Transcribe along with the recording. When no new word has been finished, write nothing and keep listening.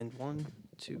And 1,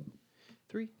 2,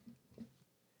 3.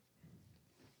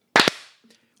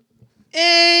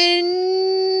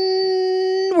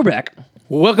 And we're back.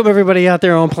 Welcome everybody out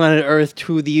there on planet Earth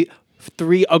to the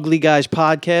Three Ugly Guys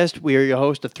podcast. We are your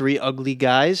host, the Three Ugly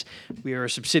Guys. We are a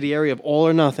subsidiary of All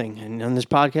or Nothing. And on this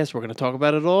podcast, we're going to talk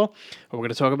about it all, or we're going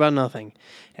to talk about nothing,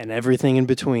 and everything in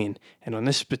between. And on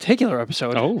this particular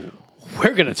episode,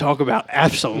 we're going to talk about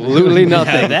absolutely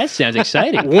nothing. That sounds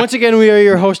exciting. Once again, we are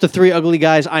your host, the Three Ugly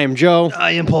Guys. I am Joe.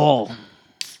 I am Paul.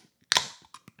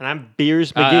 And I'm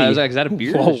Beers McGee. I was like, is that a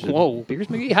beer? Whoa. Beers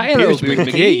McGee? Hi, hello, Beers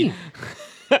McGee.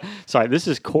 Sorry, this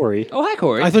is Corey. Oh, hi,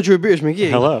 Corey. I thought you were Beers McGee.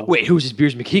 Hello. Wait, who's this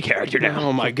Beers McGee character now?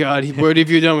 Oh, my God. What have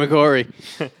you done with Corey?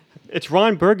 It's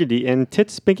Ron Burgundy and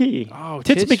Tits McGee. Oh,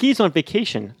 Tits Tits- McGee's on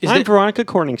vacation. Is I'm it- Veronica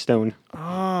Corningstone.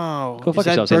 Oh. Go fuck is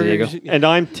that yourself, San Diego. burgers- And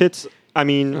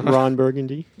I'm Ron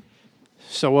Burgundy.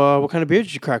 So, what kind of beer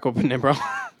did you crack open there, bro?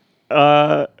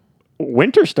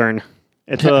 Winterstern.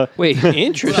 It's a Wait,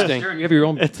 Interesting. You have your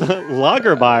own it's a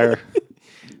lager beer.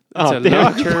 It's a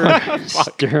lager.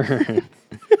 Stern.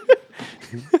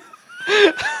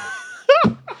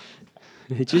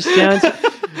 It just sounds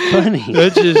funny.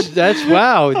 That's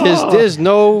wow. There's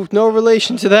no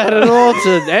relation to that at all to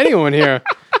anyone here.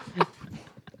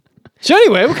 So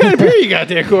anyway, what kind of beer you got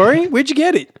there, Corey? Where'd you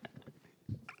get it?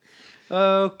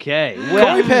 Okay, Corey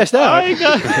well, passed out. I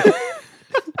got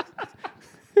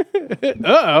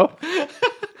Uh-oh.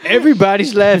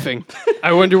 Everybody's laughing.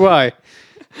 I wonder why.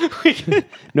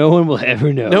 no one will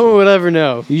ever know. No one will ever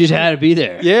know. You just had to be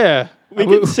there. Yeah. we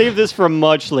can save this for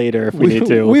much later if we need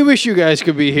to. We wish you guys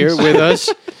could be here with us,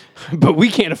 but we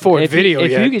can't afford If video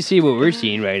if yet. you can see what we're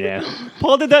seeing right now,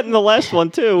 Paul did that in the last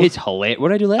one too. it's hilarious. What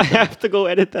did I do I last time? have to go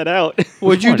edit that out.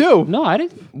 What'd you do? No, I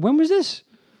didn't. When was this?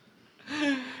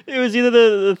 It was either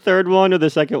the third one or the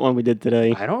second one we did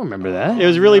today. I don't remember that. It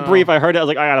was really brief. I heard it. I was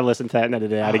like, I gotta listen to that and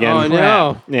edit it out again. Oh,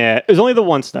 no. Yeah, it was only the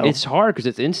once though. It's hard because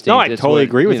it's instinct. No, I It's totally what,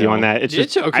 agree with you know. on that. It's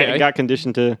It's just okay. I got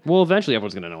conditioned to. Well, eventually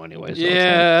everyone's gonna know anyway. So it's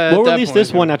Yeah. We'll at that release point,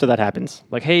 this yeah. one after that happens.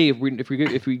 like, hey,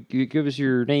 if you give us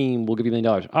your name, we'll give you $1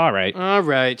 million. All right. All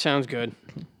right. Sounds good.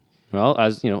 Well,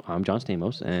 as you know, I'm John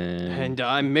Stamos, and And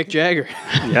I'm Mick Jagger.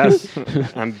 Yes,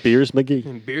 I'm Beers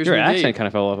McGee. Beers your McGee. accent kind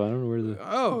of fell off. I don't know where the.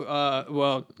 Oh,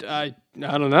 well, I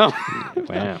don't know.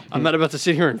 Wow. I'm not about to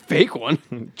sit here and fake one.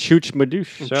 Chooch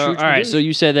Madouche. So, all right. So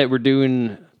you said that we're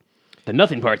doing the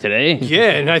nothing part today.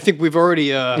 Yeah, and I think we've already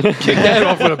kicked that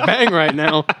off with a bang right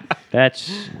now.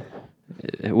 That's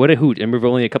what a hoot, and we're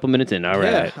only a couple minutes in. All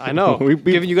right. Yeah, I know. We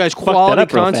Giving you guys fucked that quality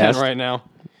up real content fast. right now.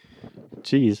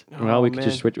 Jeez. Well, Oh, we could man.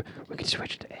 just switch. We could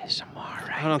switch to ASMR.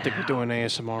 Right I don't think now. we're doing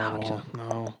ASMR at all.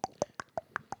 No.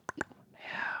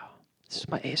 This is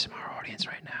my ASMR audience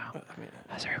right now.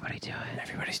 How's everybody doing?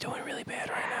 Everybody's doing really bad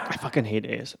right now. I fucking hate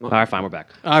ASMR. All right, fine, we're back.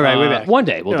 All right, we're back. One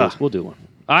day we'll Yeah. do one.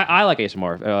 I like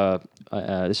ASMR.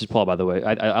 This is Paul, by the way.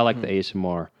 I like the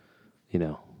ASMR,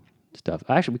 stuff.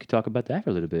 Actually, we could talk about that for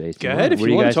a little bit. ASMR. Go ahead. If What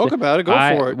do you want to guys talk think? about it, go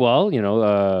for it.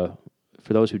 Well,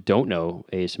 for those who don't know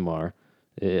ASMR,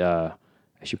 I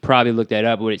should probably look that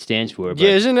up what it stands for. But,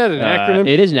 Yeah, isn't that an acronym?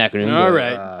 It is an acronym. All but,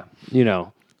 right.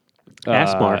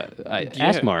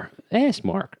 ASMAR.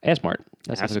 ASMAR. ASMAR.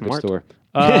 That's a good ASMArt. store.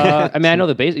 I mean, I know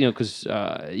the basic, because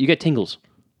you get tingles.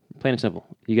 Plain and simple.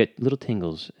 You get little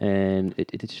tingles, and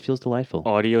it just feels delightful.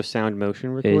 Audio, sound, motion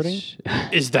recording. It's,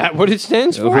 Is that what it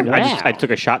stands for? Over- I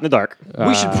took a shot in the dark.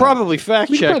 We should probably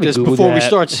fact we could check probably this Google before we that.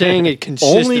 start saying it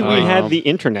consistently. Only we had the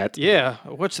internet. Yeah,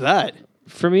 what's that?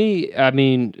 for me, I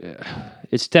mean,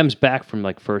 it stems back from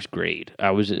like first grade.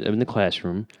 I was in the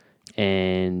classroom,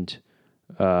 and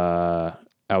I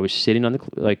was sitting on the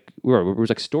it was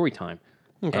like story time,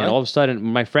 Okay. and all of a sudden,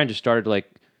 my friend just started to like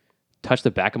touch the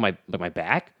back of my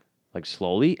back, like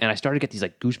slowly, and I started to get these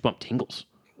like goosebump tingles.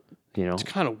 It's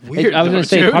kind of weird. I was though, gonna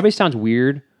say dude. it probably sounds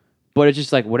weird, but it's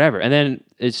just like whatever. And then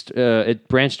it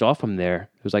branched off from there.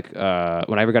 It was like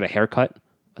when I ever got a haircut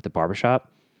at the barbershop,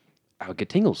 I would get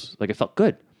tingles. Like it felt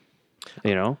good.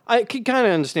 I can kind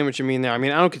of understand what you mean there. I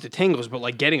mean, I don't get the tingles, but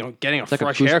like getting a Like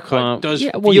fresh goosebump. haircut does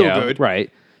feel good.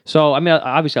 Right. So I mean,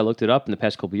 obviously, I looked it up in the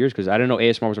past couple of years because I didn't know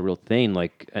ASMR was a real thing.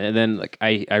 Like, and then like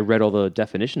I read all the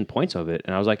definition points of it,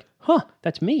 and I was like, huh,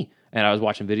 that's me. And I was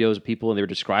watching videos of people, and they were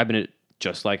describing it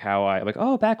just like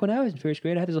how back when I was in first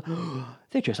grade, I had this.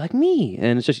 They're just like me,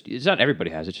 and it's not everybody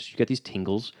has it. It's just you get these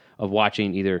tingles of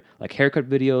watching either like haircut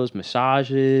videos,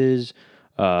 massages,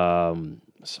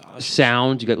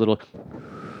 sounds. You get little.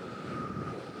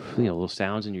 Little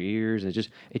sounds in your ears, and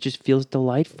it just feels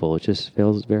delightful. It just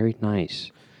feels very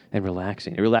nice. and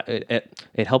relaxing.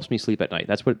 It helps me sleep at night.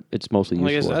 That's what it's mostly used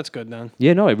I guess for. that's good then.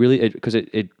 Yeah, no, it really because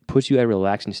it puts you at a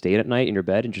relaxing state at night in your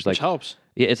bed and just like Which helps.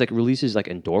 Yeah, it's like releases like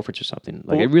endorphins or something.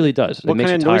 Like it really does. It What makes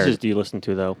kind you of tired. noises do you listen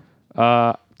to though?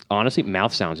 Honestly,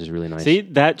 mouth sounds is really nice. See,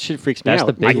 that shit freaks me That's out.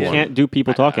 the big I one. can't do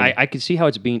people talking. I can see how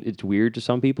it's weird to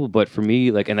some people, but for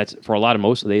me, like, and that's for a lot of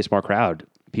most of the ASMR crowd,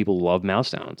 people love mouth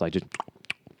sounds. Like just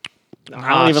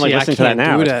I don't even like see, I listening to that can't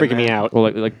now. do It's that, freaking me man. out.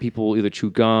 or like people either chew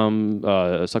gum,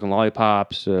 sucking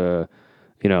lollipops,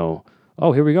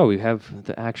 Oh, here we go. We have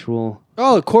the actual.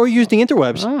 Oh, Corey used the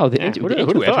interwebs. Oh, the Yeah, interwebs.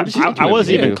 who'da What thought? did you do? I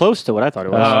wasn't even Yeah. close to what I thought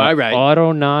it was. all right.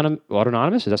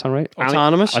 Autonomous? Does that sound right?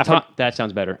 Autonomous? That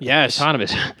sounds better. Yes.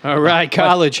 Autonomous. All right,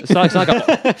 college. It's not like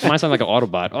mine sounds like an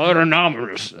Autobot.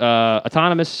 Autonomous.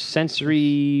 Autonomous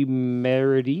sensory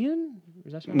meridian?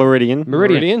 Is that Meridian.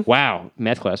 Meridian? Wow.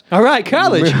 Math class. All right,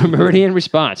 college. Meridian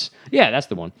response. Yeah, that's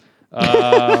the one.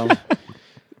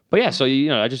 But yeah, so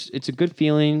it's a good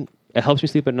feeling. It helps me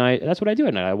sleep at night. That's what I do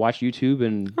at night. I watch YouTube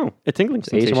and Oh, a tingling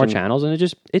sensation. ASMR channels, and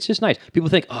it's just nice. People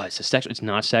think, oh, it's a sexual. It's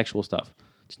not sexual stuff.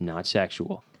 It's not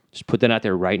sexual. Just put that out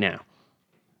there right now.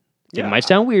 Yeah. It might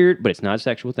sound weird, but it's not a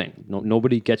sexual thing.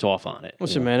 Nobody gets off on it.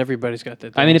 Listen, man, everybody's got their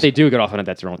things. I mean, if they do get off on it,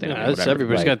 that's their own thing. Yeah, I mean, whatever,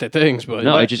 everybody's right. got their things, but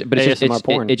No, it's ASMR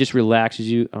porn. it just relaxes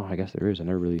you. Oh, I guess there is. I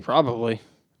never really. probably.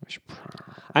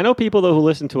 I know people though who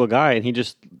listen to a guy and he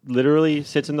just literally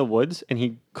sits in the woods and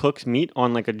he cooks meat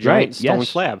on like a giant Right, stone yes.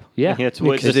 slab. Yeah. And that's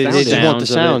what Because the they sound just is. want the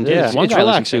sound. Yeah, It's one guy I listen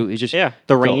relaxing. to, he's just Yeah,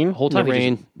 the rain. whole time. The he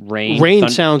just- rain. rain. Rain thun-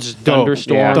 sounds dope.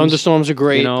 Thunderstorms. Yeah. Thunderstorms are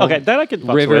great. You know, Okay, that I could fucks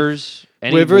with. rivers,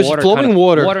 any Rivers, water, flowing kind of-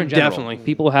 water, in general. definitely.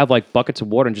 People have like buckets of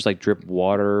water and just like drip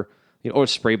water, or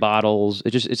spray bottles.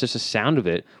 It's just a sound of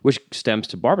it, which stems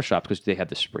to barbershops because they have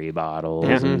the spray bottles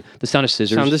and the sound of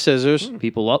scissors. Sound of scissors.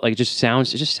 People love like it just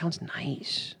sounds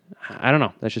nice. I don't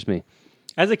know. That's just me.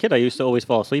 As a kid, I used to always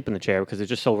fall asleep in the chair because it's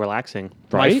just so relaxing.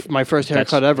 Right? My first haircut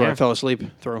That's- ever, I yeah. fell asleep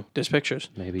through. There's pictures.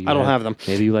 Maybe I don't have them.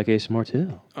 Maybe you like ASMR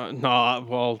too. No,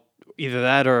 well, either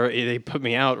that or they put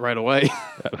me out right away.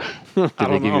 Did they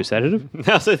give you know. a sedative?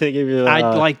 Also, they give you. I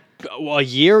like a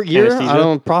year. Anesthesia? I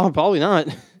don't probably not.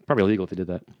 Probably illegal if they did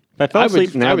that. If I fell I would-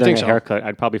 asleep now I would during think a so. haircut,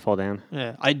 I'd probably fall down.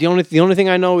 Yeah, the only thing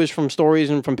I know is from stories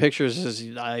and from pictures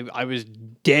is I was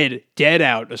dead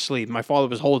out asleep. My father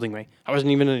was holding me. I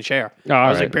wasn't even in a chair. Oh, I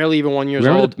was alright. like barely even 1 year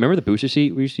Remember old. remember the booster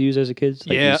seat we used to use as a kids?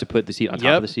 Like, we Yeah. used to put the seat on top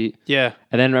Yep. of the seat. Yeah,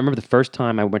 And then I remember the first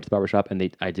time I went to the barbershop and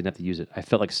I didn't have to use it. I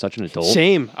felt like such an adult.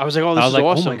 same. I was like, oh, this I is was like,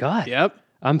 awesome. oh my God. Yep.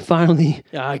 I'm finally.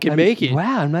 Yeah, I can make it.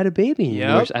 Wow, I'm not a baby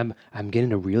anymore. Yep. I'm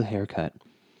getting a real haircut.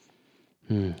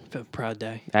 Proud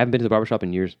day. I haven't been to the barbershop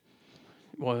in years.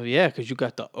 Well, yeah, because you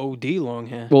got the OD long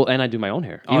hair. Well, and I do my own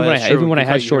hair. Oh, Even when that's true. even when I You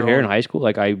had cut short your hair in own. high school,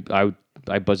 like I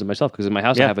buzzed it myself because in my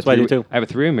house Yeah, I have that's what I do too. I have a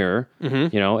 3-way mirror,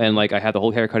 Mm-hmm. and like I had the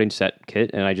whole hair cutting set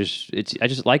kit, and I just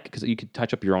like because you could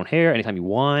touch up your own hair anytime you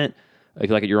want, if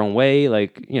you like it your own way,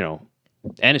 like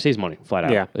and it saves money flat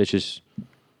out. Yeah. It's just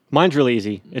Mine's really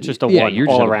easy. It's just a one you're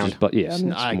all just, around. but yeah, it's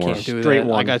I more- can't do straight that. I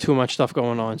one. got too much stuff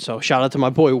going on. So shout out to my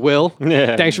boy Will.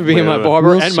 Yeah. Thanks for being my Will. barber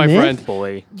Will and my Smith? friend.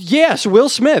 Boy. Yes, Will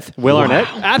Smith. Will Arnett?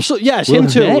 Absolutely. Yes, Will him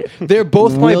too. Arnett? They're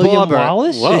both my William barber.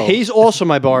 Wallace? Whoa. He's also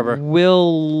my barber.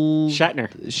 Will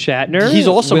Shatner. He's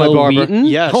also Will my barber. Wheaton?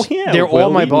 Yes. Oh, yeah, They're Will all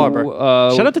my Wheaton.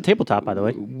 barber. Shout out to Tabletop, by the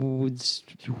way.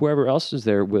 Whoever else is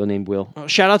there, named Will.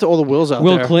 Shout out to all the Wills out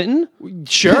Will there. Clinton?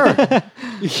 Sure.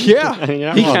 Yeah. mean, you're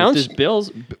not He wrong. counts. There's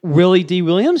Bills. Willie D.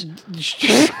 Williams?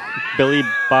 Billy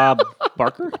Bob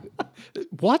Barker.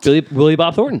 What? Willie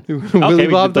Bob Thornton. Willie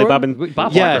we Bob did Billy Thornton? Bob and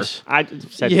Bob Yes. I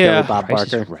said Yeah. Billy Bob Price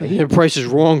is Barker. Right. The price is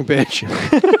wrong, bitch.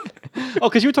 Oh,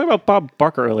 because you were talking about Bob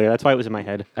Barker earlier. That's why it was in my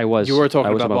head. I was. You were talking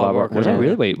I was about Bob Barker. Was I Yeah.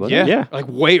 really? Wait, was Yeah. I? Yeah. Like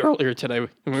way earlier today when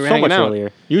we were So hanging much out.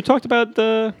 earlier. You talked about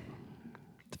the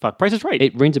fuck. Price is Right.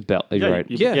 It rings a bell. You're right.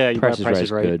 Yeah. You Price brought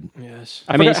is right. Good. Yes.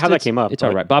 I forgot how that it's- came up. It's but-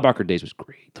 all right. Bob Barker days was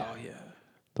great. Oh yeah.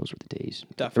 Those were the days.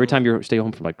 Every Definitely. time you stay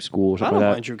home from like school or I something don't like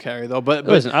mind that. Drew Carey though, but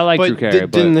Listen, I like but Drew Carey, The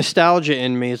but- nostalgia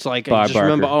in me, it's like I Bob just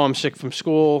remember. Barker. Oh, I'm sick from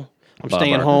school. I'm Bob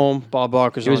staying Barker. home. Bob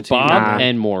Barker's It was on TV. Bob Nah.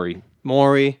 and Maury.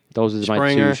 Maury. Those are my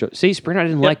Springer. two shows. See, Springer I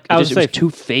didn't Yeah, like. I It, was just, it was gonna say- too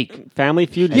fake. Family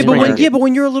Feud. Yeah, but Springer.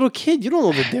 when you're a little kid, you don't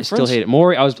know the difference. Still hate it.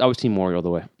 Maury. I was Team Maury all the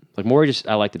way. Like Maury,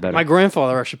 I liked it better. My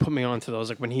grandfather actually put me onto those.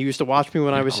 Like when he used to watch me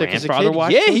when I was sick as a grandfather kid.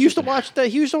 watched Yeah, those? he used to watch that.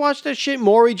 He used to watch that shit.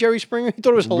 Maury, Jerry Springer. He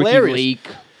thought it was Ricky hilarious. Lake.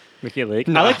 Ricky Lake.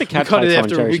 Nah, I like the we cat cut it fights on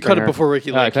after. Jerry We cut it Springer. before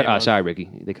Ricky Lake. came on. Sorry, Ricky.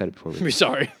 They cut it before. Ricky.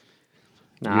 Sorry.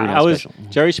 Nah, You're not I was special.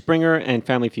 Jerry Springer and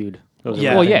Family Feud. Those are Yeah.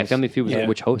 my Well, yeah. things. Family Feud was Yeah.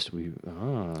 which host?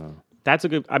 That's a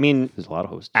good. I mean, There's a lot of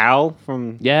hosts. Al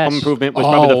from Yes. Home Improvement was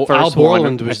probably the first Al one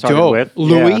Borland I was started dope. with.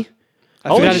 Louis. Yeah. I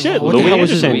Holy forgot his- shit, what the Louis hell was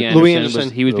his Anderson. name? Louis Anderson.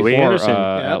 He was Louis before. Anderson.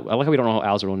 I like how we don't know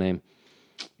Al's real name.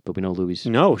 but we know Louis.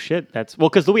 No shit. That's well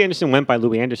because Louis Anderson went by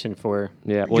Louis Anderson for.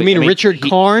 Yeah. You mean Richard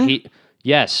Karn?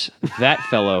 Yes, that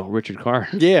fellow, Richard Karn.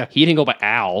 Yeah. He didn't go by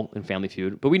Al in Family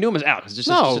Feud, but we knew him as Al because it's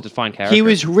just such a fine character. He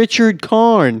was Richard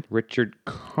Karn. Richard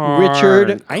Karn.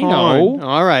 Richard I Karn. know.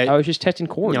 All right. I was just testing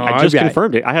Corey. No, I just right.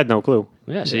 confirmed it. I had no clue.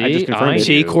 Yeah, see, I just confirmed it.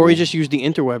 See, Corey just used the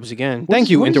interwebs again. Thank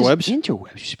you, What is interwebs. this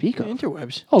Interwebs, you speak of.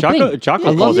 Interwebs. Oh, Jocko, Bing. Jocko I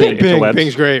love calls Bing. it interwebs.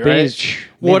 Bing's great, Bing right? is-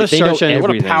 What a they know search engine.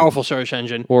 What a everything. powerful search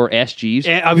engine. Or Ask Jeeves.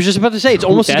 And I was just about to say, it's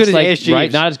almost as That's good like, as Ask Jeeves.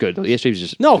 Right? Not as good. Though. Ask Jeeves is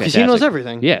just No, 'cause he knows fantastic.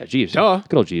 everything. Yeah, Jeeves. Duh.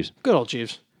 Good old Jeeves. Good old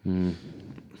Jeeves.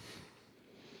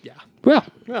 Yeah. Well,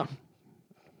 Yeah.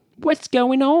 what's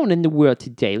going on in the world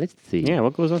today? Let's see. Yeah,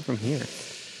 what goes on from here?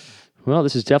 Well,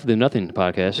 this is definitely the Nothing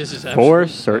podcast. This is For absolutely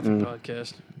certain.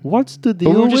 podcast. What's the we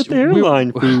were deal just- with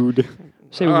airline food?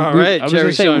 Say, All right, I was Jerry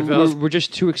gonna say Seinfeld. we're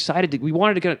just too excited. We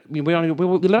wanted to get.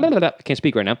 I can't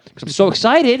speak right now because I'm so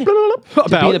excited to be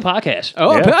About? the podcast.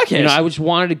 Oh, Yeah. a podcast. You know, I just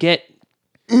wanted to get.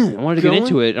 I wanted to get Going?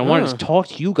 into it. I wanted Ah. to talk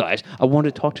to you guys. I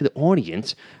wanted to talk to the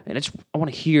audience, and I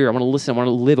want to hear. I want to listen. I want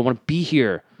to live. I want to be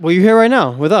here. Well, you're here right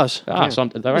now with us. So all right, This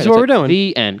that's is what we're doing.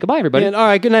 The end. Goodbye, everybody. And, all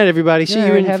right, good night, everybody. See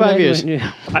you in Have a 5 nice years.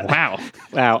 one. Wow,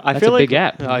 Wow, I that's feel a like big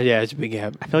gap. Oh, yeah, it's a big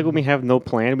gap. I feel like when we have no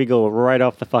plan, we go right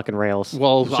off the fucking rails.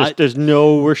 Well, It's just, there's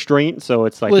no restraint, so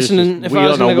it's like Listen, there's just- if we I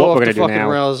was don't going know to go what off we're the gonna do fucking now.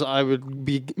 rails, I would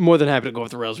be more than happy to go off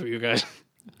the rails with you guys.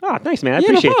 Ah, thanks, man. I Yeah, no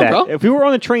appreciate problem, that. bro. If we were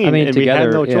on the train I mean, and we had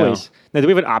together, no yeah. choice, now do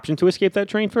we have an option to escape that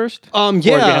train first? Yeah. Or do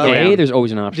we have to Hey, there's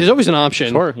always an option. There's always an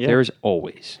option. Sure, yeah. There's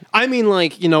always. I mean,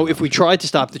 like, you know, if we tried to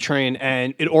stop the train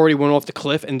and it already went off the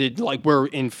cliff and did, like, we're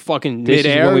in fucking This is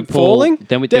midair when we pull, falling,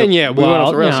 then yeah, we went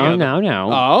off the rails no, together. no.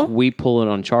 Oh? We pull it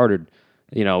Uncharted.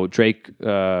 You know, Drake,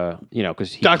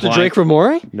 because he Dr. climbed- Drake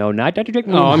Ramore? No, not Dr. Drake.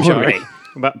 Oh, I'm sorry.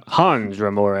 But Hans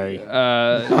Ramore.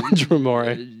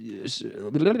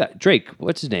 Ramore. Drake,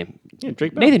 what's his name? Yeah,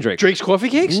 Drake Bell. Nathan Drake. Drake's Coffee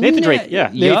Cakes? Nathan Drake, yeah.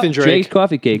 Nathan Drake. Drake's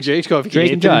Coffee Cakes. Drake's Coffee Cakes.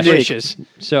 Drake and Josh. Delicious.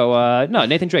 So, no,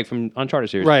 Nathan Drake from Uncharted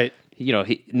series. Right. You know,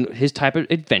 his type of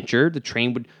adventure, the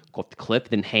train would go up the cliff,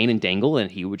 then hang and dangle,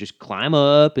 and he would just climb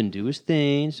up and do his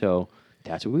thing. So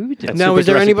that's what we would do. That's Now, Super is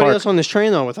there Jurassic anybody Park. else on this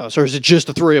train, though, with us? Or is it just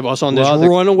the three of us on this Well, there-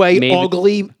 runaway, maybe-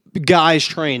 ugly guys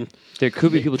train? There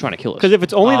could be people trying to kill us. Because if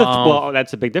it's only the well,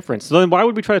 that's a big difference. So then why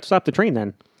would we try to stop the train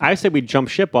then? I say we jump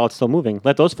ship while it's still moving.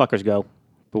 Let those fuckers go.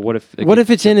 But what if? What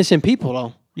if it's innocent people,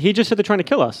 though? He just said they're trying to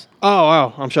kill us.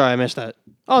 Oh, I'm sorry, I missed that.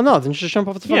 Oh, no, then just jump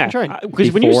off the fucking train.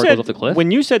 Because when you Before it said goes off the cliff? when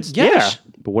you said Yes.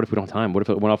 But what if we don't have time? What if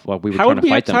it went off while we were how trying would to we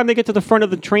have fight them? time to get to the front of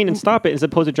the train and stop it as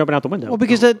opposed to jumping out the window? Well,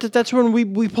 because that's when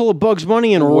we pull a Bugs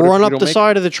Bunny and What if run we up don't the make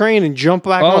side of the train and jump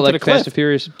back Oh, onto like the cliff. Fast and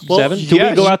Furious Well, 7? do Yes.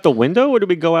 we go out the window or do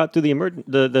we go out through the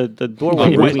the doorway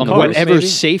On in the between right- cars? Whatever's maybe?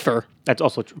 safer. That's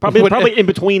also true. Probably What- probably in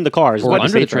between the cars. Or What's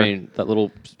under the safer? train, that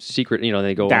little secret, you know,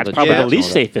 they go That's on the probably Yeah. the least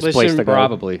and all that. safest Listen, place to go.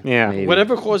 Probably. Yeah. Maybe.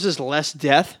 Whatever causes less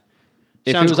death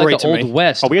If sounds it was like great the to Old me.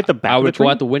 West, Are we at the back I of the would go train?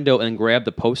 out the window and grab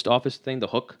the post office thing, the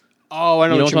hook. Oh, I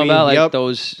know You know what what I'm you talking mean. about? Like Yep.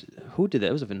 those. Who did that?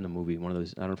 It was in the movie. One of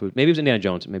those. I don't know. Maybe it was Indiana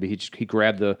Jones. Maybe he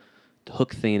grabbed the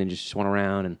hook thing and just swung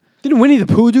around and Didn't Winnie the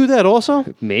Pooh do that also?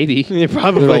 maybe. Yeah,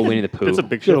 probably. Good old Winnie the Pooh. That's a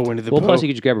big Good shit. old Winnie the Well, Pooh. plus you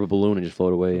could just grab a balloon and just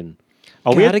float away and.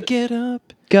 Are we Gotta at, get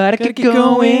up. Gotta get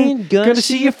going, gonna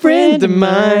see a friend of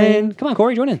mine. Come on,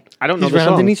 Corey, join in. I don't know He's the round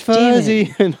song. and he's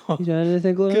fuzzy. And all. Pooh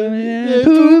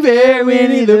Pooh Bear,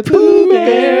 Winnie the Pooh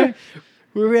Bear.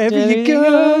 Wherever you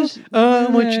go, I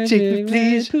want you to take me,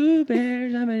 please. Pooh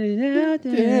Bear, somebody's out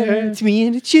there. It's me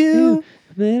and it's you.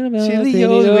 Silly Silly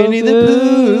old Winnie the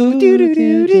Pooh.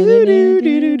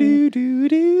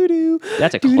 Do-do-do-do-do-do-do-do-do-do.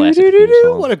 That's a classic theme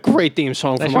song. What a great theme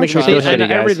song That from should our make me so childhood. happy,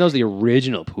 guys. Everybody knows the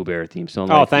original Pooh Bear theme song.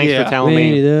 Oh, like, thanks Yeah. for telling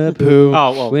Winnie me. the Pooh.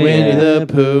 Oh, well, Winnie the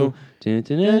Pooh. Something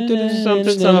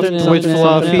With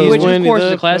fluffies, which of Winnie course the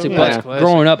is a classic, Pooh. but Yeah, classic.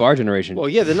 growing up, our generation. Well,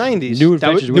 yeah, the 90s. New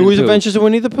That was Adventures of Winnie New the Pooh. Adventures of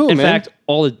Winnie the Pooh, In man. fact,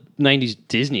 all the '90s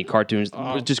Disney cartoons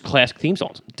was just classic theme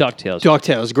songs. DuckTales,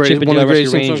 DuckTales, great, Chip and one of the Dale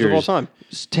greatest Rescue theme songs of all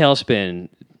Rangers, time. Tailspin,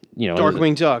 you know,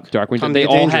 Darkwing Duck. Darkwing Duck. Time to They Get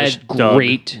all Dangerous. had Doug.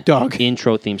 great Doug.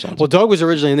 intro theme songs. Well, Doug was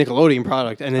originally a Nickelodeon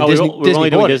product, and then Oh, Disney, we're only Disney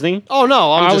doing bought it. Disney? Oh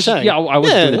no, I'm I just was- saying. yeah, I was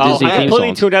doing the Oh, Disney I theme completely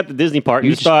songs. tuned out the Disney part.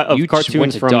 You just- thought of you just cartoons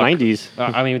went to from Duck. 90s.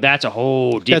 I mean, that's a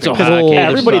whole different That's a whole- podcast. Yeah,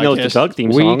 Everybody knows the podcast. Doug theme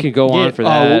We song. could go on for Oh,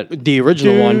 that. the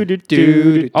original one.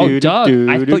 Oh, Doug.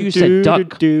 I thought you said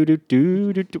Duck.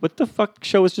 What the fuck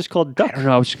show is just called Duck? I don't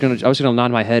know. I was gonna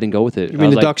nod my head and go with it. You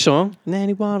mean the Duck song?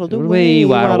 Nanny waddled Away,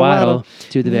 waddle, waddle,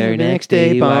 to the very next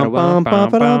day. Waddle, waddle,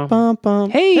 bum, bum, bum.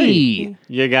 Hey,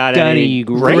 You got got any any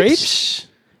grapes? Grapes?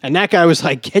 And that guy was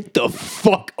like, "Get the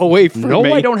fuck away from No,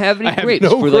 me! I don't have any I grapes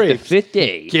no for like the grapes. 5th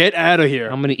day. Get out of here!"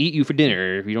 I'm gonna eat you for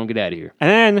dinner if you don't get out of here. And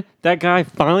then that guy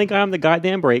finally got him the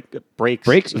goddamn brakes.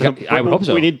 Brakes? I would hope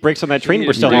so. We need brakes on that train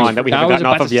we're still Brakes. on that we I haven't was gotten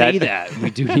off about of to yet. say that. We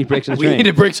do need brakes on the We train.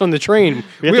 needed brakes on the train. have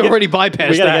We to get- already bypassed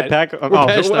we gotta that. get back. We're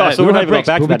past that. So We we're don't not have even brakes,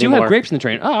 back to but we that do anymore. have grapes in the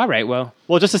train. Oh, all right. Well,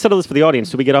 Well, just to settle this for the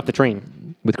audience, do we get off the train?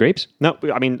 with grapes No,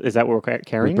 I mean, is that what we're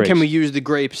carrying? brakes. Can we use the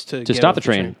grapes to to get stop off the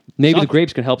train. Maybe Stop the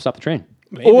grapes can help stop the train.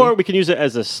 Maybe. Or we can use it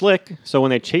as a slick, so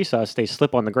when they chase us, they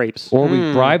slip on the grapes. Or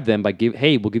we bribe them by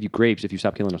hey, we'll give you grapes if you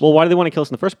stop killing us Well, why do they want to kill us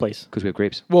in the first place? because we have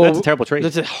grapes. Well, That's a terrible trade.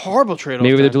 That's a horrible trade-off.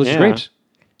 Maybe they're then. delicious Yeah. grapes.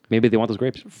 Maybe they want those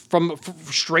grapes. from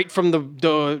straight from the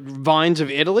vines of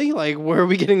Italy. Like, where are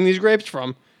we getting these grapes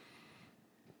from?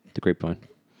 The grapevine.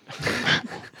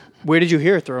 Where did you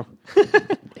hear it through?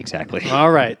 Exactly.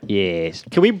 All right. Yes.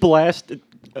 Can we blast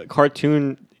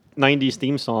cartoon 90s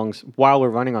theme songs while we're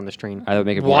running on this train? I would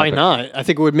make it more Why epic. not? I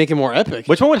think it would make it more epic.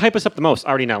 Which one would hype us up the most? I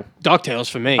already know. DuckTales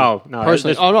for me. Oh, no.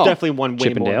 Personally. There's Oh, no. definitely one way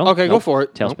Chip and more. Dale? Okay, go Nope. for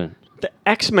it. Tailspin. The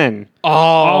X-Men.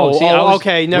 Oh, See, I was-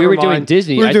 okay. Never we were mind. doing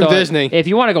Disney. We were I doing thought, Disney. If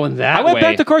you want to go in that I went way,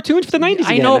 back to cartoons for the 90s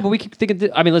I again. know, but we keep thinking.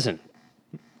 I mean, listen.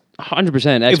 100%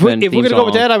 if we're X-Men. going to go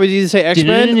with that, I would either say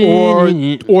X-Men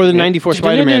or the 94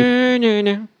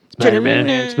 Spider-Man.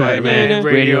 Spider-Man,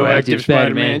 radioactive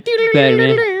Spider-Man,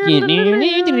 Spider-Man.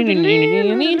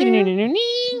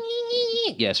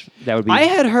 Yes, that would be I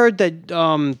had heard that,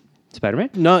 Spider-Man.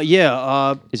 no,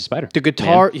 yeah, Is a spider. the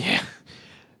guitar, Man. yeah.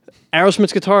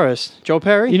 Aerosmith's guitarist, Joe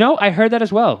Perry, You know, I heard that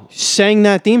as well. sang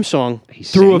that theme song He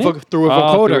through sang a it? through a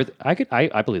Oh, vocoder.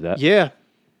 I believe that. Yeah.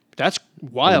 That's I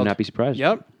would wild. not be surprised.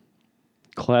 Yep.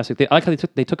 Classic. I like how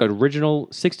they took an original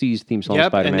 '60s theme song, of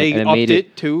Yep, Spider-Man, and they then upped made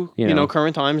it to you know,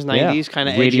 current times, yeah, 90s, kind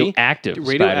of edgy. radioactive,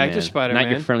 Radioactive Spider-Man, Spider-Man.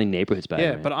 not your friendly neighborhood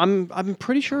Spider-Man. Yeah, but I'm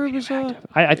pretty sure it was. I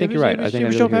think it you're was- right. It was, I think it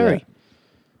was I Joe did hear Perry, that.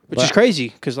 which But- is crazy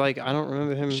because like I don't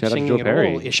remember him Shout out to singing Joe at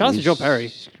Perry. all. Yeah, shout out to He's Joe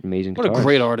Perry. Amazing. What a guitarist.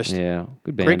 great artist. Yeah,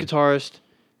 good band. Great guitarist.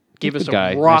 Gave us Good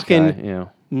guy. a Nice rocking guy, yeah.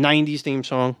 90s theme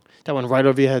song that went right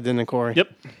over your head, didn't it, Corey? Yep.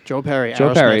 Joe Perry. Joe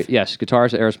Aerosmith. Perry, yes,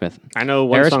 guitarist at Aerosmith. I know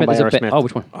one song by is a Aerosmith. oh,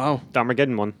 which one? Oh, The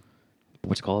Armageddon one.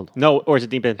 What's it called? No, or is it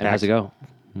Deep Impact? And how's it go?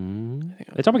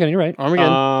 It's Armageddon. You're right.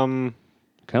 Armageddon.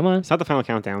 Come on. It's not the Final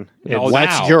Countdown. No, It's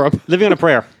that's Europe. Living on a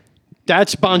Prayer.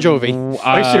 That's Bon Jovi.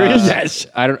 Are you serious? Yes.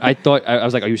 I don't. I thought. I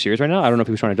was like, "Are you serious right now?" I don't know if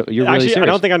he was trying to. You're really Actually, serious.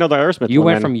 I don't think I know the Aerosmith you one,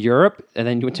 went then. from Europe and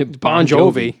then you went to Bon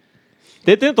Jovi.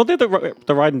 Don't they have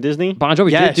the ride in Disney? Bon Jovi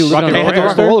Yes. did do Rock Living and on a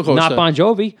Roller Prayer. Coaster. Not Bon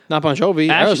Jovi. Not Bon Jovi.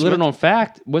 Actually, Aerosmith. little known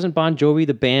fact, wasn't Bon Jovi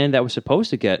the band that was supposed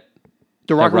to get?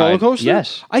 The Rock and Roller ride. Coaster?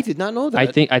 Yes. I did not know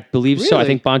that. I believe so. I Really?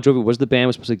 think Bon Jovi was the band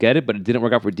was supposed to get it, but it didn't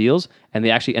work out for deals, and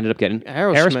they actually ended up getting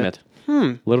Aerosmith.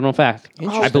 Little known fact. I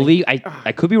Interesting. believe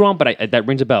I could be wrong, but that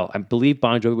rings a bell. I believe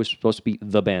Bon Jovi was supposed to be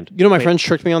the band. You know, my friends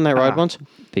tricked me on that ride once.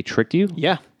 They tricked you.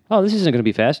 Yeah. Oh, this isn't going to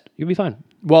be fast. You'll be fine.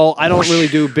 Well, I don't really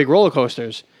do big roller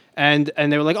coasters, and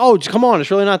they were like, "Oh, just come on,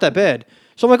 it's really not that bad."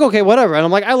 So I'm like, "Okay, whatever." And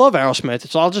I'm like, "I love Aerosmith,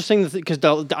 so I'll just sing the because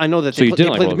I know that So they, you they didn't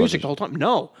like play the roller music the whole coasters?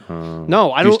 time."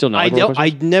 No, I Do you don't. still not I like roller don't- I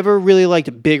coasters? never really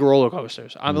liked big roller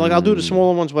coasters. I'm like, I'll do the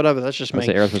smaller ones, whatever. That's just me. I'd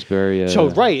say Aerosmith's very. So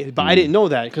right, but I didn't know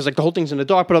that because like the whole thing's in the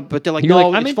dark. But they're like, You're no,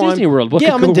 like, I'm it's in fine. Disney World. What yeah,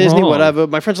 could I'm in go Disney, wrong? whatever.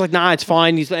 My friends are like, nah, it's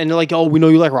fine. And they're like, oh, we know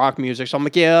you like rock music. So I'm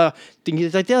like, yeah.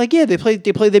 They're like, yeah, they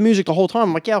play their music the whole time.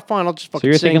 I'm like, yeah, fine. I'll just fucking. So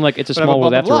you're sing, thinking like It's a whatever, Small blah,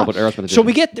 World blah, After blah. All, but Aerosmith So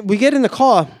edition. we get in the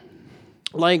car.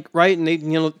 Like right, and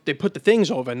they put the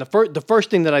things over, and the first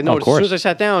thing that I noticed as soon course. as I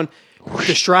sat down,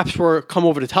 the straps were come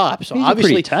over the top. So These are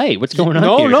obviously pretty tight. What's going on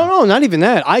No, here? no, not even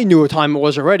that. I knew what time it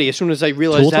was already. As soon as I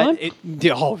realized Tool that, time?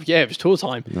 it was tool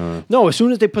time. No, as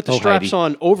soon as they put the Oh, straps Heidi.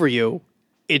 on over you,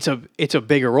 it's a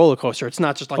bigger roller coaster. It's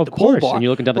not just like Of the pull course, bar. and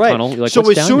you're looking down the Right. tunnel, you're like, so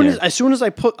 "What's as down soon there?" as soon as I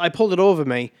pulled it over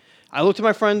me, I looked at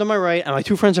my friend on my right and my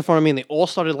two friends in front of me, and they all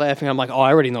started laughing. I'm like, oh, I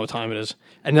already know what time it is.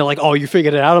 And they're like, oh, you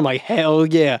figured it out? I'm like, hell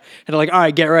yeah. And they're like, all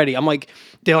right, get ready. I'm like,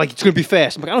 they're like, it's gonna be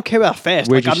fast. I'm like, I don't care about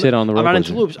fast. Where'd like, you sit on the I'm roller not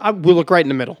into coaster? loops. We look right in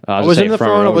the middle. I was I gonna wasn't say in the front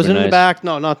front. I row would wasn't be in the nice. back.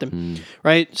 No, nothing.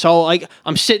 Right. So like,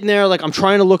 I'm sitting there, like I'm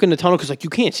trying to look in the tunnel because like you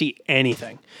can't see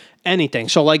anything.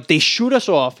 So like they shoot us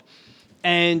off,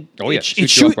 and Oh, yeah. it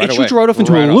Shoots you off right shoots you away. right off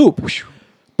into Right a up. loop.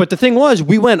 But the thing was,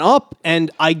 we went up, and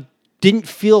I didn't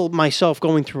feel myself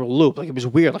going through a loop. Like it was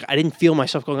weird. Like I didn't feel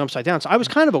myself going upside down. So I was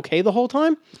kind of okay the whole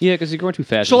time. Yeah, because you're going too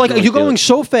fast. So like You you're don't going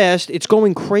feel so fast, it's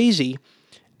going crazy,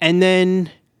 and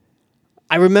then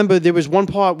I remember there was one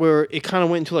part where it kind of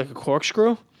went into like a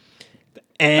corkscrew,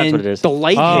 and what it is. the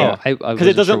light Oh, here. Because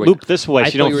it doesn't loop this way, I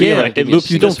so you don't thought feel were it. giving It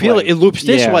loops You don't this feel way. it. It loops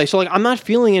this Yeah. way. So like I'm not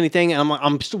feeling anything, and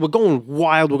we're going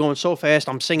wild. We're going so fast.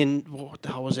 I'm singing. What the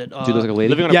hell was it? Dude looks like a lady.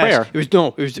 Living on a yes, prayer. it was no.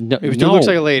 It was. No, it was. no. Dude looks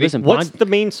like a lady. Listen, What's the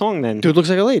main song then? Dude looks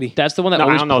like a lady. That's the one that No, I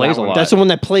always don't know that plays a one. lot. That's the one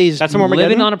that plays. That's the one Armageddon?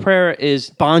 Living on a Prayer is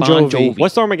Bon Jovi.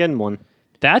 What's the Armageddon one?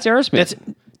 That's Aerosmith. That's-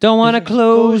 Don't want to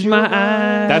close my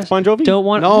eyes. That's Bon Jovi? Don't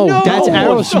want. No, that's The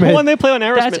Aerosmith. one they play on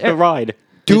That's Aerosmith, The Ride.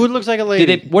 Dude looks like a lady.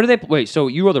 Did they? What did they? Wait. So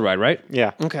you rode the ride, right?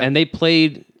 Yeah. Okay. And they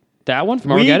played that one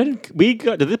from Armageddon.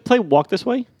 Did they play Walk This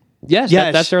Way? Yes.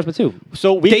 Yes. That's Aerosmith too.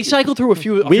 So They cycle through a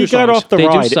few. we got songs. off the They do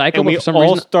ride cycle, and but we for some all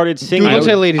reason- started singing. Dude looks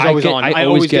like a lady's always on. I I always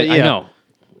always get. get- I yeah. know.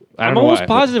 I I'm don't know almost why.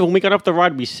 positive when we got off the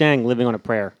ride, we sang "Living on a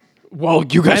Prayer." Well,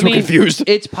 you guys I were mean, confused.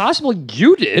 It's possible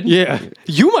you did. Yeah,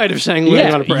 you might have sang "Living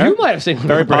Yeah. on a Prayer," You might have seen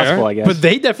Very possible, I guess. but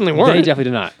they definitely weren't. They definitely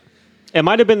did not. It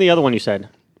might have been the other one you said,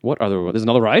 What other? There's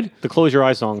another ride. the "Close Your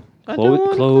Eyes" song.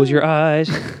 Close your eyes.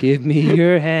 Give me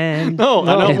your hand. No,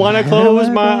 I don't want to close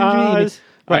my eyes.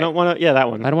 I don't want to. Yeah, that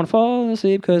one. I don't want to fall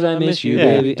asleep because I miss you, you.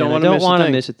 baby. Don't and I wanna don't want to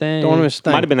thing. miss a thing. Don't want to miss a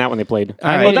thing. Might have been that one they played. All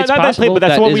right. Well, It's that played, possible but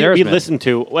that's that the one is we Aerosmith. listened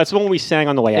to. That's the one we sang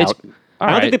on the way It's- out. all I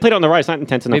don't right. think they played it on the ride. It's not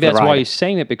intense enough Maybe for that's the why ride. you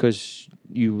sang it because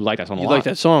you like that song a You lot. like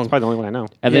that song? Probably the only one I know.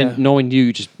 And Yeah. then knowing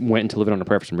you just went into Living on a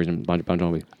Prayer for some reason. Bon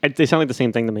Jovi. They sound like the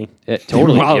same thing to me.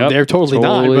 Totally. Wow, yep. they're totally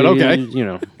not, but okay. You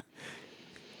know.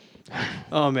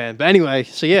 Oh man. But anyway,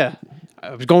 so yeah,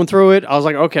 I was going through it. I was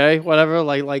like, okay, whatever.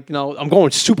 Like I'm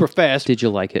going super fast. Did you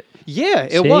like it? Yeah,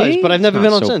 it was, but I've never It's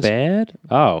been not on so since. bad.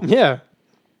 Oh. Yeah,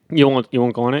 You won't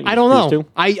go on it? I don't Used know. to?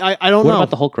 I don't What know. about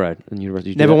the Hulk ride in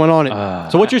University? Never went on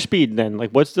it. So what's your speed then?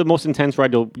 Like, what's the most intense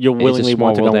ride you'll willingly small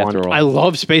want to world go after on? all. I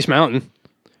love Space Mountain.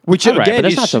 Which All right, again, but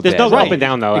that's is not so There's bad. no Right. up and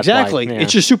down though. That's why. exactly. Yeah.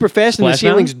 It's just super fast and the Splash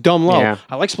ceiling's dumb low. Yeah.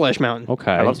 I like Splash Mountain.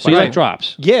 Okay. love So you Splash. like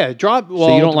drops? Yeah, drop. Well,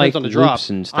 you it don't depends like on the drop. loops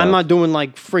and stuff? I'm not doing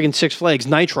like friggin' Six Flags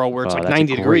Nitro where it's Oh, like that's a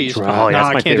 90 great degrees. drop. Oh, yeah, Nah, that's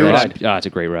I my can't do favorite that. ride. It's a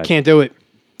great ride. Can't do it.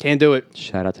 Can't do it.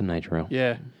 Shout out to Nitro.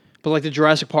 Yeah, but like the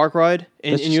Jurassic Park ride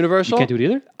in That's just- Universal, You can't do it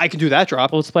either? I can do that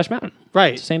drop. Well, it's Splash Mountain.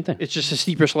 Right, It's the same thing. It's just a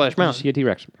steeper Splash See Mountain. a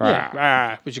T-Rex.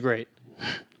 Yeah, which is great.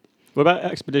 What about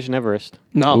Expedition Everest?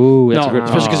 No, Ooh, that's no, a good-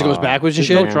 especially because it goes backwards and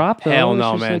There's shit. no drop, though. Hell It's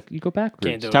no, just man. like you go backwards.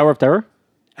 Can't do it. Tower of Terror?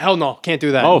 Hell no, can't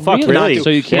do that. Oh, fuck, Cannot really? do So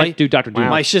you it. can't do Dr. Doom.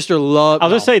 My sister loved. I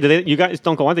was gonna say, you guys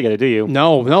don't go on together, do you?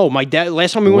 No. My dad.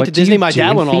 Last time we went to Disney, my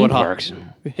dad went on with her. parks?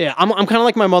 Yeah, I'm kind of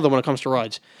like my mother when it comes to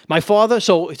rides. My father.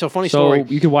 So it's a funny So story.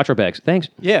 you can watch our bags. Thanks.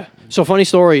 Yeah. So funny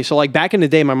story. So like back in the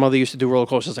day, my mother used to do roller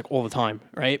coasters like all the time,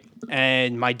 right?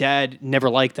 And my dad never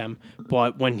liked them.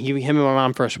 But when him and my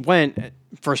mom first met,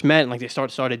 and like they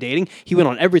started dating, he went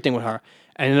on everything with her.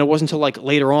 And then it wasn't until like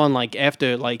later on, like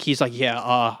after, like he's like, yeah,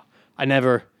 I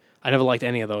never liked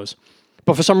any of those.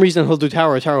 But for some reason, he'll do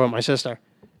Tower of Terror with my sister.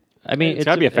 I mean, It's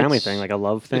gotta be a family thing, like a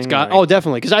love thing. It's got like-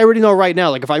 definitely, because I already know right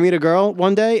now. Like if I meet a girl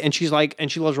one day and she's like,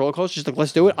 and she loves roller coasters, she's like,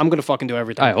 let's do it. I'm gonna fucking do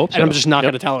everything. I hope And I'm so. just not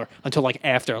gonna tell her until like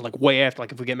after, like way after,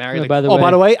 like if we get married. Yeah, Like, by the by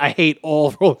way- the way, I hate all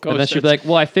roller coasters. And then she'd be like,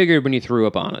 "Well, I figured when you threw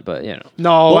up on it, but you know,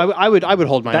 no, I would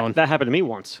hold my own. That happened to me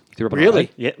once. threw up on Really? a ride.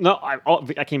 Yeah, no,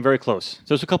 I came very close.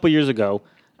 So it was a couple years ago,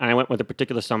 and I went with a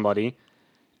particular somebody.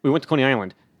 We went to Coney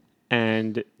Island,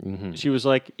 and she was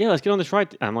like, "Yeah, let's get on this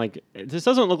ride." I'm like, "This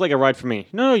doesn't look like a ride for me."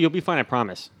 No, you'll be fine, I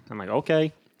promise. I'm like,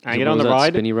 "Okay." And I get What on was the that,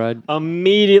 ride. spinny ride?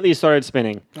 Immediately started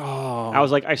spinning. Oh, I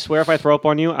was like, I swear if I throw up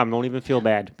on you, I won't even feel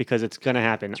bad because it's gonna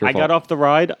happen. your I got fault. off the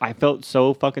ride. I felt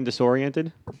so fucking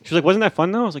disoriented. She was like, "Wasn't that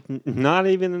fun though?" I was like, "Not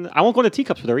even." I won't go to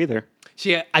teacups with her either.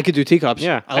 see, I could do teacups.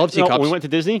 Yeah, I love no, teacups. when we went to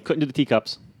Disney, couldn't do the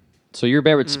teacups. So you're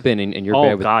bad with spinning, and you're Oh,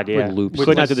 bad with, God, yeah. with loops.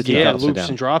 Could not do the yeah, teacups. loops down.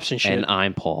 and drops and shit. And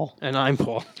I'm Paul. And I'm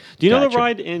Paul. Do you know the Gotcha.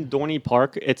 ride in Dorney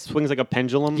Park? It swings like a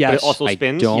pendulum, but Yes. it also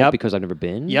spins. I don't Yep. because I've never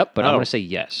been. Yep. But I'm Oh. gonna say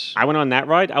yes. I went on that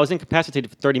ride. I was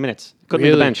incapacitated for 30 minutes. Couldn't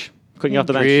leave Really? the bench. Couldn't get off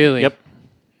the bench. Really? Yep.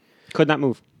 Could not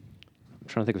move. I'm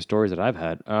trying to think of stories that I've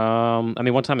had. I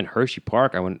mean, one time in Hershey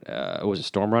Park, I went. It was a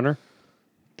Storm Runner,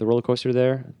 the roller coaster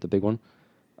there, the big one.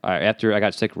 After I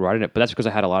got sick riding it, but that's because I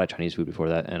had a lot of Chinese food before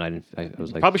that, and I didn't. I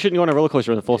was like, Probably shouldn't go on a roller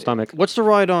coaster with a full stomach. What's the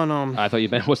ride on? I thought you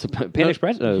meant what's the Panda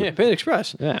Express? Yeah, Panda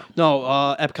Express. Yeah. No,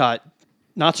 Epcot,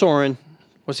 not Soarin'.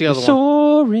 What's the other one?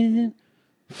 Soaring.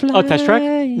 Oh, Test Track?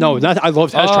 No, not. I love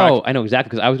Test Oh, Track. I know exactly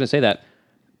because I was going to say that.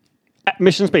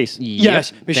 Mission Space.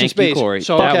 Yes, Yep. Mission Thank Space. You, Corey.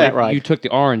 So, That okay. one, Right. you took the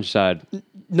orange side.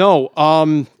 No,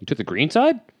 You took the green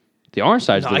side. The orange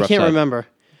side is the I rough can't side. remember.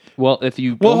 Well, if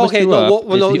you Well, almost okay, threw no, up,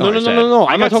 well, no, it's the no, no, orange no, no, side. no.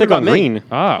 I I'm got not talking sick about on me. green.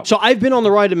 Oh, So I've been on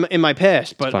the ride in my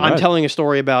past, but fun I'm ride. telling a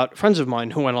story about friends of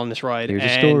mine who went on this ride Here's a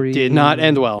and story. did not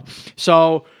end well.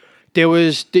 So There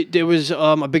was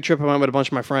a big trip I went with a bunch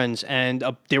of my friends, and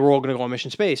they were all going to go on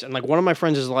Mission Space. And like one of my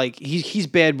friends is like he's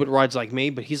bad with rides like me,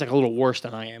 but he's like a little worse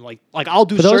than I am. Like I'll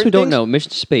do. For those certain who don't things. know,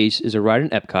 Mission Space is a ride in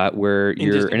Epcot where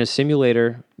you're Disney. in a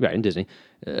simulator, right, in Disney,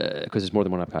 because there's more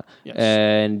than one Epcot. Yes.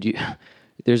 And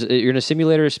you're in a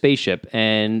simulator spaceship,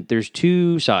 and there's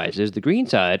two sides. There's the green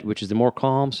side, which is the more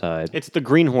calm side. It's the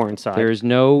greenhorn side. There's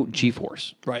no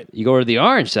G-force. Right. You go to the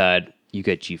orange side, you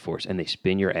get G-force, and they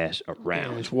spin your ass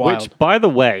around. It's wild. Which, by the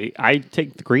way, I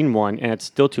take the green one, and it's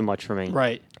still too much for me.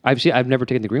 Right. I've never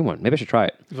taken the green one. Maybe I should try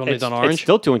it. You've only It's, done orange. it's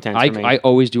still too intense for me. I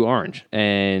always do orange,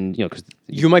 and because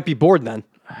You might be bored then.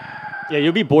 yeah,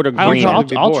 you'll be bored of I'll, green. I'll,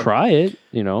 be I'll bored. try it.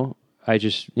 I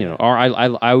just or I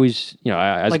always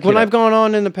as Like a when kid, I've gone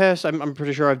on in the past, I'm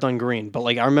pretty sure I've done green. But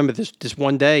like I remember this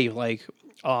one day, like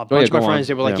a bunch of my go friends,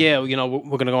 on. they were like, Yeah. "Yeah,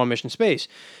 we're gonna go on Mission Space."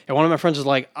 And one of my friends was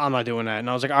like, "I'm not doing that." And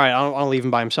I was like, "All right, I'll leave him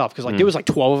by himself," because like there was like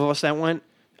 12 of us that went.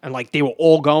 And like they were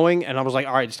all going, and I was like,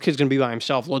 "All right, this kid's gonna be by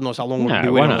himself. Lord knows how long we're gonna Nah, be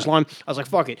why waiting on not? this line." I was like,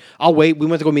 "Fuck it, I'll wait." We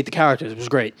went to go meet the characters. It was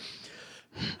great.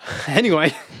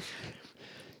 Anyway,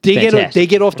 Fantastic. they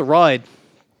get off the ride.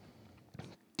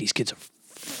 These kids are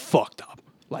fucked up.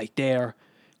 Like they're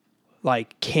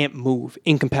like can't move,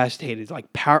 incapacitated, like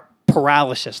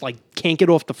paralysis, like can't get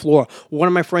off the floor. One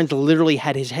of my friends literally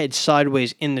had his head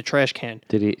sideways in the trash can.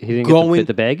 Did he didn't Going get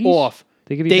the baggies off.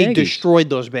 They give you They baggies? destroyed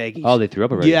those baggies. Oh, they threw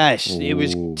up already. Yes, it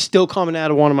was Ooh. still coming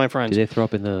out of one of my friends. Did they throw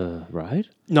up in the ride?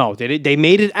 No, they did. They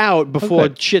made it out before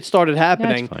Okay. shit started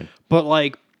happening. fine. But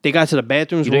like they got to the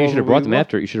bathrooms. You should have brought them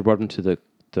after. You should have brought them to the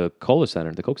Cola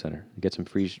Center, the Coke Center, and get some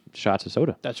free shots of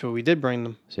soda. That's what we did. Bring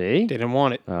them. See, They didn't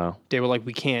want it. oh, They were like,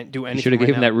 we can't do anything. you should have right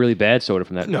given now. that really bad soda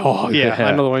from that. No, yeah,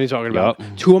 I know the one you're talking about.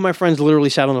 Yup. Two of my friends literally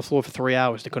sat on the floor for 3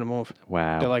 hours. They couldn't move.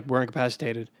 Wow. They're like, we're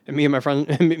incapacitated. And me and my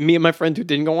friend who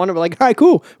didn't go on it were like, all right,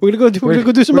 cool. We're gonna go do some we're other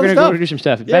gonna stuff. go do some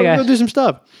stuff. Yeah, Bye, we're gonna guys. go do some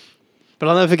stuff. But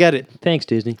I'll never forget it. Thanks,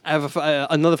 Disney. I have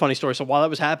another funny story. So while that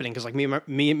was happening, because like me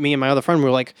and my other friend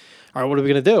were like, all right, what are we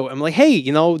gonna do? I'm like, hey,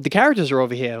 the characters are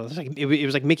over here. It was like it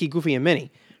was like Mickey, Goofy, and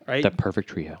Minnie, right? The perfect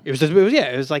trio. It was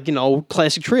like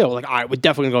classic trio. Like, all right, we're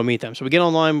definitely gonna go meet them. So we get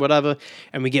online, whatever,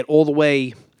 and we get all the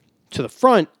way to the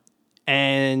front,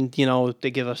 and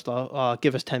they give us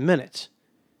 10 minutes,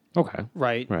 Okay.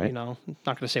 right? Right. Not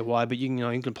gonna say why, but you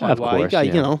can apply Of why. course, Yeah,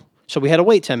 yeah. So we had to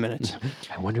wait 10 minutes.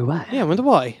 I wonder why. Yeah, I wonder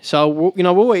why. So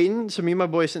we're waiting. So me and my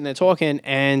boy sitting there talking,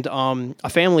 and a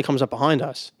family comes up behind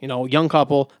us. Young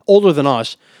couple, older than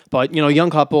us, but young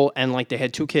couple, and like they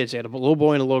had two kids. They had a little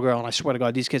boy and a little girl, and I swear to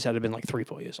God, these kids had to have been like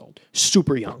 3-4 years old,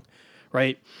 super young,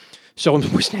 right? So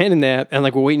we're standing there, and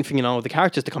like we're waiting for the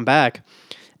characters to come back,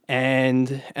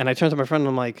 and I turn to my friend, and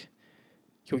I'm like,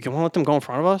 you want to let them go in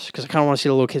front of us? Because I kind of want to see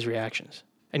the little kids' reactions.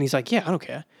 And he's like, yeah, I don't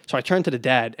care. So I turned to the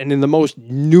dad, and in the most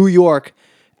New York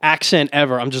accent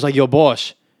ever, I'm just like, yo,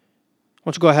 boss,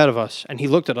 why don't you go ahead of us? And he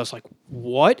looked at us like,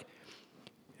 what?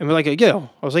 And we're like, yeah.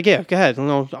 I was like, yeah, go ahead.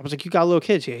 No, I was like, you got little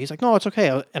kids here. He's like, no, it's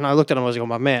okay. And I looked at him, I was like, oh,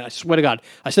 my man, I swear to God,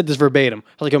 I said this verbatim.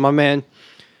 I was like, oh, my man,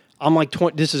 I'm like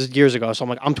 20, this is years ago, so I'm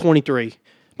like, I'm 23.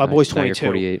 My boy's Now you're 22.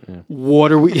 48. Yeah.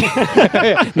 What are we?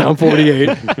 No, I'm 48.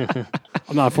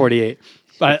 I'm not 48.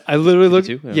 But I literally looked.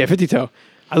 52? Yeah, 52.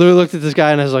 I literally looked at this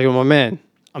guy and I was like, oh, my man,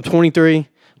 I'm 23.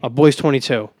 My boy's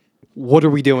 22. What are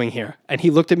we doing here? And he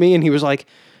looked at me and he was like,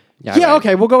 yeah, right.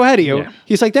 okay, we'll go ahead of you. Yeah.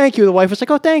 He's like, thank you. The wife was like,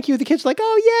 oh, thank you. The kids were like,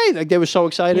 oh, yay. Like, they were so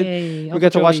excited. Yay, We Uncle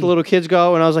got to watch Joey. the little kids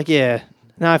go. And I was like, yeah,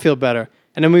 now I feel better.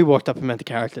 And then we walked up and met the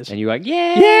characters. And you're like,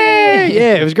 yeah. Yeah,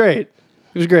 yeah, it was great.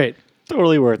 It was great.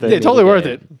 Totally worth it. Yeah, totally worth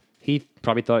it. He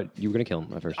probably thought you were gonna kill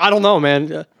him at first. I don't know,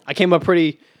 man. I came up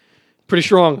pretty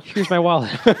strong. Here's my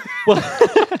wallet.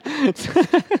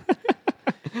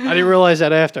 I didn't realize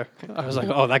that after. I was like,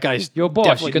 oh, that guy's Yo, boss,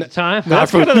 you definitely got the time? not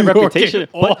That's from kind of the New York reputation. at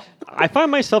all. But I find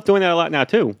myself doing that a lot now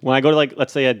too. When I go to like,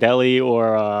 let's say a deli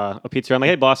or a pizza, I'm like,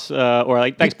 hey boss, or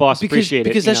like, thanks boss, appreciate it.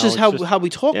 Because You that's know, just it's how we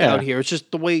talk yeah. out here. It's just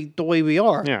the way we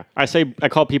are. Yeah, I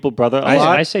call people brother a I-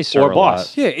 lot, I say sir or a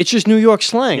boss. Yeah, it's just New York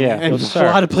slang. Yeah. and Yes, a sir.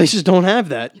 lot of places don't have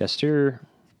that. Yes, sir.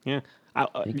 Yeah.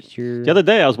 Thank you. The other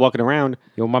day I was walking around.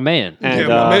 Yo, my man. And,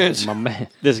 my uh, man's. My man.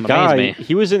 This My guy, man's man.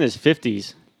 he was in his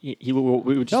 50s. We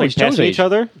were just Oh, like he's Joe's passing age. each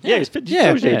other. Yeah, he's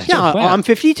Yeah, Joe's yeah. age. Wow. I'm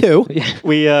 52.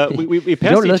 We passed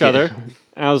Don't each look at other, it.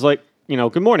 and I was like,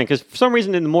 good morning, because for some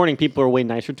reason in the morning people are way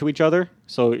nicer to each other.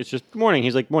 So it's just good morning.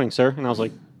 He's like, morning, sir, and I was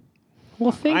like,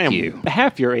 Well, thank I am you.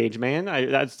 half your age, man.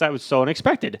 That was so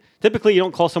unexpected. Typically, you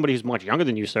don't call somebody who's much younger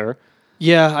than you, sir.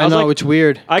 Yeah, I was know like- it's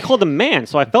weird. I called him man,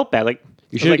 so I felt bad. Like You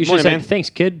I was should like, have said, "Morning, thanks,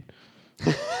 kid.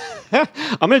 man."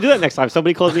 I'm gonna do that next time.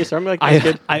 Somebody calls me, sir. I'm like, thanks,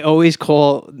 kid. I always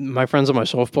call my friends on my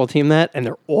softball team that, and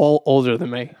they're all older than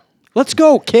me. Let's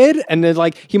go, kid. And then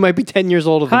like he might be 10 years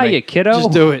older than me. Hiya, kiddo.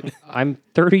 Just do it. I'm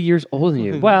 30 years older than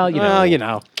you. Well, Well, you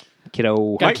know.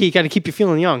 kiddo. Gotta keep you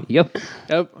feeling young. Yep.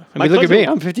 Yep. I My mean, look at me. cousin-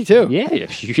 I'm 52. Yeah,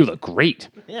 you look great.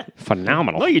 Yeah.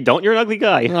 Phenomenal. No, you don't. You're an ugly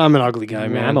guy. I'm an ugly guy,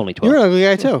 man. I'm only 12. You're an ugly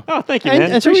guy too. Oh, thank you, And-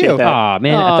 man. and so are Appreciate you. that. Aw,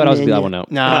 man, I thought I was man, the other one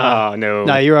out. Nah. Oh, no.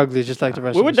 Nah, you're ugly just like the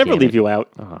rest We of would us. never Damn leave it. you out.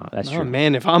 That's Oh true.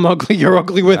 man, if I'm ugly, you're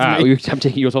ugly with me. I'm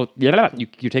taking you. Yeah,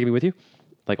 you're taking me with you,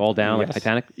 like all down, like Yes.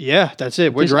 Titanic. Yeah, that's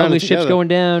it. We're This drowning ugly together. ship's going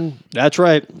down. That's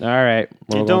right. All right,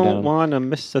 we're You going don't down. want to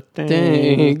miss a thing.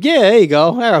 Dang. Yeah, there you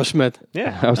go. Aerosmith.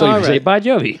 Yeah. I was looking All to say right. Bon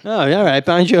Jovi. Oh, yeah, all right.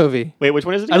 Bon Jovi. Wait, which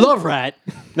one is it? I again? love Rat.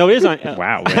 No, it is on.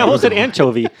 Wow, I almost said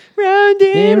anchovy. Round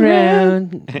and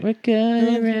round. We're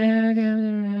going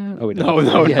round. Oh wait,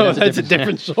 No, Yeah, that's a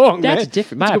different song. That's man.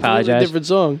 different. My It's a completely apologize. Different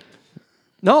song.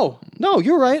 No,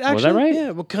 you're right. Actually, Was I right? Yeah,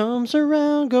 what comes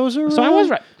around goes around. So I was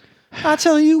right. I'll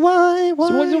tell you why.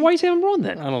 So why you say I'm wrong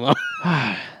then? I don't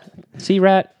know. See,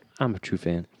 Rat, I'm a true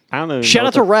fan. I don't know. Shout what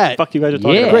out to the Rat. Fuck you guys are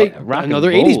talking Yeah, about. Great. rock and Another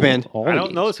roll. 80s band. All I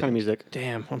don't know 80s. this kind of music.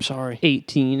 Damn, I'm sorry.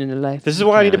 18 in the life. This is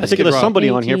why I need a That's particular Skid Row. somebody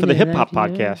on here for the 18 hip hop and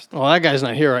 19. podcast. Well, that guy's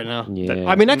not here right now. Yeah.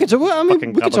 I mean, I could. We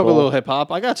Fucking could talk a gabagol. little hip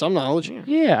hop. I got some knowledge.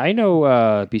 Yeah, I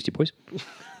know Beastie Boys.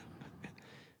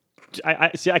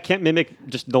 I see. I can't mimic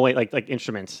just the way like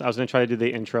instruments. I was gonna try to do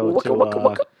the intro Waka, to. waka,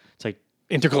 waka. It's like.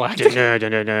 Intergalactic. Oh, maybe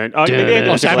Dun,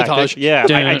 Intergalactic. Sabotage. Yeah,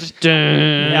 I just.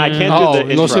 Yeah, I can't Oh, do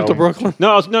the No intro. Sleep Till Brooklyn.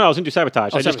 No, I was into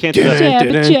Sabotage. I just can't do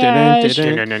Sabotage. that.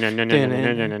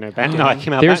 No, I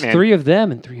came out There's Batman. 3 of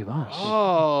them and 3 of us.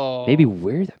 Oh, Maybe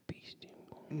we're the Beastie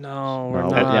Boys. No, we're No,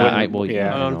 not. yeah, well,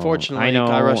 Yeah. I know. Unfortunately, I know.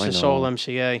 God rest I his know. soul,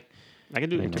 MCA. I can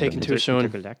do Taken too soon.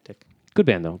 Intergalactic. Good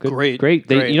band though. Good. Great, Great.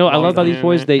 They, great. you know, I Long love how time. these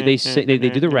boys they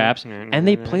do the raps and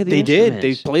they play the They did. They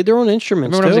instruments. played their own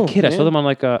instruments. Remember when I was a too. kid, I Yeah. saw them on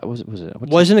like was it what's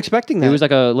Wasn't expecting that. it was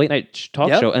like a late night talk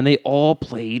Yep. show, and they all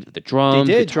played the drums,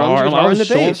 They did, guitar. drums, and guitar, I was and the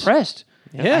so bass. impressed.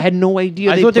 Yeah. I had no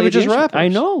idea. I thought they were played the just instrument. I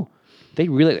rappers. know. They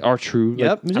really are true. Yep. Like, I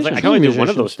was I was like, musicians. I can only do one musicians.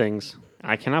 of those things.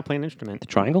 I cannot play an instrument.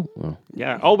 Triangle. Oh.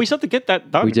 Yeah. Oh, we still have to get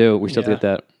that done. We do. We still have to get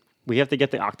that. We have to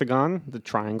get the octagon, the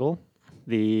triangle,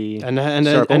 the and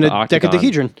circle. the octagon.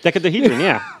 dodecahedron. decadahedron.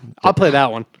 Yeah. I'll play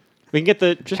that one We can get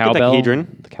the just get the Cowbell.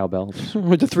 dodecahedron. The cowbell.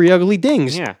 with the 3 ugly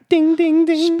dings. Yeah. Ding, ding,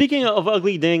 ding. Speaking of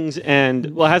ugly dings,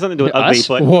 and well, it has nothing to do with ugly, Us?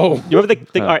 but Whoa. you remember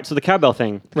the all right? So the cowbell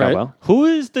thing. Right. Cowbell. Who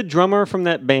is the drummer from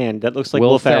that band that looks like Will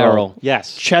Will Ferrell? Ferrell.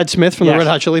 Yes. Chad Smith from the Yes. Red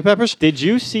Hot Chili Peppers. Did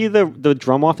you see the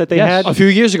drum off that they Yes. had? A few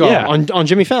years ago Yeah. on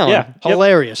Jimmy Fallon. Yeah. Yep.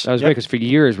 Hilarious. That was great because for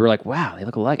years we were like, wow, they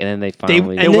look alike, and then they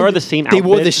finally. and wore the same They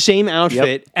wore outfit. the same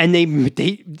outfit, and they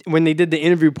when they did the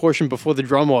interview portion before the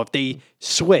drum off, they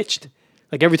switched.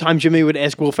 Like every time Jimmy would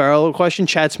ask Will Ferrell a question,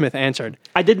 Chad Smith answered.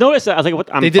 I did notice that. I was like,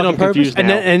 "What?" I'm They did on fucking purpose, confused and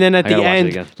now. then at I the gotta watch it end,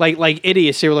 again. like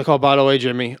idiots, they were like, "Oh, by the way,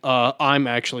 Jimmy, I'm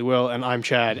actually Will, and I'm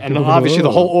Chad," and obviously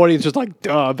the whole audience was like,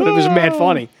 "Duh," but it was mad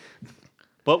funny.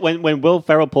 But when Will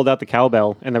Ferrell pulled out the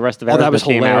cowbell and the rest of that Aerosmith was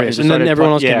came out, hilarious. just And then started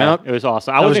everyone else came yeah, out? It was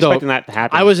awesome. I That wasn't was dope. expecting that to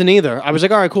happen. I wasn't either. I was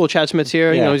like, "All right, cool, Chad Smith's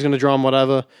here. You Yeah. know, he's gonna drum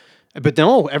whatever." But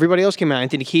no, everybody else came out.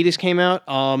 Anthony Kiedis came out.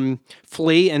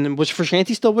 Flea, and then was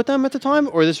Frusciante still with them at the time,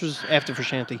 or this was after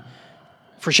Frusciante?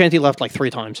 Frusciante left like 3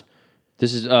 times.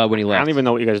 This is when he left. I don't even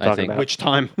know what you guys are I talking think. about. Which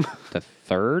time? The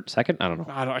third, second? I don't know.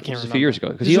 I can't This was remember. a few years ago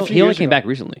because This he, was a few he only years came ago. back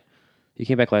recently. He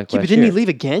came back like Yeah, last but didn't year. he leave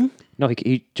again No,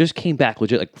 he just came back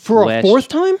legit like for a last, 4th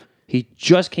time? He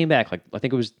just came back like I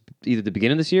think it was either the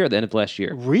beginning of this year or the end of last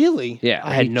year. Really? Yeah,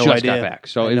 I had he no just idea. got back.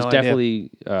 So I had it was no idea.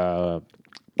 definitely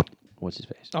what's his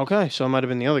face? Okay, so it might have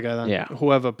been the other guy then. Yeah.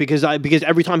 Whoever, because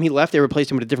every time he left, they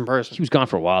replaced him with a different person. He was gone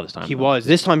for a while this time. He though. was.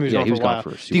 This time he was Yeah, gone he for was a gone while. for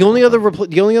a The super only long other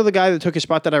the only other guy that took his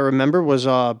spot that I remember was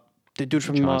the dude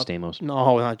from John Stamos.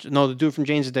 No, the dude from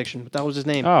Jane's Addiction. But that was his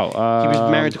name. Oh, he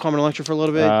was married to Carmen Electra for a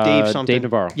little bit. Dave something. Dave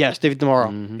Navarro. Yes, David Navarro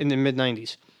in the mid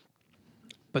 '90s.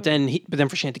 But then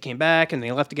Frusciante came back, and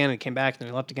they left again, and came back, and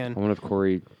they left again. I wonder if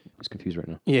Corey is confused right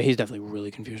now. Yeah, he's definitely really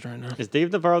confused right now. Is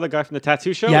Dave Navarro the guy from the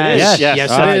tattoo show? Yes. It is. Yes,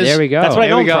 Ah, it is. there we go. That's what I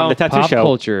There know we him from go. the tattoo Pop show.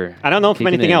 culture. I don't know him from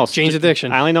Peeking anything in. else. Jane's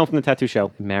Addiction. I only know him from the tattoo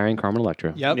show. Marrying Carmen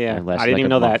Electra. Yep. Yeah, And lasted I didn't like even a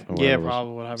know month that. or Yeah, whatever.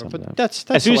 probably whatever. Something But like that. that's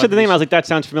As soon as you said the name, I was celebrities. like, that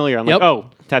sounds familiar. I'm Yep. like, oh,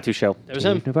 tattoo show. That was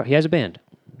him. Dave Navarro. He has a band.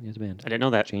 He has a band. I didn't know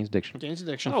that. Jane's Addiction. Jane's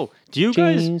Addiction. Oh, do you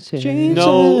guys Jane's-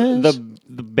 know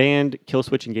the band Kill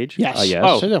Switch Engage? Yes. yes.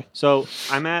 Oh, I do. so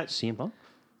I'm at. CM Punk?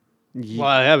 Well,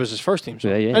 that was his first team. So.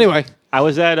 Yeah, yeah. Anyway, I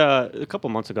was at a couple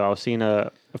months ago. I was seeing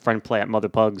a friend play at Mother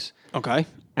Pugs, okay.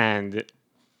 and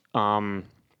one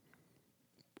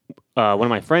of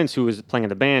my friends who was playing in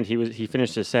the band, he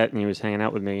finished his set and he was hanging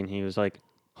out with me, and he was like,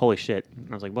 "Holy shit!" And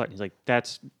I was like, "What?" He's like,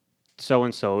 "That's so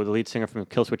and so, the lead singer from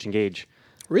Kill Switch Engage."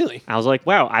 Really? I was like,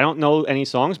 "Wow, I don't know any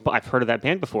songs, but I've heard of that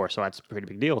band before, so that's a pretty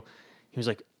big deal." He was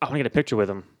like, "I want to get a picture with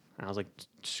him." And I was like,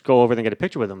 just go over there and get a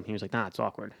picture with him. He was like, nah, it's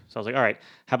awkward. So I was like, all right,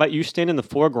 how about you stand in the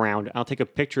foreground? I'll take a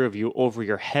picture of you over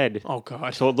your head. Oh,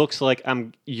 God. So it looks like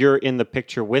you're in the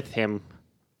picture with him,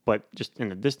 but just in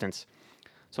the distance.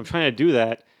 So I'm trying to do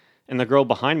that. And the girl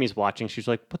behind me is watching. She's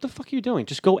like, what the fuck are you doing?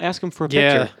 Just go ask him for a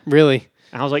Yeah, picture. really.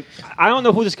 And I was like, I don't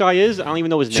know who this guy is. I don't even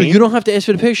know his So name. you don't have to ask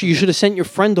for the picture. You should have sent your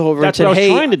friend over That's and what I said, was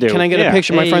hey, trying to do. can I get Yeah. a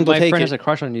picture? My friend will take has it. a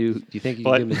crush on you. Do you think you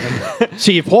But- can give him his number?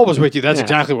 See, if Paul was with you, that's Yeah.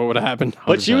 exactly what would have happened.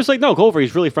 But she was like, no, go over.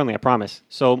 He's really friendly, I promise.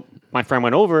 So my friend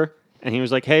went over, and he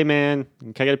was like, hey, man,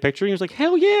 can I get a picture? He was like,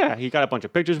 hell yeah. He got a bunch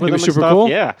of pictures with He him was and super stuff. cool?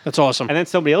 Yeah. That's awesome. And then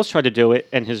somebody else tried to do it,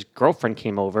 and his girlfriend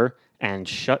came over and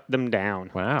shut them down.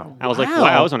 Wow. I was like, Wow.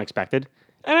 wow, that was unexpected.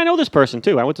 And I know this person,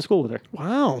 too. I went to school with her.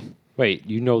 Wow. Wait,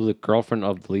 you know the girlfriend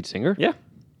of the lead singer? Yeah.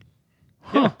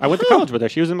 Yeah. I went to college with her.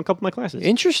 She was in a couple of my classes.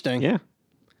 Interesting. Yeah.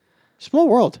 Small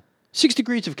world. 6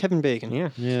 degrees of Kevin Bacon. Yeah.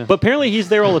 Yeah. But apparently he's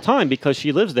there all the time because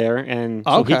she lives there, and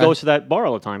so he Okay. goes to that bar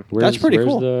all the time. That's pretty where's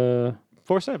cool. the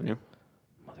 4th Avenue.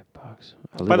 mother box?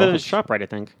 By the ShopRite, I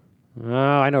think. Oh,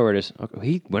 I know where it is. Okay.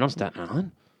 He went on Staten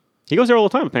Island. He goes there all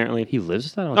the time, apparently. He lives in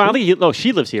Staten Island. No, I don't think he. No,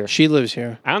 she lives here. She lives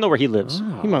here. I don't know where he lives.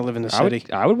 He might live in the I city.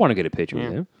 would want to get a picture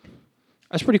with him.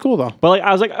 That's pretty cool, though. But like,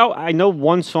 I was like, oh, I know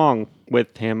one song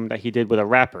with him that he did with a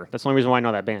rapper. That's the only reason why I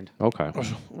know that band. Okay.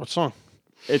 What song?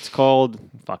 It's called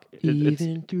fuck. It's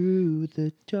through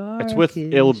the dark. it's with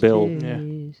Ill Bill.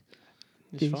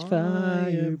 That's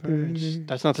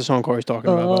not the song Corey's talking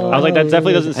about. by the I way. was like, that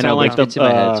definitely doesn't I know, sound but like the. it's in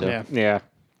my head, so. Yeah.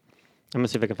 I'm gonna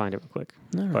see if I can find it real quick.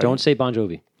 But- Don't say Bon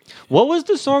Jovi. What was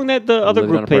the song that the other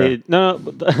Living on group a Prayer. played? No,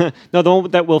 the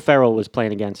one that Will Ferrell was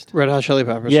playing against. Red Hot Chili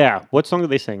Peppers. Yeah, what song did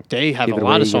they sing? They have Give a It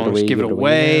lot Away, of songs. Give It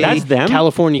Away. That's them?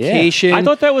 Californication. I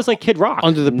thought that was like Kid Rock.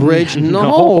 Under the Bridge. No.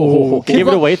 No. Give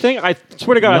It Away thing. I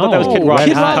swear to God, I thought that was Kid No. Rock Red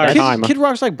the Hot. entire time. Kid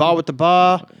Rock's like Ba with the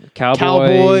Ba.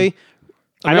 Cowboy.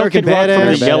 I know American Kid Rock from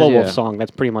Badass. the Yellow Wolf Yeah. song.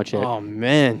 That's pretty much it. Oh,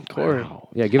 man. Corey.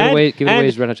 Yeah, Give It Away. Give It Away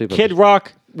is Red Hot Chili Peppers. Kid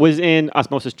Rock was in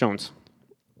Osmosis Jones.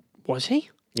 Was he?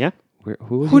 Yeah,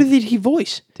 Who was Who he? did he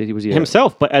voice? Was he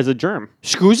himself, but as a germ.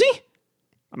 Scoozy?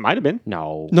 Might have been.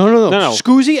 No. No. No.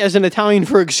 Scoozy as an Italian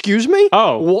for excuse me?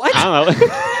 Oh, What? I don't know.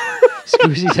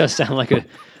 Scoozy does sound like a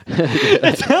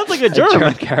It sounds like a German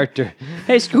germ. character.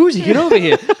 Hey, Scoozy, get over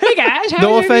here. Hey, guys.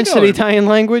 No offense to the Italian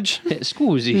language.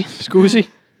 Scoozy. Scoozy.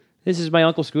 This is my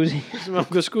Uncle Scoozy. This is my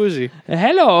Uncle Scoozy.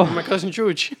 Hello. My cousin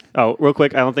Chooch. Oh, real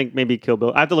quick. I don't think maybe Kill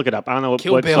Bill. I have to look it up. I don't know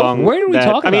Kill what Bill? song. Where are we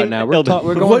talking about now? We're Ill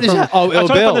going What is from, that? Oh, I'm Ill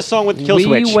talking about Bill. the song with Kill we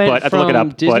Switch, went but I have to look it from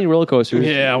up. Disney but roller coasters.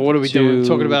 Yeah, what are we doing? to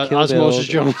Talking about Kill Osmosis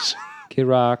Bill, Jones. Kid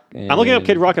Rock. And I'm looking up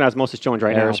Kid Rock and Osmosis Jones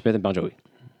right now. Aerosmith and Bon Jovi.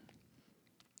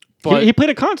 But He played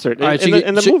a concert All right, in, so the, you-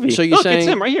 in the so- movie. so you're Look, saying- it's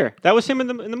him right here. That was him in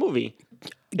the movie.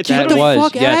 It's Get him. the was,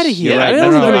 fuck yes, out of here. you're right. I No,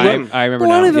 don't no, even no, remember. I remember I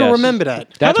don't now, even yes. remember that.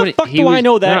 That's How the what fuck he do was, I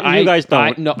know that and you guys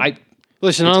don't?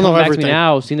 Listen, I It's don't know coming back to everything. me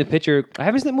now. Seen the picture. I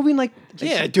haven't seen that movie in like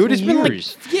Yeah, dude, it's been like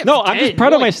years. No, I'm just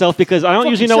proud of myself because I don't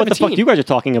usually know what the fuck 17. you guys are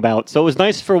talking about. So it was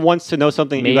nice for once to know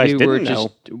something you guys Maybe we're didn't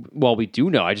know. just well, we do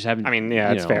know. I just haven't. I mean, yeah,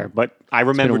 you that's know, fair. But I it's been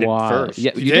remembered a it while. first.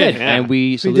 Yeah, you did, did, yeah. and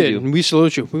we We salute did. you. And we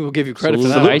salute you. We will give you credit for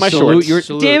Salute that. my I salute shorts. your.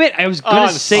 Salute. Damn it! I was Oh, gonna I'm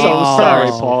say. so sorry,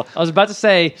 Paul. I was about to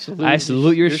say. I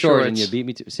salute your your shorts, and shorts. you beat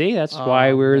me to. See, that's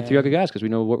why we're three other guys because we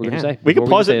know what we're Yeah. gonna say. We could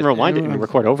before pause it say and rewind it and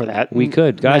record over that. We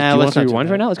could, guys. Nah, do you want let's to not do rewind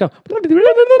that. right now? Let's go.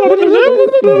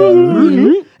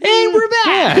 And we're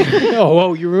back. Oh,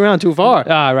 whoa, you were around too far.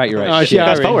 Ah, right. You're right. Shit. yeah,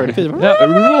 Fast right. forward.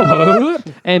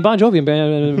 And Bon Jovi.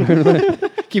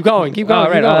 Keep going. Keep going. All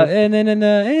keep right, going.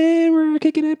 and we're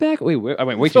kicking it back. Wait, I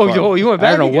went way too Oh, far. you went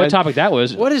I don't back know what again. topic that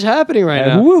was. What is happening right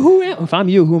now? If I'm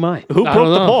you, who am I? Who I broke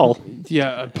don't the know. ball?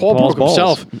 Yeah, Paul Paul's broke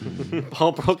himself.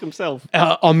 Paul broke himself.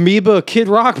 Amoeba Kid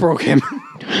Rock broke him.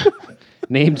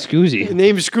 Named Scoozy.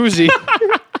 Name is Scoozy.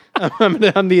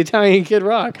 I'm the Italian Kid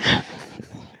Rock.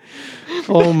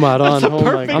 Oh my god! Oh my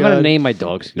perfect- god! I'm gonna name my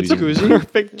dog Scoozy. Scoozy.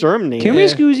 Perfect germ name. Come here,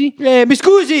 Scoozy. Yeah, Miss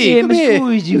Scoozy. Yeah, come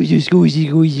Miss here.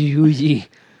 Scoozy.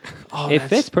 Oh, It that's-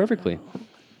 fits perfectly.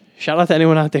 Shout out to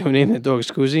anyone out there who named their dog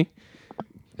Scoozy.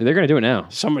 They're gonna do it now.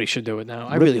 Somebody should do it now.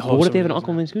 I really hope. What if they have an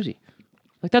somebody uncle named Scoozy?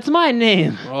 Like that's my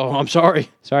name. does that. Oh, I'm sorry.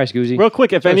 Sorry, Scoozy. Real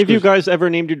quick, if any of you Scoozy. guys ever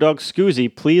named your dog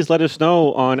Scoozy, please let us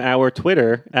know on our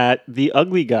Twitter at The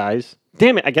Ugly Guys.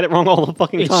 Damn it, I get it wrong all the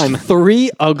fucking time. It's three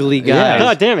ugly guys.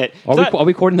 God damn it. Are we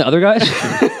recording the other guys?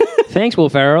 Thanks, Will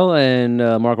Ferrell and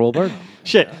Mark Wahlberg.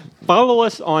 Shit. Follow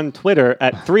us on Twitter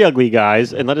at 3 Ugly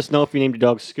Guys and let us know if you named your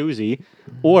dog Scoozy.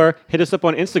 Or hit us up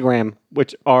on Instagram,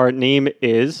 which our name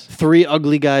is. Three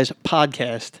Ugly Guys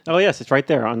podcast. Oh yes, it's right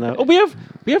there on the. Oh, we have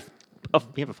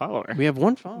We have a follower. We have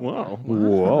one follower. Whoa.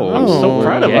 Whoa. I'm so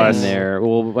proud of Getting us. there.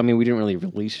 Well, I mean, we didn't really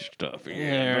release stuff.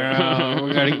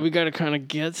 Yeah, we gotta kind of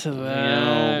get to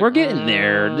that. We're getting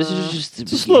there. This is just the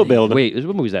a slow build. Wait,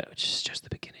 what movie is that? It's just the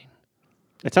beginning.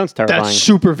 It sounds terrifying. That's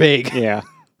super vague. Yeah.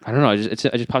 I don't know. It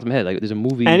just popped in my head. Like, there's a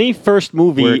movie Any first where a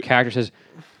movie. character says,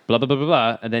 blah, blah, blah, blah,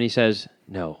 blah, and then he says,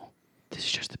 no, this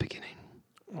is just the beginning.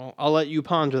 Well, I'll let you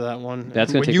ponder that one.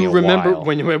 That's gonna when take you me a remember while.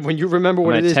 when you remember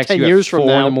what I'm it gonna is text 10 you years at from 4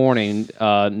 now. in the morning,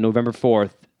 November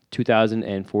 4th,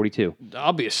 2042.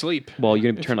 I'll be asleep. Well, you're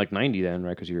going to turn like 90 then, right?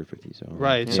 Because you're 50. So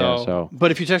Right. Yeah, So,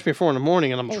 but if you text me at 4 a.m.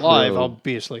 and I'm alive, I'll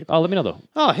be asleep. Oh, let me know though.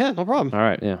 Oh yeah, no problem. All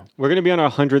right, yeah. We're going to be on our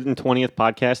 120th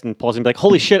podcast, and Paul's going to be like,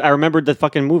 holy shit, I remembered the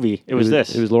fucking movie. It was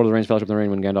this. It was Lord of the Rings, Fellowship of the Ring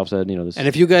when Gandalf said, this. And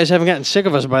if you guys haven't gotten sick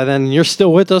of us by then, and you're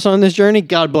still with us on this journey,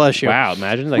 God bless you. wow,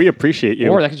 imagine like, we appreciate you.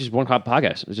 or that could just one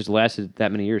podcast. It just lasted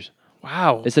that many years.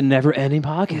 Wow. It's a never-ending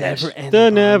podcast. The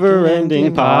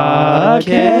never-ending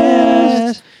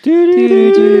podcast.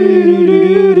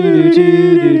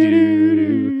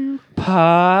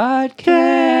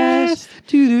 Podcast.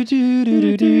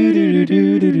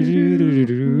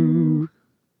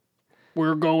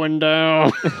 We're going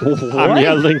down. I'm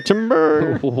yelling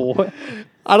timber. What?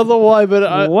 I don't know why,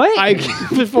 but What?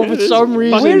 for some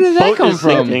reason. Where did that boat come is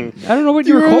from? sinking. I don't know what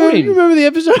you you're quoting. remember the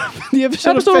episode? The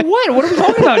episode Episode of of what? What are we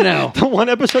talking about now? The one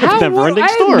episode of How- Never-Ending I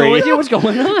have Story. no idea what's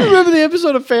going on. Remember the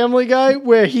episode of Family Guy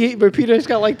where Peter's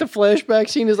got like the flashback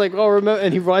scene is like, oh, remember,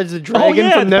 and he rides the dragon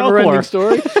yeah, from the Neverending Falcor.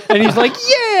 Story, and he's like,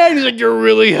 yeah, and he's like, you're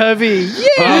really heavy,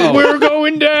 yeah, Oh. we're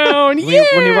going down, When yeah.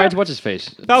 he rides, what's his face?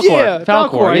 Falcor. Yeah,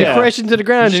 Falcor. And yeah. he crashed into the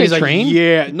ground, Did and you he's say like, train?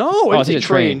 yeah, no, Oh, it's I a said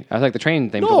train. train. I was like the train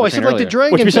thing. No, I said like the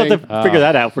dragon Which we still thing. have to figure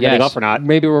that out if we're getting Yes. off or not.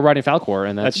 Maybe we're riding Falcor,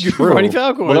 and that's That's You're true. riding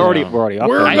Falcor. We're already off.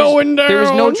 We're that. going down. There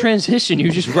was no transition. You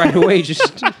just right away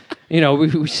just we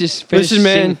just finished Listen,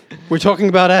 man, we're talking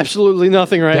about absolutely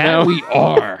nothing right that now. we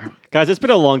are. Guys, it's been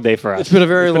a long day for us. It's been a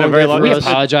very long day for We us.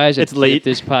 apologize. It's if late.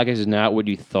 This podcast is not what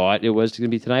you thought it was going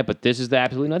to be tonight, but this is the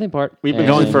absolutely nothing part. We've been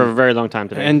And going for a very long time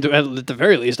today. And at the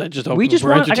very least, I just hope we just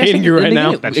we're want, like I entertaining said you in right the now.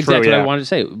 beginning, That's exactly true, what yeah. I wanted to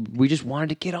say. We just wanted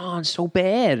to get on so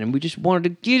bad, and we just wanted to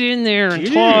get in there and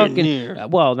Get talk. in And there.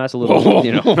 Well, that's a little,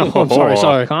 I'm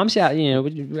sorry. Calm yourself.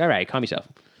 All right, calm yourself.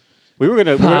 we were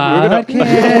gonna. Podcast.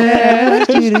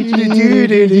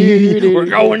 We're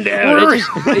going down. I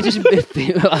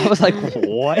was like,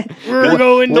 what? We're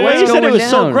going The way you What's said it going was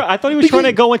so down? great. I thought he was trying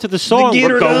to go into the song. Get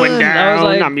We're her going done. down. I was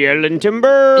like- I'm yelling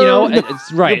timber.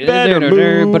 It's right. You better But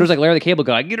it move. was like Larry the Cable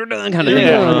Guy, get her done kind of thing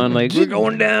Yeah. going on. Like, we're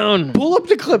going down. Pull up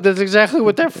the clip. That's exactly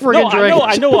what that friggin' No, dragon.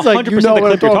 I know It's like, 100% you know the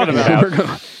what I'm clip you're talking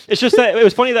about. It's just that it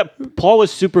was funny that Paul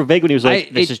was super vague when he was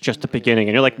like, "This is just the beginning,"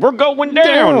 and you're like, "We're going down."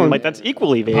 Down. Like that's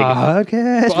equally vague.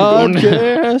 Podcast.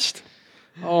 Podcast.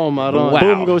 Oh my god. Wow.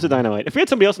 Boom goes the dynamite. If we had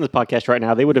somebody else in this podcast right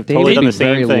now, they would have They totally would done be the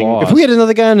same very thing. lost. If we had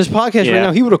another guy on this podcast Yeah. right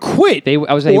now, he would have quit. I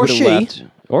was saying Or would have she. left.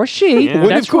 Or she. Yeah. Would've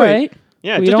That's quit. right.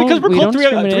 Yeah, We just because don't- we're we called don't three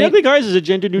discriminate. ugly guys is a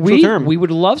gender neutral term. We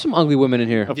would love some ugly women in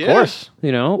here. of Yeah. course.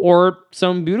 Or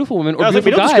some beautiful women or I was like,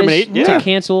 we beautiful don't guys discriminate. to Yeah.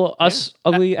 cancel us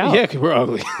ugly out. Yeah, 'cause we're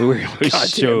ugly. We're God damn,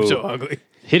 so ugly.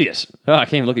 hideous. Oh, I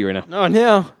can't even look at you right now. Oh,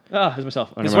 now. Oh, it's myself.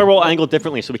 Oh, That's never why mind. we're all angled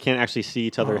differently, so we can't actually see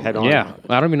each other head on. Yeah,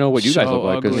 I don't even know what you guys So look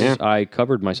like because ugly. I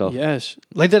covered myself. Yes.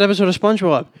 Like that episode of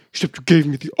SpongeBob. Except you gave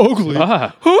me the ugly.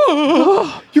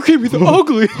 Ah. You gave me the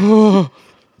ugly.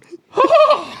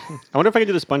 I wonder if I can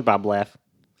do the SpongeBob laugh.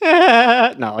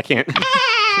 No, I can't.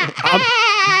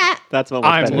 That's what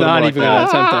I'm not even going to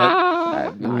attempt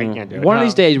that. No, I can't do it. One of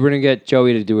these days, we're gonna get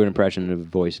Joey to do an impression of a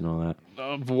voice and all that.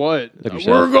 Of what? Of yourself.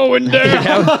 We're going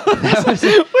down.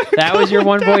 That was your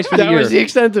one voice for the That year. was the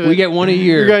extent of it. We get one a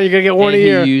year. You're gonna get one and a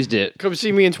year. He used it. Come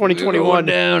see me in 2021.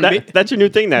 down. That's your new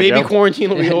thing now, Maybe Joe. quarantine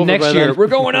will be over Next by year, then. we're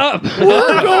going up.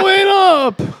 We're going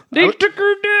up. They took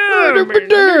her down.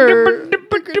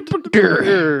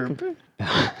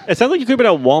 It sounds like you could have been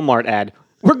a Walmart ad.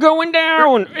 We're going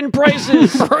down in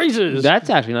prices. Prices. That's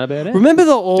actually not a bad. Remember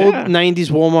the old Yeah. 90s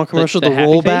Walmart commercial, The the,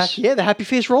 happy rollback? face? Yeah, the happy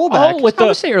face rollback. Oh, with I the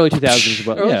would say early 2000s,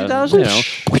 but early yeah,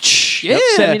 2000s? you know, Yeah.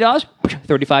 $70,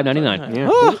 $35.99. Yeah.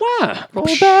 Oh, Wow.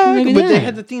 rollback. But they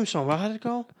had the theme song. How did it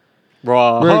go?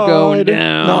 Raw. We're going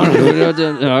down. All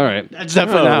right. That's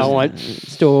definitely not how it went.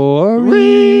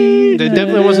 Story. There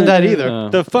definitely wasn't that either.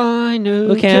 The final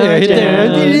Look countdown.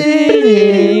 countdown.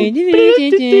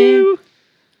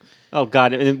 Oh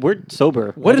God, and we're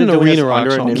sober. What an Imagine doing arena this rock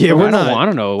under an song. intro. Yeah, we're I don't not.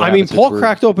 wanna know what I mean, happens if Paul we're-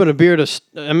 cracked open a beer to.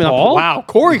 Paul? Wow,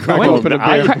 Corey cracked open a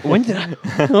beer. When did I?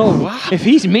 Oh wow. If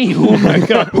he's me, who am I?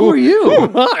 Who are you?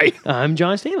 Hi. I'm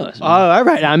John Stamos. All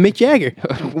right, I'm Mick Jagger.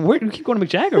 Where do we keep going to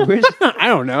McJagger? Where's I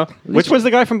don't know. Which was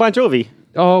the guy from Bon Jovi?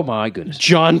 Oh my goodness.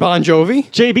 John Bon Jovi.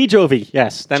 JB Jovi.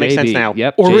 Yes, that makes sense JB, now.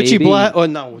 Yep. Or Richie JB. Black. Oh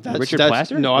no, that's Richard that's,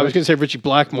 Plaster? No, I was going to say Richie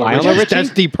Blackmore. Lionel Richie? That's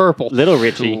Deep Purple. Little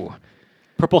Richie. Ooh.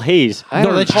 Purple Haze. I No,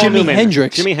 don't that's know. Jimi Newman.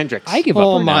 Hendrix. Jimi Hendrix. I give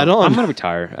Oh, up. my Right now. God. I'm gonna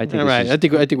retire. I think. All this right, is- I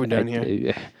think we're done here,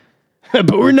 Yeah.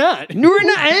 but we're not. We're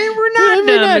not We're done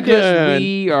not because done.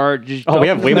 we are just. Oh, we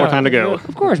have way more No. time to go.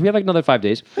 Of course, we have like another 5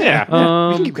 days. Yeah.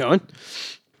 We can keep going.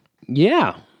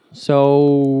 Yeah. So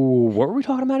what were we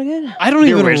talking about again? I don't The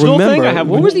even original remember. thing? I have-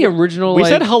 What was the original? we like,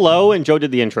 said hello and Joe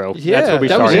did the intro. Yeah, That's where we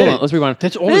that was started. Hold it. on, let's rewind.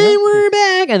 That's all And we got. we're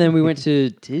back, and then we went to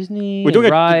Disney. We're doing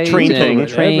and a rides train and thing.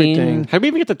 Train. Everything. How did we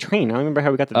even get the train? I don't remember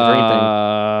how we got the train thing.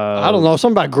 I don't know.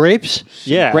 Something about grapes.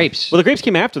 Yeah. grapes. Well, the grapes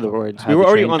came after the words. We Had were the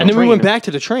already train. on the And then train. we went back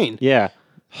to the train. Yeah.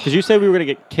 Because you said we were going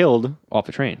to get killed. off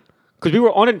the train. Because we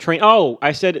were on a train. Oh,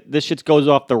 I said this shit goes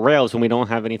off the rails when we don't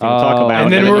have anything to talk Oh, about.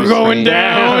 And then it we're goes going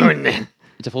straight down.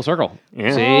 It's a full circle.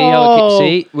 Yeah. See, Oh.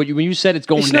 see, when you said it's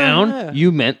going It's not- down, yeah.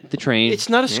 you meant the train. It's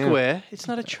not a square. It's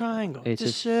not a triangle. It's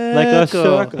It's, a- a like a circle.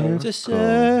 circle. It's a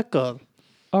circle.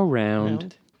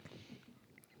 around.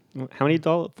 How many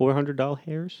 $400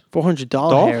 hairs? $400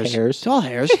 Doll hairs. hairs. Doll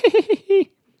hairs.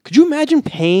 Could you imagine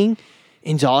paying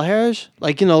in doll hairs?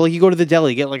 Like, like you go to the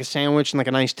deli, get like a sandwich and like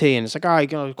a nice tea, and it's like, all right,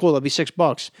 cool, that'll be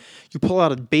 $6. You pull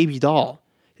out a baby doll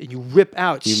and you rip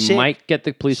out You might get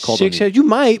the police called on six you. hairs. You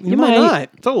might. You might might. not.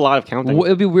 It's a lot of counting.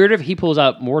 It'd be weird if he pulls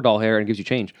out more doll hair and gives you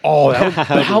change. Oh, that would,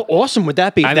 but how awesome would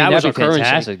that be if I mean, that was that'd our be currency?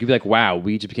 fantastic. You'd be like, wow,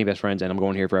 we just became best friends, and I'm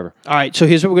going here forever. All right, so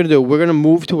here's what we're gonna do. We're gonna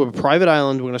move to a private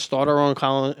island. We're gonna start our own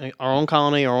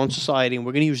colony, our own society, and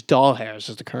we're gonna use doll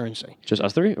hairs as the currency. Just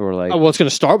us three, or like, Oh, well, it's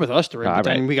gonna start with us three, All but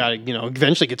then right. we gotta,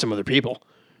 eventually get some other people.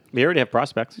 We already have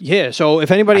prospects. Yeah. So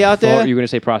if anybody out thought there, you were gonna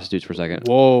say prostitutes for a second.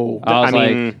 whoa, I was I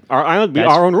like, mean, our island,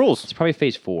 that's- our own rules. it's probably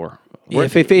phase 4. yeah,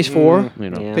 phase 4, You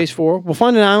know, Yeah. phase 4. We'll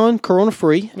find an island, Corona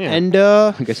free, Yeah. and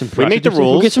get some. We make the prostitutes.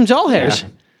 rules. we'll get some doll hairs.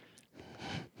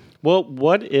 Well,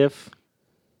 what if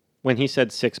when he said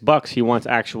 $6, he wants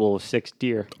actual 6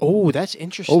 deer? Oh, that's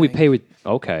interesting. Oh, we pay with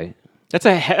okay. That's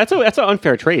an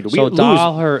unfair trade. We So lose.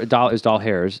 doll is doll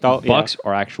hairs. Doll- yeah. Bucks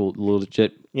are actual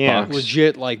legit Yeah. bucks.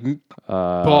 legit like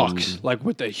bucks, like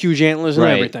with the huge antlers and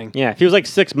right. everything. Yeah, if he was like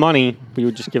 6 money, we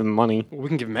would just give him money. We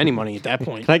can give him any money at that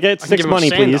point. Can I get can 6 give him a money,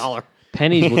 sand please? dollar.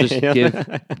 Pennies will just Yeah.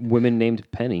 give women named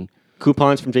Penny.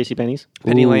 Coupons from JCPenney's?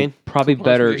 Penny Ooh, Lane. Probably Coupons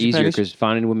better, from JC easier Penney's? because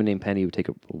finding a woman named Penny would take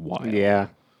a while. Yeah.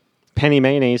 Penny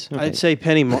mayonnaise. Okay. I'd say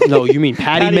Penny. No, you mean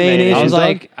Patty, Patty mayonnaise. mayonnaise. I was and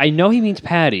like, stuff? I know he means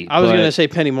Patty. I was but going to say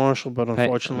Penny Marshall, but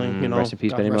unfortunately, rest in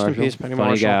peace, God Penny rest in Marshall. peace, Penny Funny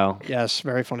Marshall. gal. Yes,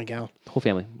 very funny gal. whole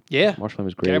family. Yeah, Marshall family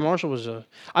was great. Gary Marshall was.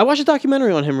 I watched a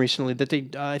documentary on him recently that they,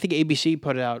 I think ABC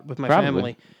put it out with my Probably.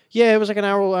 family. Yeah, it was like an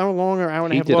hour long or hour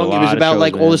and a He half did a long. It was lot of about shows,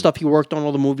 like all man. the stuff he worked on,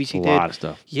 all the movies he a did. lot of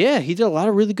stuff. Yeah, he did a lot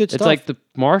of really good It's stuff. like the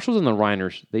Marshalls and the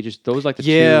Reiners. They just those like the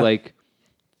Yeah. two like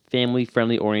family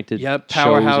friendly oriented Yep, shows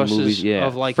powerhouses and movies. Yeah,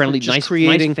 of, like, friendly, just nice,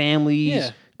 creating- nice families,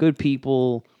 Yeah. good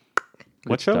people. Good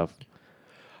What show?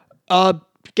 stuff.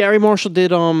 Gary Marshall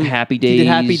did Happy Days. He did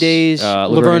Happy Days.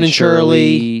 Laverne and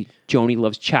Shirley. Joni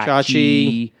Loves Chachi.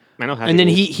 Chachi. I know how and then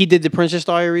he did the Princess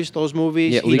Diaries, those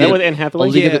movies. Yeah, he League did that with Anne Hathaway?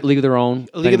 League, Yeah. of, League of Their Own.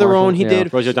 League Penny of Their Marshall, Own. He yeah.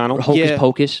 did Rosie O'Donnell? Hocus Yeah.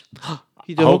 Pocus.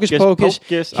 He did Hocus Hocus Pocus.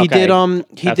 Pocus. He did Okay.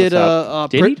 he That's did what's up.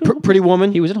 Did he do it? Pretty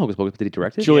Woman. He was in Hocus Pocus, but did he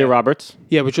direct it? Julia Yeah. Roberts.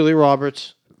 Yeah, with Julia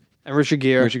Roberts and Richard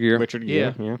Gere. Richard Gere. Richard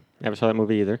Yeah. Gere. Yeah. Never saw that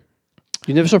movie either.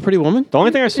 You never saw Pretty Woman? The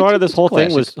only thing I saw out of this it's whole thing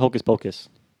classic. was Hocus Pocus.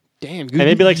 Damn. And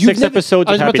maybe like 6 episodes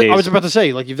I was of about Happy to, I was Days. about to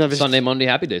say like you've never Sunday, Monday,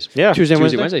 Happy Days. Yeah. Tuesday,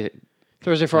 Tuesday, Wednesday, Wednesday.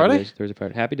 Thursday, Happy Friday. Days, Thursday,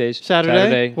 Friday. Happy Days.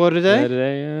 Saturday? What a day?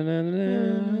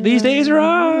 Saturday. These days are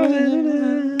ours.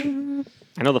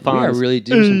 I know the We are Fonz. really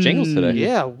doing some jingles today.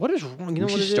 Yeah. What is wrong? You know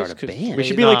We what should it start is? a 'Cause- band. We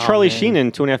should be like Nah, Charlie man. Sheen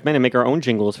in 2.5 Men and make our own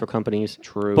jingles for companies.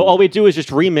 True. But all we do is just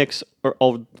remix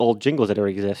old jingles that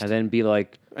already exist. And then be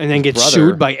like, And then get brother.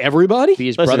 sued by everybody. be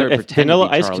his Listen, brother. if pretend Vanilla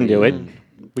to be Ice can Charlie. do it,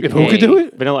 we If can- who could do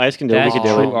it? Vanilla Ice can do it. We That's could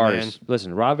do true it. artist.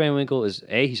 Listen, Rob Van Winkle is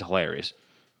he's hilarious.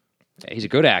 He's a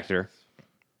good actor.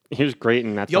 He was great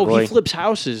in that. Yo, Boy. he flips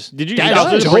houses. Did you- That's I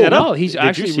was just dope. bring that up. No, he's Did you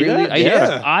actually see really. that?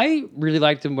 Yeah. I really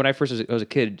liked him when I first was a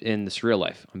kid in The Surreal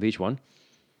Life on Beach 1.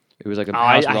 It was like a Oh,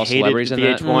 house with I all hated celebrities in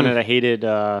that. VH1 and I hated.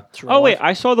 Real Oh wait, life.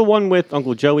 I saw the one with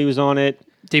Uncle Joey was on it.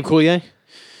 Dave Coulier.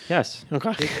 Yes,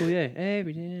 Okay. Cool, yeah.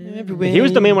 Every day. he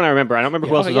was the main one I remember. I don't remember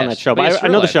who else was on that show, but I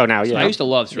know the show now. Yeah, I used to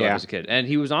love Surreal Life Yeah. as a kid, and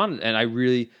he was on, and I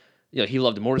really, he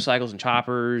loved the motorcycles and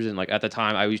choppers, and like at the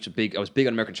time, I was big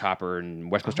on American Chopper and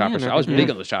West Coast Chopper, so I was big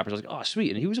on those choppers. I was like, oh,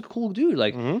 sweet, and he was a cool dude.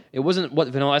 Like, it wasn't what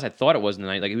Vanilla Ice I thought it was in the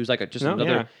night. Like, he was like just No, another.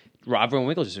 yeah. Rob Van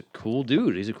Winkle's just a cool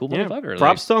dude. He's a cool Yeah. motherfucker.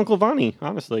 Props to Uncle Vonnie,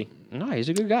 honestly. Like, no, he's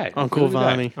a good guy. Uncle Really good guy.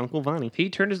 Vonnie. Uncle Vonnie. He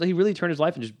really turned his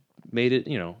life and just made it,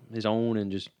 his own,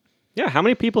 and just Yeah, how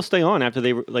many people stay on after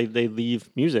they leave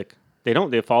music? They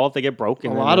don't. They fall off. They get broke. A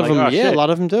And lot then of they're them, like, oh, yeah, shit. a lot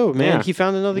of them do. Man, Yeah. he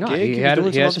found another No, gig. he was had doing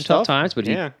some some other tough stuff. times, but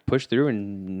Yeah. he pushed through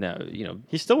and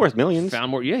He's still worth millions.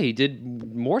 found more. Yeah, he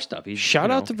did more stuff. He,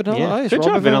 Shout you out know. to Vanilla Yeah. Ice. Good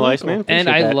Robert job, Vanilla Van Ice, Winkle. man. And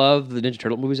Appreciate I that. love the Ninja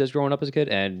Turtle movies as growing up as a kid.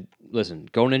 And listen,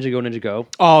 Go Ninja, Go Ninja, Go.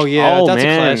 Oh yeah, Oh that's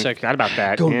man, a classic. Forgot about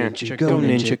that. Go yeah. Ninja, go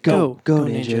Ninja, go, go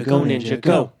Ninja, go Ninja,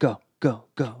 go.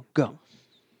 Go.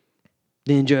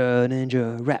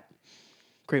 Ninja rap.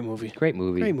 Great movie. Great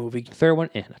movie. Great movie. Third one,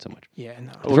 not so much. Yeah,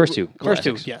 no. The first two. First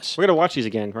two, classics. yes. We're gonna watch these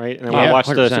again, right? And then Yeah, we'll watch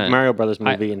the 100%. Super Mario Brothers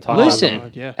movie and talk Listen, about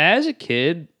God, yeah. as a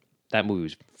kid, that movie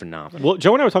was phenomenal. it. Well,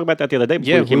 Joe and I were talking about that the other day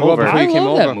before Yeah, we came we were over. before I you came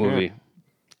love that over. movie.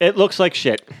 It looks like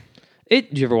shit.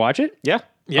 Did you ever watch it? Yeah.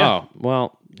 Yeah. Oh,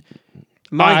 well,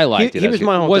 My- I liked it. He as was a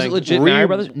my kid. whole Was thing. it legit Mario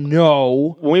Brothers?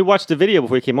 No. When we watched the video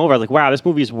before we came over, I was like, wow, this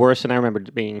movie is worse than I remember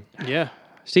it being. Yeah.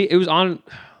 See, it was on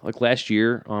like last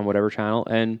year on whatever channel,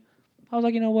 and I was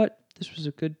like, you know what? This was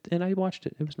a good, and I watched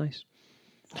it. It was nice.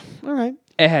 All right.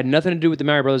 It had nothing to do with the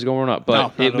Mario Brothers going up, but No,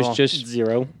 not it at was all. just,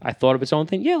 Zero. I thought of its own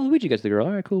thing. Yeah, Luigi gets the girl.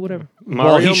 All right, cool, whatever.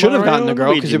 Well, he should have Mario, gotten the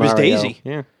girl because Luigi, it was Mario. Daisy.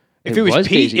 Yeah. If It it was was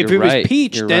Peach, Daisy, if you're it was right,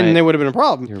 Peach, you're then right. there would have been a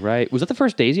problem. You're right. Was that the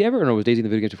first Daisy ever, or no, was Daisy in the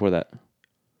video games before that?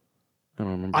 I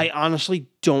don't remember. I honestly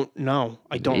don't know.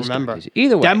 I don't Daisy, remember. Daisy.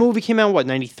 Either way. That movie came out what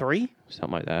 93?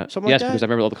 Something like that. Something yes, like that? because I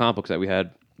remember all the comic books that we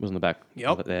had was in the back.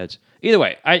 Yep. of the ads. Either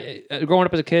way, I growing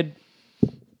up as a kid,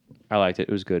 I liked it.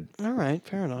 It was good. All right,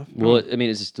 fair enough. Well, I mean,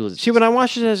 it's still. See, when I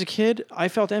watched it as a kid, I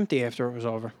felt empty after it was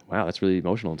over. Wow, that's really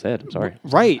emotional and sad. I'm sorry.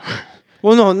 Right.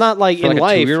 Well, no, not like For in like a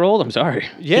life. 2-year-old, I'm sorry.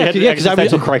 Yeah, He had yeah, because I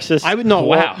existential would. crisis. I would no.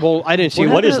 Wow. Well, I didn't see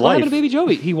What is What happened life? to Baby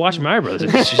Joey? He watched Mario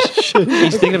Brothers.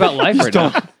 He's thinking about life right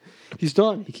now. He's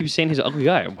done. He keeps saying he's an ugly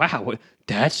guy. Wow,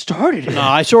 that started it. No,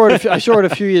 I saw it. I saw it a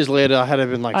few years later. I had to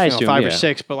been like I you know, assume, 5 or yeah.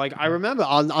 6, but like I remember,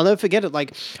 I'll never forget it.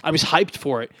 Like I was hyped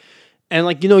for it, and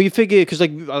like you figure because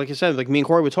like I said, like me and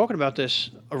Corey were talking about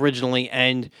this originally,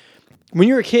 and when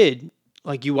you're a kid,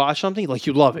 like you watch something, like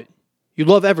you love it, you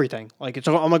love everything. Like it's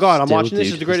oh my god, I'm Still watching this.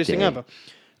 do Is the to greatest this thing day. ever.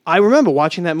 I remember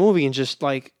watching that movie and just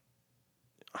like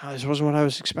this wasn't what I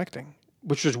was expecting,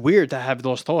 which was weird to have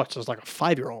those thoughts as like a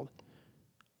 5-year-old.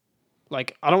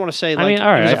 Like I don't want to say like mean,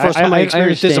 all it was right, the first I time I, might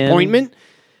experienced understand. disappointment,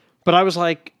 but I was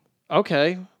like,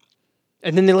 okay.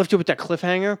 And then they left you with that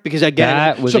cliffhanger because again,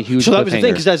 That was so, a huge so that was the thing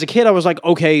cliffhanger. because as a kid I was like,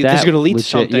 okay, this is going to lead to legit-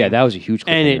 something. Yeah, that was a huge.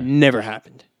 and it cliffhanger. never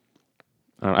happened.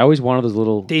 I always wanted those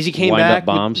little Daisy came wind-up back.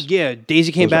 bombs.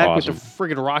 Daisy came Those are back with the awesome.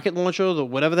 friggin' rocket launcher, the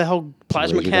whatever the hell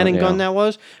plasma Laser cannon gun, gun yeah. that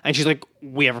was, and she's like,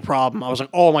 "We have a problem." I was like,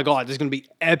 "Oh my god, this is gonna be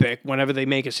epic!" Whenever they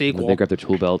make a sequel, They grabbed their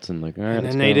tool belts and like, all right, and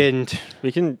let's then they go. didn't.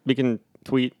 We can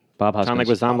tweet Bob Sound Like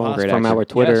Hoskins, Wazamo Great from actor. our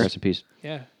Twitter Yes. Rest in peace.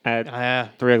 Yeah,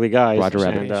 at Three Ugly Guys. Roger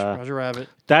Rabbit. And, Roger Rabbit.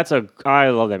 that's I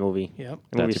love that movie. Yep. That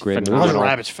That's movie's a great movie. phenomenal. Roger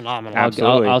Rabbit's phenomenal.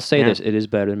 Absolutely. I'll say Yeah. this: it is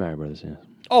better than Mario Brothers. Yeah,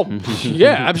 Oh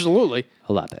yeah, absolutely,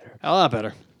 a lot better. a lot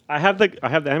better. I have the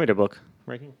animated book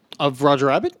right here. Of Roger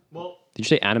Rabbit. Well, Did you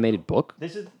say animated book?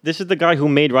 this is the guy who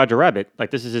made Roger Rabbit. Like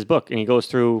this is his book, and he goes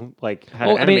through like how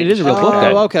to Oh, I mean, animate it is a real stuff. book. Oh,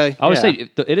 then. okay. I would Yeah. say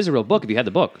it is a real book if you had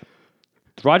the book.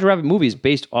 The Roger Rabbit movie is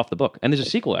based off the book, and there's a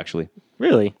sequel actually.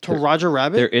 Really? To Roger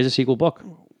Rabbit. There is a sequel book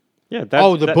Yeah.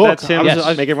 The book. That's him I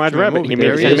was making Roger the Rabbit. movie. He made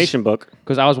There this he is. animation book.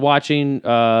 because I was watching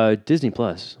Disney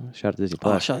Plus. Shout out to Disney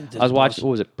Plus. shout out to I was Disney watching Plus.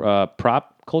 what was it?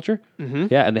 Prop Culture. Mm-hmm.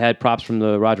 Yeah, and they had props from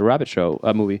the Roger Rabbit show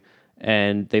movie,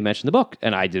 and they mentioned the book,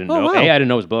 and I didn't know. wow. A, I didn't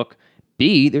know it was a book.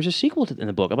 B, there's a sequel in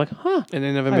the book. I'm like, huh. And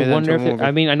they never I made that wonder into a if movie.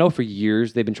 I mean, I know for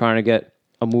years they've been trying to get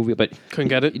a movie, but Couldn't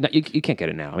get it. You can't get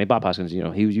it now. I mean, Bob Hoskins, you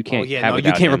Oh can't. yeah, have no, it you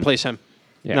without can't him. replace him.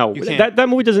 Yeah. No, You can't. that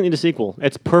movie doesn't need a sequel.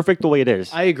 It's perfect the way it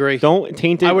is. I agree. Don't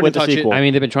taint it I wouldn't with a touch it. sequel. I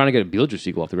mean, they've been trying to get a Beetlejuice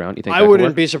sequel off the ground. You think I that could wouldn't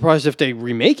work? be surprised if they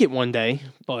remake it one day,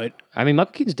 but I mean,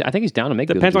 Michael Keaton's. I think he's down to make.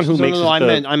 Depends on Beetlejuice. who no, makes no, no, I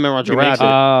the meant Roger remakes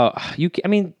Rabbit. I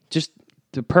mean, just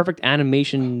the perfect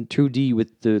animation 2D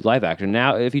with the live action.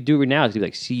 Now, if you do it now, it's gonna be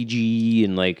like CG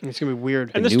and like. It's gonna be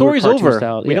weird. and the newer story's cartoon over.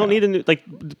 style, We yeah. don't need a new like.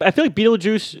 I feel like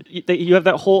Beetlejuice. You have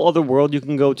that whole other world you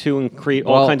can go to and create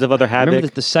all Well, kinds of other I remember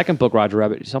havoc. the second book, Roger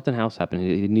Rabbit. Something else happened.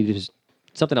 He needed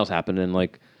something else happened, and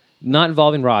like not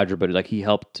involving Roger, but like he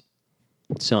helped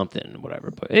something,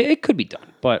 whatever. But it could be done.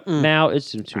 But now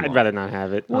it's too. I'd long. rather not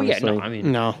have it. Well, yeah, honestly. no. I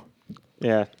mean, No.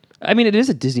 yeah. I mean, it is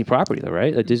a Disney property, though,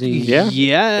 right? A Disney. Yeah.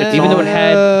 Yeah. Even though it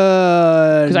had-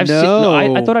 Because I've seen. No,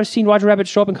 I thought I've seen Roger Rabbit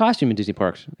show up in costume in Disney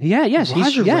parks. Yeah. Yes.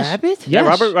 Roger yes, Rabbit? Yes.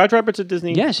 Yeah, Roger Rabbit's a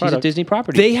Disney. Yes, he's a product. Disney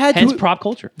property. They had hence to- prop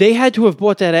culture. They had to have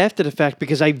bought that after the fact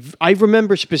because I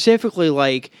remember specifically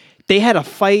like they had a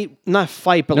fight, not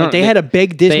fight, but No, like they they- had to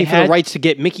beg Disney they for the had- rights to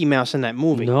get Mickey Mouse in that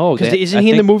movie. No, because they- isn't I he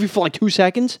in the think- movie for like 2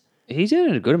 seconds? He's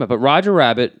in a good amount, but Roger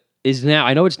Rabbit is now.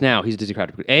 I know it's now. He's a Disney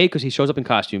property. A, because he shows up in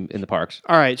costume in the parks.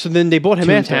 All right, so then they bought him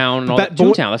after. Toontown and all But- that. but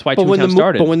when- Toontown, that's why but when Toontown the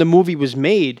started. But when the movie was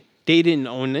made, They didn't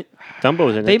own it.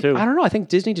 Dumbo's in They, it too. I don't know. I think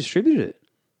Disney distributed it.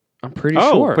 I'm pretty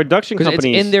Oh, sure. production 'Cause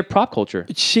companies. It's in their pop culture.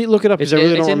 See, look it up because It's, I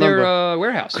really it's don't in remember. their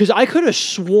warehouse. Because I could have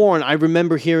sworn I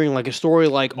remember hearing like a story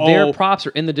like, Their props are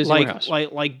in the Disney like warehouse.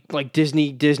 like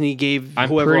Disney gave I'm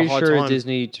whoever pretty a hard sure time.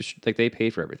 Disney like they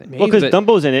paid for everything. Well, because But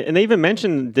Dumbo's in it, and they even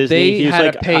mentioned Disney. they He was had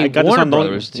like, to pay I got this Warner on loan.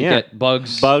 Brothers to Yeah. get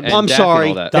Bugs. Bugs. And I'm Daffy sorry,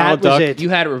 And all that. that Donald was Duck. it. You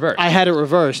had it reversed. I had it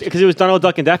reversed. Because it was Donald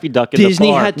Duck and Daffy Duck in Disney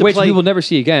the bar. had to Which play, we will never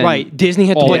see again. Right, Disney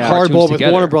had to all play the hardball cartoons with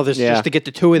together. Warner Brothers Yeah. just to get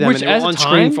the two of them, Which and they as were a on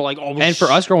screen time, for like and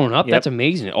for us growing up, Yep. that's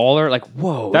amazing. All are like,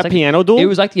 whoa. It's That like, piano duel? It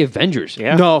was like the Avengers.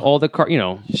 Yeah. No. All the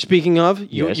Speaking of,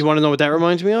 you Yes. want to know what that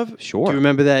reminds me of? Sure. Do you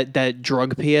remember that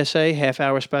drug PSA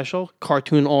half-hour special,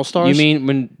 Cartoon All Stars? You mean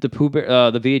when the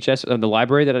the VHS the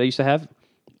library that I used to have?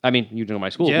 I mean, you know my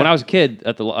school. Yeah. When I was a kid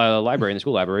at the library in the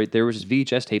school library, there was this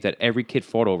VHS tape that every kid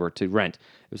fought over to rent.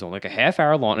 It was only like a half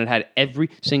hour long, and it had every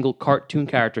single cartoon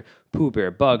character: Pooh Bear,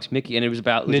 Bugs, Mickey, and it was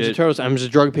about Ninja legit- Turtles? I'm just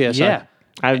a drug PSA. Yeah,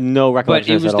 I have no but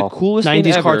recollection it of was this the at all. coolest 90s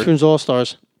thing ever. Cartoons All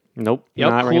Stars. Nope. Yep.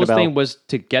 Not ringing a Coolest bell. thing was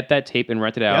to get that tape and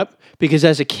rent it out. Yep. Because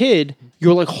as a kid,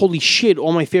 you're like, holy shit,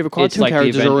 all my favorite cartoon like the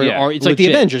characters Aven- are, yeah, are. It's like the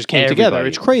legit. Avengers came together. Everybody.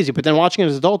 It's crazy. But then watching it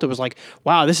as an adult, it was like,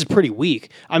 wow, this is pretty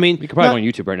weak. I mean, You could probably go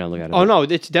on YouTube right now and look at it. Oh no,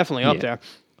 it's definitely up Yeah. there.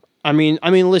 I mean,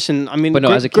 listen. But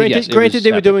no, as a kid, granted, yes, it granted was they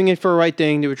were epic. doing it for the right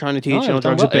thing. They were trying to teach, No,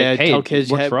 drugs are bad. Hey, Tell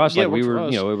kids, it worked for us. Yeah, Like we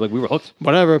worked for were, us. like we were hooked.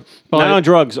 Whatever. But, Not on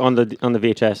drugs on the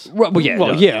VHS. Well, yeah,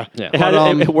 well, yeah. It, had,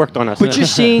 But, it worked on us. But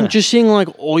just seeing like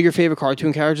all your favorite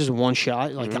cartoon characters in one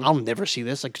shot, like I'll never see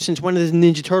this. Like since when are the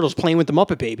Ninja Turtles playing with the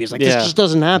Muppet Babies? Like Yeah. this just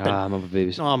doesn't happen. I'm up with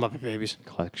babies. Oh, Muppet Babies.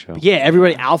 Classic show. Yeah,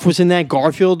 everybody. Alf was in that.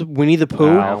 Garfield, Winnie the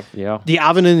Pooh. Wow. Yeah. The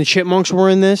Alvin and the Chipmunks were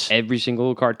in this. Every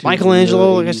single cartoon.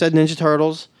 Michelangelo, like I 80s. said, Ninja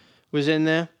Turtles was in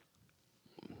there.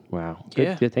 Wow. Good.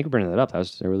 Yeah. Thank you for bringing that up. That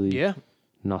was a really Yeah.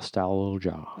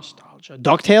 nostalgia. Nostalgia.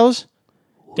 DuckTales.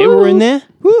 They were in there.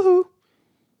 Woohoo.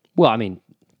 Well, I mean,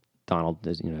 Donald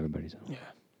is, everybody's.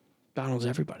 Donald's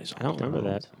everybody's I on. don't remember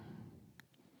that.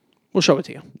 We'll show it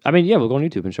to you. I mean, yeah, we'll go on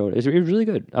YouTube and show it. It was really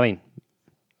good. I mean,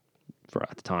 for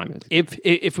at the time.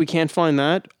 If we can't find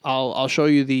that, I'll show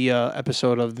you the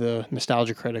episode of the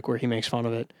Nostalgia Critic where he makes fun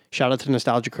of it. Shout out to the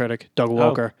Nostalgia Critic, Doug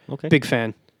Walker. okay. Big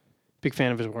fan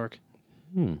of his work.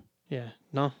 Hmm. Yeah.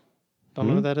 No. Don't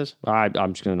know what that is.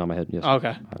 I'm just going to nod my head. Yes.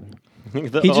 Okay.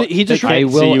 He just- I see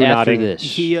will you after nodding. this.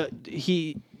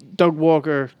 He Doug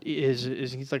Walker is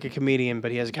he's like a comedian, but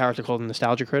he has a character called the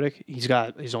Nostalgia Critic. He's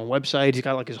got his own website. He's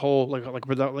got like his whole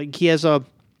like he has a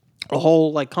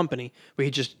whole like company where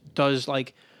he just does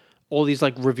like all these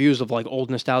like reviews of like old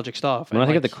nostalgic stuff. When I And,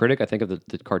 think of like, the critic, I think of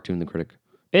the cartoon, The Critic.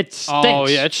 It stinks. oh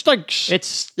yeah, it stinks. It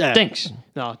stinks.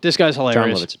 No, this guy's John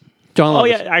hilarious. Lovitz. John Oh Lovitz.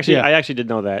 yeah, actually, I actually did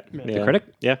know that. Yeah. The Critic?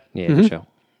 Yeah. Yeah, good show.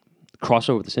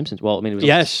 Crossover with The Simpsons. Well, I mean, it was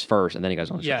Yes. first, and then he goes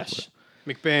on the show. Yes,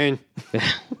 McBain.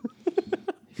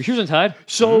 Your shoes untied?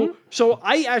 So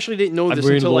I actually didn't know this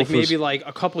wearing until like loafers. maybe like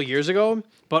a couple years ago.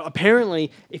 But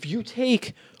apparently, if you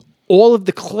take all of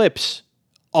the clips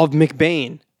of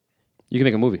McBain, You can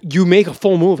make a movie. you make a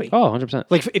full movie. Oh, 100%.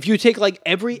 Like if you take like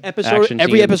every episode, Action scene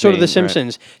of of The McBain,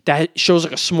 Simpsons that shows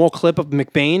like a small clip of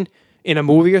McBain in a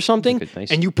movie or something, Make it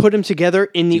nice. and you put them together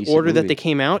in the Decent order that movie. they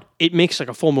came out, it makes like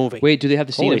a full movie. Wait, do they have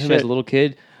the scene Holy of him as shit. a little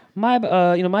kid? My,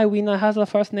 my wiener has a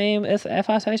first name. It's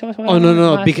Oh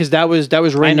no, because that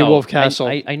was Randy Wolf Castle.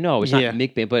 I know it's Yeah. not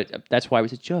McBain, but that's why it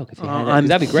was a joke. If you had that, I'm 'cause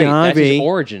that'd be great. That's his sorry.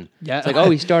 origin. Yeah. It's like, oh,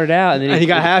 he started out and then And he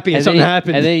got happy and then something he-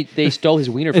 happened. and they stole his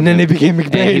wiener, from And then him. they became And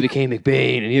McBain. he became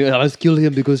McBain, and I was killing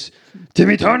him because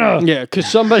Timmy Turner. Yeah, because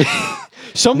somebody.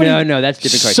 No, that's a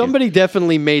different cartoon. Somebody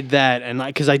definitely made that, and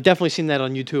because I definitely seen that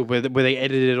on YouTube where they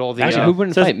edited all the. Actually, who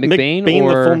wouldn't Says fight McBain,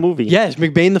 or the full movie. Yes,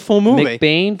 McBain the full movie.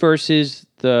 McBain versus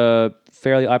the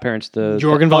Fairly Odd Parents, the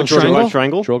Jorgen von Jorgen Strangle? von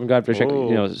Strangle. Jorgen Godfrey,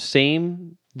 Whoa.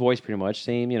 same voice pretty much,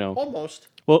 same, Almost.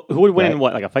 Well, who would win in Right.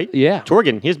 what? Like a fight? Yeah.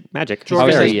 Jorgen. He has magic. Jorgen.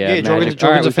 Obviously, Fairy. yeah, Yeah, Jorgen- magic. Jorgen's All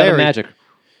right, a without fairy. magic,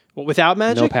 Well, without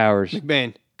magic, no powers.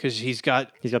 McBain, because he's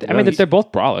got. He's got the I mean, guns. they're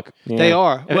both brolic. Yeah. They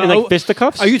are. And, Well, like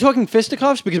fisticuffs. Are you talking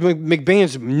fisticuffs? Because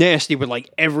McBain's nasty with like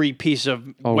every piece of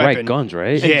Oh, weapon. right, guns,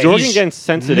 right? Yeah, Jorgen he's gets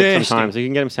sensitive nasty. sometimes. You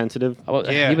can get him sensitive. Well,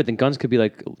 Yeah. yeah, but then guns could be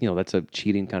like, that's a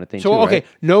cheating kind of thing. So too, okay, right?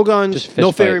 no guns, Just no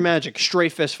fist fairy fight. magic,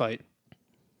 straight fist fight.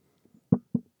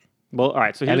 Well, all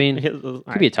right. So I mean,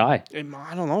 could be a tie.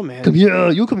 I don't know, man. here,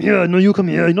 you come here. No, you come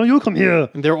here. No, you come here.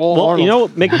 They're all Well, Arnold. you know,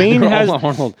 McBain They're has all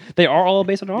Arnold. They are all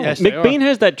based on Arnold. Yes, they McBain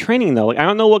has that training though. Like I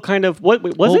don't know what kind of what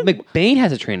was Well, it? McBain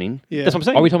has a training. Yeah. That's what I'm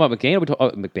saying. Are we talking about McBain?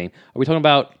 Or McBain? Are we talking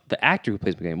about the actor who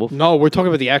plays McBain? Well, No, we're talking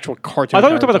about the actual cartoon. I thought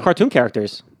we were talking about the character. cartoon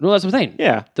characters. no, that's what I'm saying.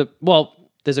 Yeah.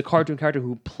 There's a cartoon character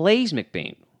who plays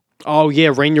McBain. Oh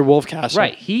yeah, Rainier Wolf Castle.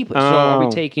 Right. So are we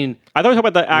Oh. taking I thought we were talking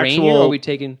about the Rainier or actual. are we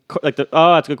taking... Like the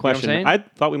that's a good what I'm question. saying? I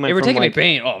thought we meant If we're from taking like,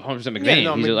 McBain, 100% McBain. Yeah,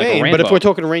 no, He's McBain. like a But if Rambo. we're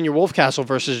talking Rainier Wolf Castle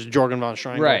versus Jorgen von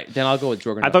Strangle, Right, then I'll go with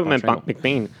Jorgen. I thought we meant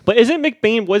McBain, but isn't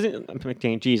McBain wasn't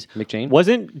McBain? Jeez, McJane?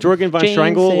 wasn't Jorgen von Jane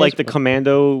Strangle says like the what?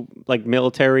 commando, like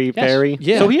military fairy?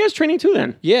 Yeah. So he has training too.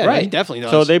 Then Yeah, Right. he definitely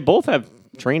does. So they both have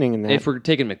training in that. If we're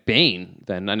taking McBain,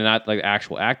 then and not like the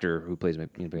actual actor who plays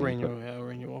McBain.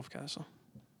 Rainier Wolf Castle.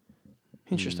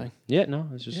 Interesting. Yeah, no,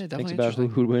 it's just Yeah, thinks definitely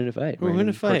about who'd win in a fight. Who would win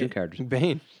a Random cartoon fight? Characters.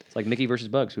 McBain. It's like Mickey versus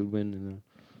Bugs. Who'd win? In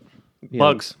the,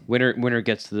 Bugs. Winner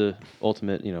gets the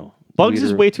ultimate. Bugs is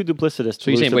leader. way too duplicitous.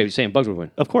 So you're saying Bugs would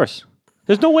win? Of course.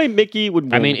 There's no way Mickey would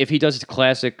win. I mean, if he does his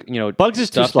classic, Bugs is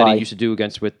too stuff that sly. he used to do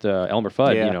with Elmer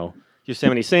Fudd, Yeah.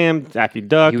 Yosemite Sam, Daffy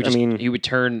Duck. he would I just, mean, he would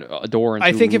turn a door into.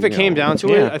 I think if it came down to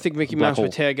Yeah. it, I think Mickey Black Mouse would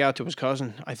hole. tag out to his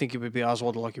cousin. I think it would be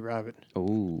Oswald the Lucky Rabbit.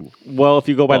 Oh, well, if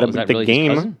you go by is that the really his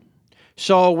game, cousin?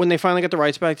 So when they finally got the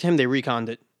rights back to him, they reconned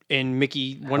it. In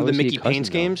one How of the is he a Mickey cousin, Paints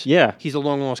though? games, yeah. he's a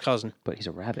long lost cousin. But he's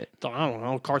a rabbit. I don't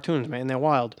know, cartoons, man, they're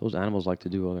wild. Those animals like to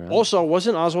do other animals. Also,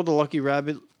 wasn't Oswald the Lucky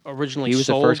Rabbit originally He was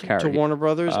the sold first to character. Warner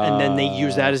Brothers, and then they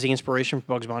used that as the inspiration for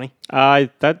Bugs Bunny?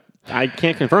 I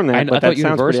can't confirm that, I but thought that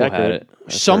sounds pretty Universal had accurate. it.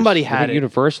 at Somebody first. I had think it.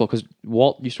 Universal, because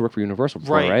Walt used to work for Universal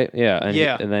before, Right. right? Yeah, and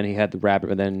Yeah. and then he had the rabbit,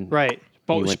 and then Right. He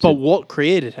But went but to- Walt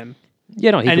created him. yeah,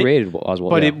 no, he And it- created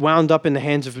Oswald. But yeah. it wound up in the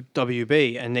hands of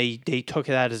WB, and they took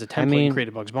that as a template mean- and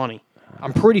created Bugs Bunny.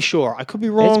 I'm pretty sure. I could be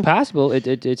wrong It's possible.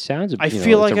 It sounds. I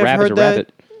feel it's like a I've rabbit's heard a that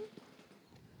rabbit.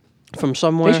 from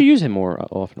somewhere. They should use him more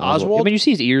often. Oswald? I mean, you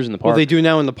see his ears in the park. Well, they do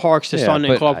now in the parks. They're starting to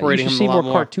but incorporating you him should see a lot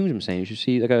more. cartoons. I'm saying you should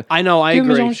see like a. I know. I give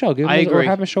agree. him his own show. Give him I his- agree. Or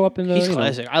have him show up in the. He's you know.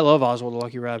 classic. I love Oswald the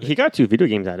Lucky Rabbit. He got 2 video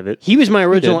games out of it. He was my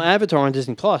original did. avatar on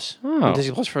Disney Plus. When Oh.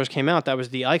 Disney Plus first came out, that was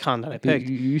the icon that I You, picked.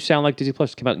 you sound like Disney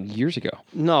Plus came out years ago.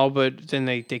 No, but then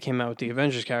they came out with the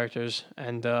Avengers characters,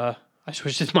 and I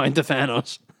switched his mind to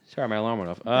Thanos. Sorry, my alarm went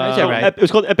off. That's all right. It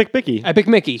was called Epic Mickey. Epic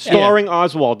Mickey. Starring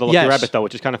Oswald, the Lucky Yes. Rabbit, though,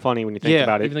 which is kind of funny when you think Yeah.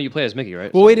 about it. Even though you play as Mickey,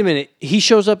 right? Well, wait a minute. He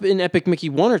shows up in Epic Mickey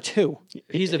 1 or 2?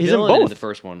 He's a He's in villain in both. the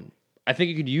first one. I think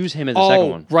you could use him in the second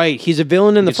one. right. He's a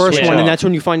villain in the could first switch one, and up. that's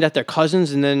when you find out they're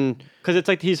cousins, and then Because it's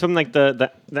like he's from like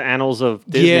the annals of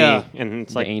Disney, Yeah. and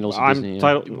it's like annals of I'm Disney, yeah.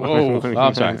 titled. Whoa. Oh,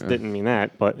 I'm sorry. Didn't mean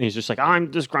that, but he's just like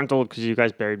I'm disgruntled because you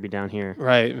guys buried me down here.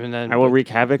 right, and then I will wreak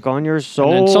havoc on your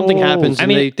soul. and then something happens, I and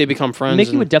mean, they become friends.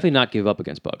 Mickey and- would definitely not give up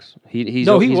against Bugs. He's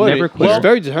no, he he's would. never He's quit.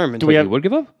 very determined. Do we He have- would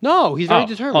give up? No, he's very Oh,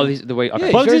 determined. oh, he's the way. Okay.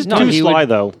 he's Bugs very is determined. too he sly would,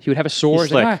 though. He would have a sword. He's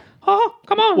He's like, slick. oh,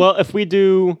 come on. Well, if we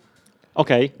do,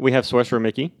 okay, we have Sorcerer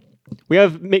Mickey. We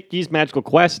have Mickey's Magical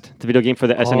Quest, the video game for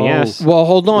the SNES. Well,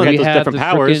 hold on. We we those have different the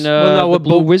powers. frickin', Well, no, the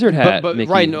blue wizard hat. But,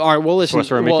 Mickey. right, no, all right. Well, listen.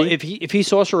 Sorcerer well, Mickey? if he's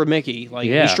Sorcerer Mickey, like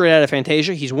Yeah. he's straight out of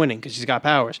Fantasia, he's winning because he's got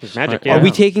powers. Magic, Are yeah. Are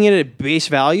we taking it at base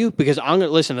value? Because I'm gonna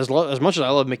listen. As much as I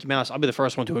love Mickey Mouse, I'll be the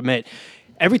first one to admit.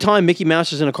 Every time Mickey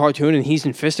Mouse is in a cartoon and he's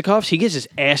in fisticuffs, he gets his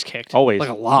ass kicked. Always. like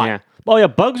a lot. Yeah. Well, yeah,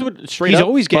 Bugs would straight He's up.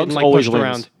 always getting Bugs like always pushed wins.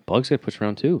 around. Bugs get pushed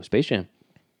around too. Space Jam.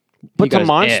 But He got to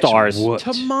his Monstars. ass whooped.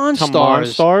 To To Monstars.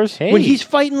 Monstars? Hey. When he's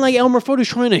fighting like Elmer Fudd who's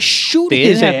trying to shoot They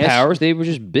his didn't have ass. powers. They were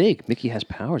just big. Mickey has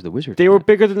powers. The wizard. They were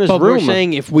bigger than this But room. we're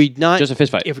saying if we not Just a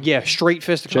fist fight. If straight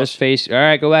fisticuffs. Just face. All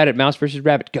right, go at it. Mouse versus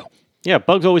rabbit. Go. Yeah,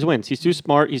 Bugs always wins. He's too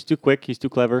smart. He's too quick. He's too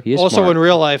clever. He is also, smart. in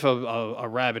real life, a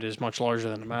rabbit is much larger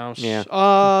than a mouse. Yeah.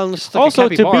 Let's take Also, a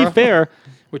to capybara, be fair,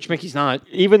 which Mickey's not.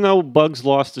 even though Bugs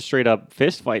lost a straight up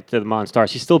fist fight to the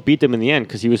Monstars, he still beat them in the end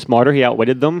because he was smarter. He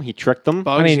outwitted them. He tricked them.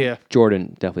 Bugs, I mean, yeah.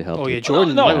 Jordan definitely helped. Oh him. yeah,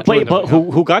 Jordan. No, Jordan wait, but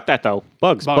definitely who got that though?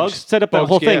 Bugs. Bugs. Bugs set up that Bugs,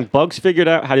 whole thing. yeah. Bugs figured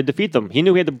out how to defeat them. He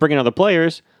knew he had to bring in other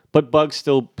players, but Bugs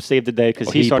still saved the day because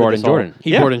Oh, he he started brought this in all. Jordan.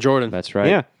 He yeah. brought in Jordan. That's right.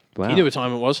 Yeah. Wow. He knew what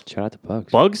time it was. Shout out to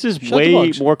Bugs. Bugs is to way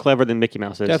Bugs. more clever than Mickey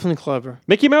Mouse is. Definitely clever.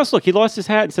 Mickey Mouse, look, he lost his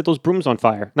hat and set those brooms on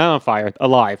fire. Not on fire,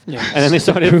 alive. Yeah. And then they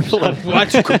started.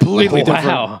 That's completely different.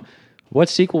 Wow. What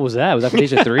sequel was that? Was that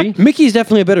Fantasia 3? Mickey's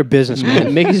definitely a better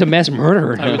businessman. Mickey's a mass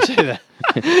murderer. I would say that.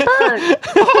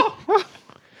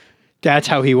 That's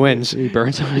how he wins. He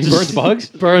burns bugs.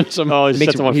 Burns them. Oh, he Makes-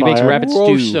 sets them on he fire. makes rabbit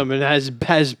roasts stew. them and has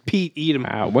Pete eat them.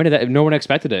 Wow. When did that? No one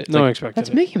expected it. It's No one expected That's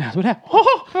it. Mickey Mouse. What happened?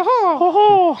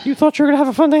 You thought you were gonna have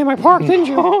a fun day in my park, didn't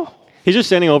you? He's just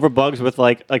standing over Bugs with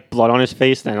like blood on his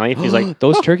face and a knife. He's like,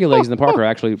 Those turkey legs in the park are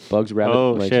actually Bugs rabbit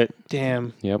oh legs. shit.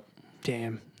 Damn. Yep.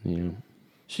 Damn. Yeah.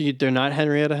 So they're not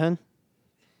Henrietta Hen?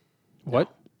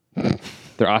 What?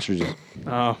 They're ostriches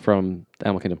Oh. from the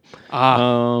Animal Kingdom.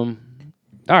 Ah.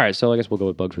 All right, so I guess we'll go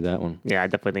with Bugs for that one. Yeah, I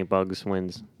definitely think Bugs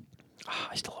wins.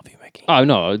 I still love you, Mickey. Oh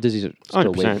no, Disney's still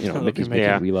 100%. way, you know, I love Mickey's you, Mickey.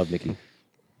 Mickey. We love Mickey.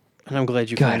 And I'm glad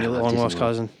you God, found I your love long Disney lost World.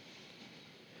 cousin.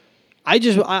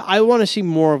 I want to see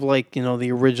more of like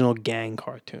the original gang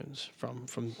cartoons from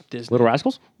Disney. Little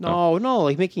Rascals? No,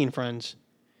 like Mickey and Friends.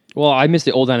 Well, I miss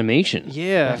the old animation.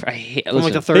 Yeah. I hate From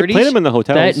like the listen, 30s. They played them in the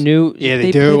hotels. that new. Yeah, they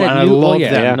play do, that and I new, love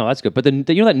yeah, that. No, that's good. But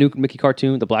you know that new Mickey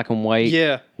cartoon, the black and white.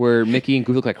 Yeah. Where Mickey and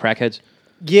Goofy look like crackheads.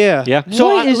 Yeah. Yeah. So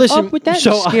What is listen, up with that?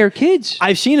 so to scare kids.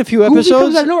 I've seen a few Goofy comes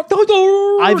episodes. out of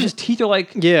nowhere, I've- his teeth are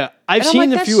like. Yeah, I've And I'm seen like,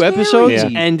 a that's few scary. episodes,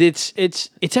 Yeah. and it's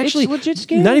actually legit Not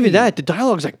scary. even that. The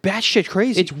dialogue's like batshit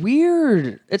crazy. It's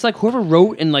weird. It's like whoever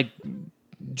wrote and like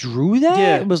drew that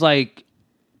Yeah. was like,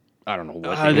 I don't know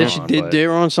what they they were should- on, they- but-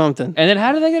 they're on something. And then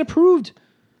how did they get approved?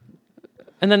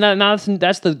 And then now that's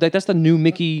the new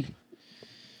Mickey.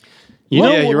 You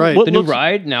Yeah, you're right. What The new looks,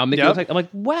 ride now Mickey Yep. looks like. I'm like,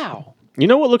 wow. You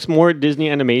know what looks more Disney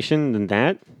animation than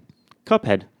that?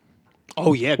 Cuphead.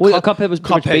 Oh yeah, Well, Cuphead was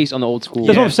pretty much Cuphead. based on the old school.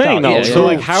 That's what I'm saying, stuff. though. Yeah, So, yeah.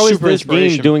 like, how is Super this game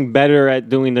inspiration. doing better at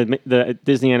doing the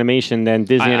Disney animation than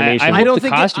Disney animation? I I hope don't the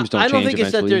think costumes don't I don't change think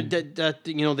it's that eventually. that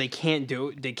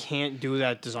they can't do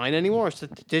that design anymore. It's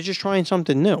that they're just trying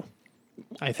something new.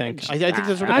 I think. I think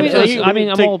that's what I mean, it is.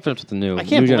 I'm all for something new. I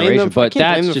can't new blame generation, them. but I can't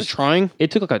blame that's them just for trying.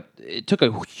 It took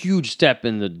a huge step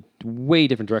in the way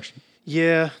different direction.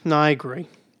 Yeah, no, I agree.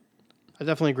 I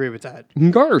definitely agree with that.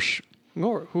 Gosh.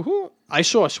 I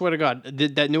saw. I swear to God,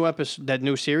 that new episode, that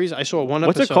new series. I saw one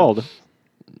What's episode. it called?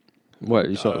 What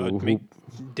you saw? I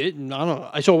don't know.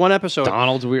 I saw one episode.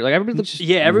 Donald's weird. Like everybody looks.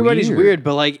 Yeah, everybody's weird,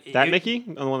 but like That it- Mickey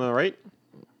on the one on the right?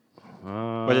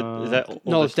 Is that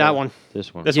No, it's that one.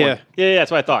 This one. This Yeah. one. Yeah,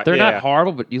 that's what I thought. They're yeah. not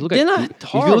horrible, but you look They're at not if you look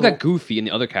horrible. at Goofy and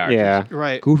the other characters. Yeah.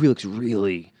 Right. Goofy looks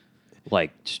really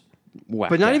like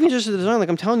whacked But not out. even just the design. Like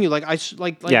I'm telling you, like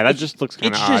Yeah, that it's- just looks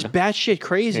kinda It's just odd. batshit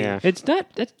crazy. Yeah. It's not.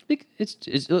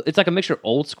 It's like a mixture of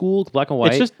old school black and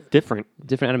white. It's just different.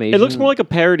 different animation. It looks more like a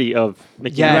parody of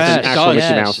Mickey Yes, Mouse than it actual does. Mickey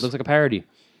Yes, Mouse. it looks like a parody.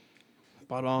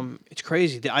 But it's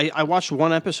crazy. I watched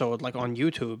one episode like on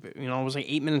YouTube. It was like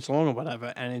 8 minutes long or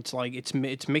whatever, and it's like it's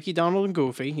Mickey, Donald, and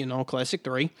Goofy. Classic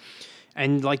three,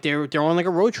 and like they're on like a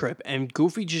road trip, and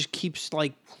Goofy just keeps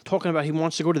like talking about he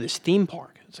wants to go to this theme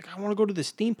park. It's like I want to go to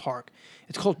this theme park.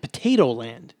 It's called Potato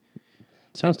Land,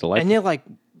 Sounds delightful. and they're like,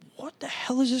 what the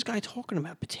hell is this guy talking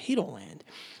about? Potato Land,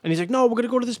 and he's like, no, we're gonna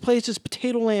go to this place. It's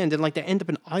Potato Land, and like they end up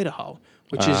in Idaho,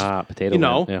 which is Potato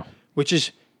Land, yeah. which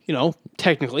is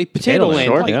technically potato Land, land.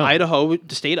 sure, Like yeah. Idaho,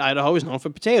 the state of Idaho is known for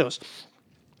potatoes.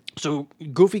 So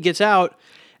Goofy gets out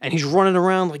and he's running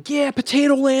around like, yeah,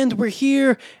 Potato Land, we're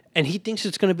here. And he thinks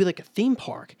it's going to be like a theme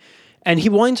park. And he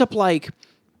winds up like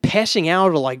passing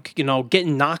out or like,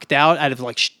 getting knocked out of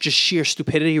like just sheer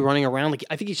stupidity running around. Like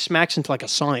I think he smacks into like a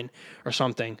sign or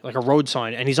something, like a road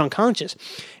sign, and he's unconscious.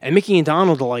 And Mickey and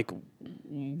Donald are like,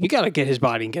 we got to get his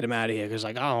body and get him out of here because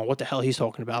like, I don't know what the hell he's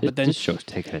talking about. But then this show's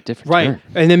taking a different right. turn.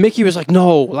 And then Mickey was like,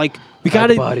 no, like we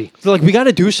Hide the gotta body. we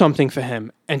gotta do something for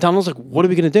him. And Donald's like, what are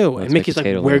we gonna do? And Let's Mickey's make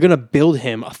like, Potato we're Land. gonna build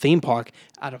him a theme park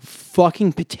out of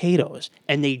fucking potatoes.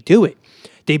 And they do it.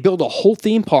 They build a whole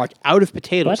theme park out of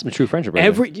potatoes. Well, that's some true friendship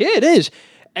right there. Yeah, it is.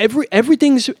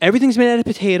 Everything's made out of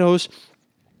potatoes.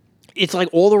 It's like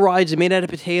all the rides are made out of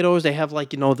potatoes. They have like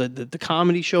the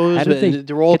comedy shows. How did they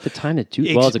they're all get the time to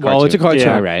do? Well, it's a cartoon. Well, it's a cartoon.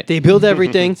 Yeah, right. They build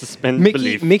everything. Suspend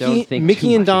Mickey, belief. Don't think Mickey too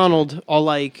and much into Donald are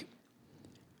like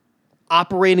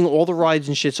operating all the rides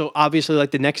and shit. So obviously,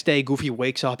 like the next day, Goofy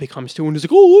wakes up, he comes to, and he's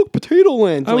like, "Oh look, Potato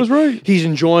Land!" I was right. He's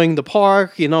enjoying the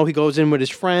park. He goes in with his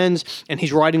friends, and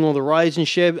he's riding all the rides and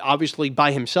shit. Obviously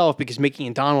by himself because Mickey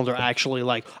and Donald are actually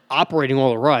like operating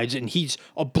all the rides, and he's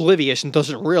oblivious and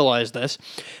doesn't realize this.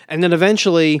 And then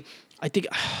eventually, I think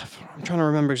I'm trying to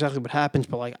remember exactly what happens,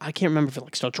 but like I can't remember if it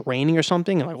like starts raining or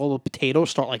something, and like all the potatoes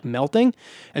start like melting,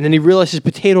 and then he realizes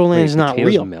Potato Land is not Potatoes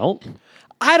real. melt.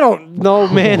 I don't know,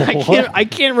 man. I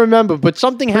can't remember, but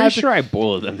something Pretty happened. sure I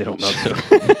boiled them. They don't melt.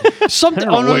 So. Something.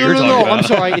 I don't Oh know no, what no, you're no, talking no! about. I'm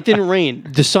sorry. It didn't rain.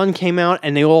 The sun came out,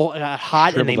 and they all got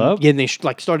hot, and Shriveled up? they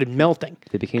like started melting.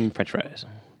 They became French fries.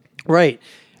 Right.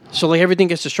 So like everything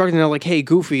gets destructed, and they're like, "Hey,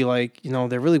 Goofy, like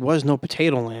there really was no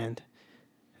Potato Land."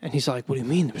 And he's like, "What do you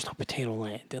mean there was no Potato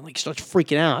Land?" Then like starts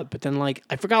freaking out. But then like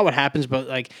I forgot what happens, but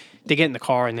like they get in the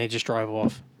car and they just drive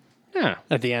off Yeah.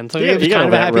 at the end. So Yeah, it was you got kind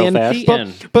of a that happy real end. fast. But,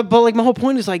 End. but like my whole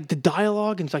point is like the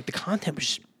dialogue and like the content was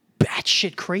just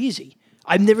batshit crazy.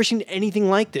 I've never seen anything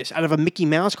like this out of a Mickey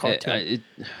Mouse cartoon.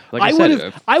 Like I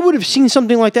said, would have seen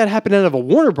something like that happen out of a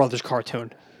Warner Brothers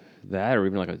cartoon. that or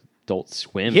even like Adult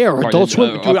Swim. Yeah, or Adult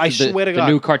Swim. Dude, I the- swear to the God.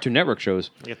 new Cartoon Network shows.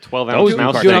 Like a 12 Those ounce new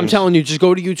mouse. cartoons. Dude, I'm thing. telling you, just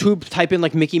go to YouTube, type in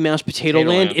like Mickey Mouse Potato Land.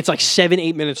 Land. It's like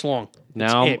 7-8 minutes long.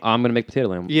 Now That's it. I'm gonna make Potato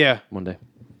Land. Yeah. One day.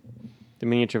 The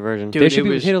miniature version. Dude, There should it be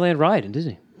a was- Potato Land ride in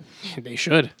Disney. They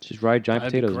should. Just ride giant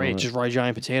That'd be potatoes. great. on it. Just ride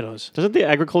giant potatoes. Doesn't the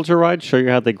agriculture ride show you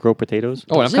how they grow potatoes?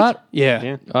 Oh, Does Epcot? it? Yeah.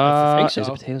 Yeah. I think so. Is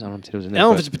it potatoes? I don't know if potatoes in I there. don't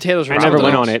know if but it's potatoes or I never went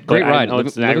potatoes. on it. Great but I ride. know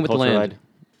it's an Living with the agriculture land.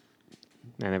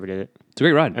 ride. I never did it. It's a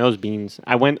great ride. And those beans.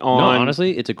 I went on. No,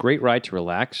 honestly, it's a great ride to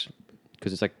relax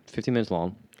because it's like 15 minutes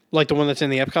long. Like the one that's in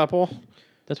the Epcot Bowl?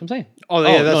 That's what I'm saying. Oh,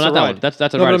 yeah, that's no, the not that ride. one. That's a No,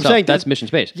 but ride I'm itself. saying That's that- Mission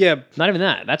Space. Yeah. Not even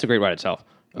that. That's a great ride itself.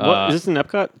 What, is this in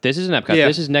Epcot? This is an Epcot. Yeah.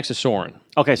 This is next to Soarin'.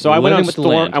 Okay, so I went Living on with the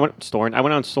Soarin'. land. I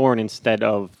went on Soarin' instead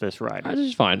of this ride. This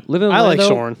is fine. Living with I the like land,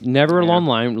 though, Soarin'. Never a Yeah. long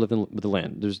line living with the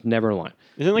land. There's never a line.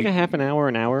 Isn't it like a half an hour,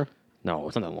 an hour? No,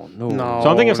 it's not that long. No. No. So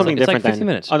I'm thinking Oh, of something it's like different 50 then.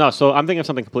 minutes. Oh no, so I'm thinking of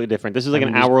something completely different. This is like I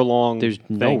mean, an hour long. There's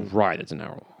no thing. ride that's an hour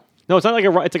long. No, it's not like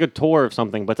a. It's like a tour of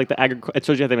something, but it's like the it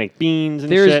shows you how they make beans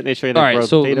and There's shit. And they show you how all to right. grow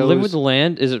So potatoes. Living with the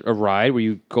Land is a ride where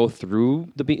you go through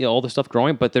all the stuff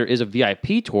growing, but there is a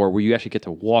VIP tour where you actually get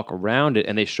to walk around it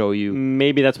and they show you.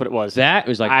 Maybe that's what it was. That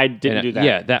was like I didn't do that.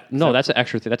 Yeah, that's an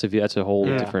extra thing. That's a whole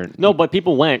Yeah. different. No, but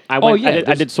people went. I Oh went. yeah, I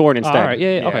there's- did Soarin' instead. All right,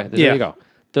 yeah. Okay, there Yeah. you go.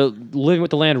 The Living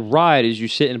with the Land ride is you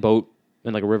sit in a boat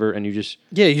in like a river and you just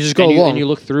Yeah, you just go and along. and you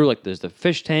look through like there's the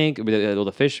fish tank with all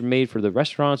the fish made for the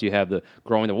restaurants. You have the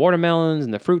growing the watermelons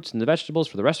and the fruits and the vegetables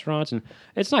for the restaurants, and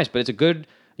it's nice. But it's a good,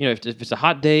 if it's a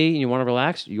hot day and you want to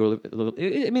relax, you go.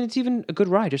 I mean, it's even a good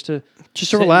ride just to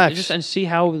sit relax. and see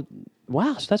how.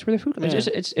 Wow, so that's where the food comes. It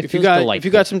if feels you got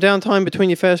delightful. some downtime between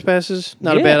your fast passes,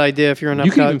 not a Yeah. bad idea if you're in Epcot.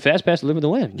 You can even fast pass Living with the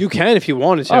Land. You can if you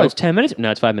wanted to. Oh, it's 10 minutes. No,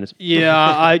 it's 5 minutes. Yeah,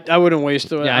 I wouldn't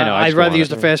waste it. Yeah, I know, I I'd just go rather on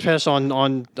use it. the fast pass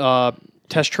on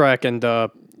Test Track and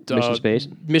Mission Space?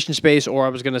 Mission Space, or I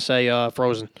was gonna say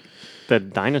Frozen. The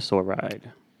dinosaur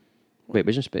ride. Wait,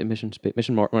 Mission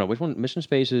which one? Mission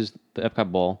Space is the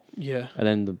Epcot ball, Yeah, and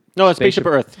then the No, it's Spaceship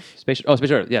Earth. Spaceship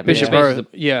Earth. Yeah, Bishop Space is Earth.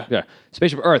 the- Yeah, yeah,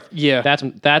 Spaceship Earth. Yeah.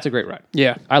 that's a great ride.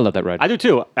 yeah. I love that ride. I do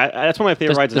too. That's one of my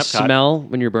favorite rides the in Epcot. smell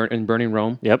when you're in burning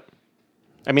Rome. Yep.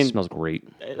 I mean, It smells great.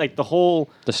 like the whole.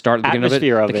 The start, the beginning of it,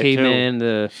 Atmosphere of the it, caveman,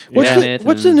 the What's mammoth,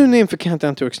 what's the and- new name for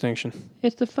Countdown to Extinction?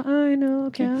 It's the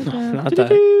final countdown. Not that.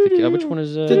 Which one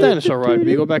is The dinosaur ride. Where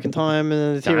you go back in time and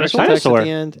then the T-Rex attacks Dinosaur. at the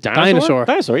end. Dinosaur?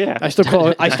 Dinosaur, yeah. I still call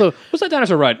it. What's that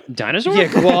dinosaur ride? Dinosaur? Yeah,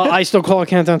 well, I still call it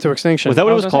Countdown to Extinction. Was that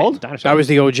what it was gonna say called? Dinosaur. That was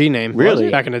the OG name. Really?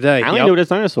 Back in the day. I only Yep. knew it as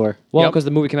Dinosaur. Well, Yep. because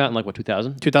the movie came out in like what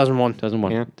 2000, 2001.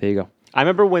 2001. Yeah. There you go. I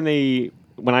remember when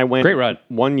I went Great ride.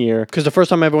 one year, Because the first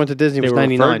time I ever went to Disney they was were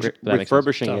 99. That makes sense.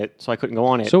 refurbishing So- it, so I couldn't go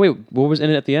on it. So wait, what was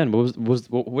in it at the end?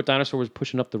 What dinosaur was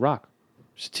pushing up the rock?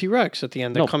 It's T-Rex at the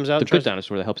end that No, comes out. the and good tries-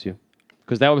 dinosaur that helps you,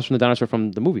 because that was from the dinosaur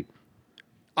from the movie.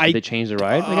 I They changed the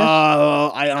ride, I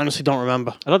guess. I honestly don't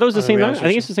remember. I thought that was the I'm same. gonna be honest I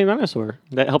think with it's the same dinosaur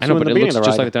that helps I know, you in but the it beginning looks of the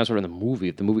just ride. like the dinosaur in the movie.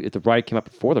 If the ride came out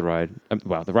before the ride, the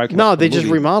ride came out No, before they the just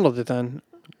movie. remodeled it then.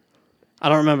 I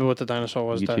don't remember what the dinosaur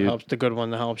was that YouTube. helps. The good one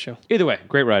that helps you. Either way,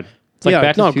 great ride. It's like Yeah,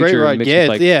 Back to no, the Future great ride. mixed Yeah, with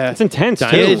like yeah. It's intense.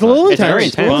 dinosaurs. too. Yeah, it's a little It's very intense.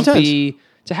 It's a little intense. bumpy.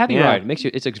 It's a happy Yeah. ride.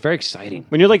 It's very exciting.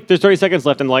 When you're like, there's 30 seconds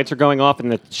left and the lights are going off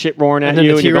and the shit roaring at And then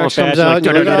you the and you're going T-Rex fast. comes out,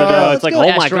 You're and like, you're like, "Da-da-da-da." It's like,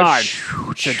 oh my god.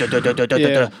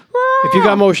 Yeah. If you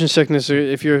got motion sickness, or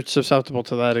if you're susceptible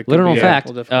to that, it could Little known be fact: a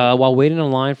little difficult. while waiting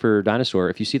in line for dinosaur,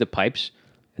 if you see the pipes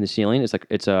in the ceiling,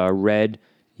 it's red,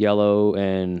 yellow,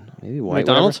 and maybe white.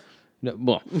 McDonald's? Whatever.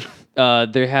 No, well,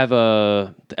 they have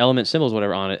the element symbols,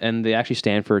 whatever, on it, and they actually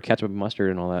stand for ketchup and mustard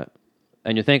and all that.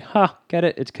 And you think, get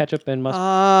it? It's ketchup and mustard.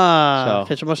 Ah,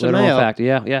 ketchup, mustard, little known mayo. fact,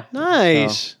 yeah.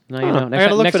 Nice. So, now you Huh. know. I Next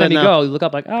gotta look next for time that you now. go, you look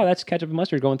up like, that's ketchup and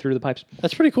mustard going through the pipes.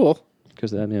 That's pretty cool. Because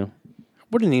there's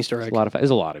What an Easter egg. there's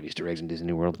a lot of Easter eggs in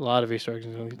Disney World. A lot of Easter eggs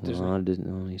in A Disney. lot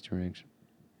of Easter eggs.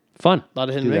 Fun. A lot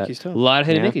of hidden Do that. Mickeys, too. A lot of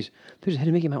hidden Yeah. Mickeys. There's a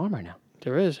hidden Mickey in my arm right now.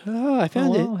 There is. Oh, I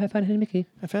found it. I found a hidden Mickey.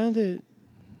 I found it.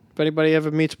 If anybody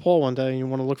ever meets Paul one day and you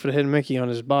want to look for the hidden Mickey on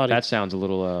his body, That sounds a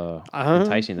little Uh-huh.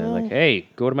 enticing. Then, like, hey,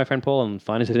 go to my friend Paul and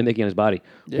find his hidden Mickey on his body.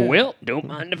 Yeah. Well, don't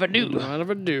mind if I do. I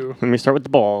never do. Let me start with the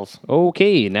balls.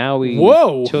 Okay, now we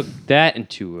Whoa. took that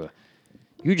into.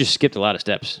 You just skipped a lot of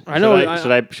steps. I know.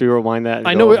 Should we rewind that? and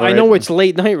I go know. over I it? know it's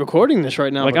late night recording this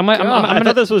right now. Like but I'm God. I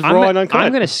thought this was raw and uncut.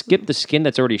 I'm gonna skip the skin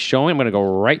that's already showing. I'm gonna go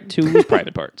right to his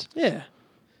private parts. Yeah.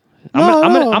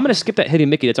 I'm gonna skip that hidden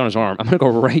Mickey that's on his arm. I'm gonna go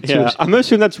right to Yeah, his. I'm gonna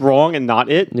assume that's wrong and not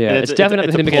it. Yeah, and it's definitely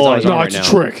not the hidden Mickey that's on his ploy. arm No, right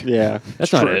it's now. a trick. Yeah,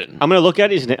 That's not it. I'm gonna look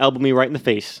at it. He's gonna elbow me right in the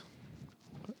face.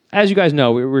 As you guys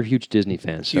know, we're huge Disney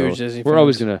fans. So Huge Disney we're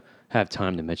always fans. gonna have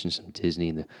time to mention some Disney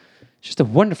and it's just a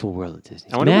wonderful world of Disney.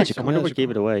 It's I wonder magical. what gave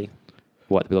it away.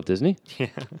 What, we love Disney? Yeah,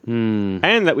 Hmm.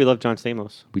 and that we love John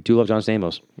Stamos. We do love John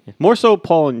Stamos. More so,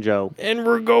 Paul and Joe. And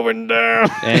we're going down.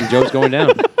 And Joe's going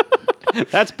down.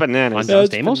 That's bananas. On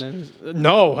John Stamos?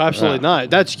 No, absolutely not.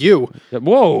 That's you.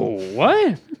 Whoa, what?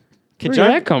 Where did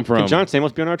that come from? Can John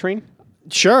Stamos be on our train?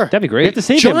 Sure. That'd be great. We have to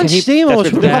save John him. Stamos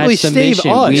would probably That's the save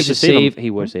mission. us. We have have to to save save. He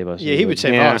would save us. Yeah, he would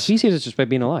save Yeah. us. He saves us just by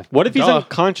being alive. What if he's Duh.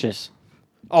 unconscious?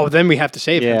 Oh, then we have to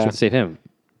save Yeah. him. Let's save him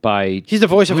by. He's the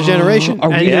voice of a generation. Are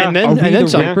we, Yeah. and then, are we and then the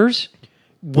some. Rippers?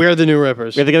 We're the new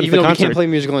Rippers. We have to get him to even the though we can't concert. play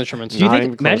musical instruments. Do you Not think?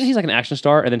 even Imagine close. he's like an action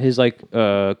star, and then his like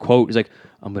quote is like,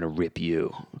 "I'm gonna rip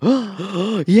you."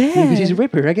 yeah. Because he's a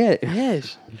ripper. I get it.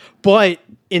 Yes. But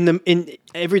in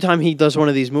every time he does one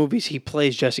of these movies, he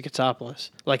plays Jesse Katsopolis,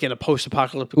 like in a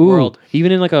post-apocalyptic Ooh, world.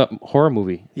 even in like a horror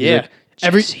movie. He's Yeah. like,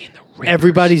 Jesse and the Rippers.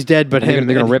 Everybody's dead, but They're him. gonna-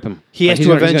 they're gonna and rip him. He Like, has he's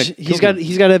to gonna- he's avenge. gonna He's kill got.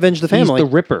 He's got to avenge the He's family. the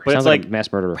Ripper. But Sounds it's like like- a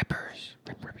mass murderer. Ripper.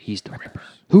 He's the Ripper.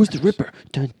 Who's the Ripper?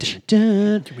 Dun, dun,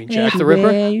 dun. mean Jack the Ripper?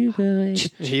 Everywhere you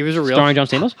go. He was a real. Starring John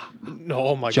Stamos.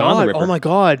 Oh my John the god! Ripper. Oh my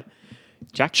god!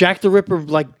 Jack the Ripper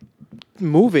like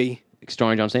movie.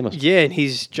 Starring John Stamos. Yeah, and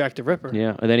he's Jack the Ripper.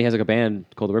 Yeah, and then he has like a band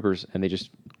called the Rippers, and they just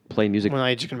play music. Well, now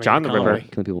you're just gonna make John it the a Ripper. comedy.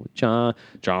 Killing people. John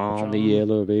the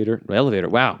elevator.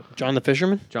 Wow. John the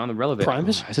Fisherman. John the Elevator.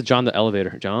 Primus? I said John the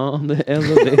Elevator. John the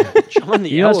Elevator. John the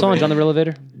You know that song, Elevator. John the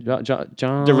Elevator?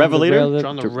 John The Revelator?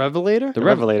 John the Revelator. The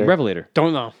Revelator. Revelator.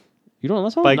 Don't know. You don't know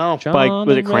that song? By- No. John by- was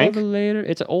the it Crank? Revelator.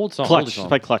 It's an old song. older Clutch. song. It's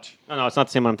by Clutch. Oh, no, it's not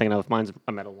the same one I'm thinking of. Mine's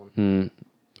a metal one.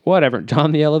 Whatever.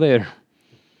 John the Elevator.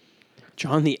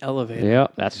 John the Elevator. Yeah,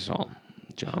 that's a song.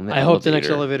 John the I hope the next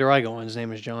Elevator. elevator I go on, his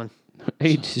name is John.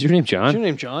 Hey, is your name John? Is your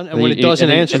name John? And And when then it doesn't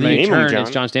and then- answer and then me, you Name him turn, John.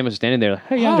 it's John Stamos standing there. Like,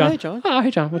 hey, Oh, I'm John. hey, John. Oh,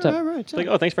 hey, John. What's up? all right, It's like,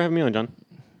 oh, thanks for having me on, John.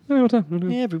 Hey, what's up?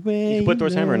 everywhere. You put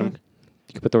Thor's hammer in him.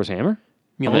 You could put Thor's hammer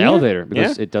on Mjolnir? the elevator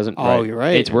because Yeah. it doesn't. Oh, you're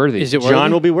right. It's worthy. Is it worthy?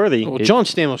 John will be worthy. Well, John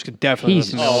Stamos could definitely.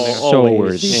 He's lift him down there. Oh, so always.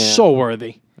 worthy. He's Yeah. so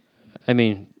worthy. I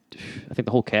mean, I think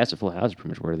the whole cast of Full House is pretty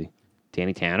much worthy.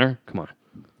 Danny Tanner, come on.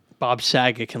 Bob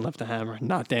Saget can lift a hammer,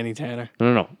 not Danny Tanner.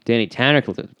 No. Danny Tanner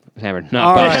can lift the hammer, not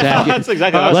All Bob right. Saget. That's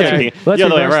exactly what I was Okay. thinking. Let's The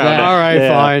other way reverse around. that. All right, Yeah.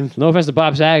 fine. No offense to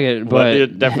Bob Saget, But you're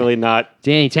but definitely not.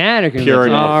 Danny Tanner can Pure lift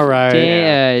it. enough. All right.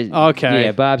 Okay.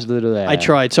 Yeah, Bob's a little. I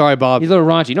tried. Sorry, Bob. He's a little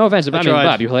raunchy. No offense. I mean, tried.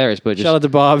 Bob, you're hilarious, but just Shout out to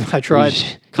Bob. I tried.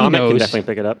 he Comic can knows. definitely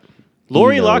pick it up.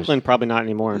 Lori knows. Loughlin, probably not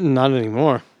anymore. Not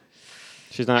anymore.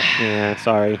 She's not. Yeah,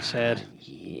 sorry. Sad.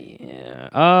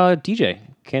 Yeah. DJ.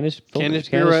 Candace Fuller. Candace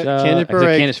Bure- Candace I said Bure-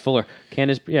 Candace Fuller.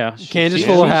 Candace, yeah. Candace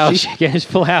Fuller House. Candace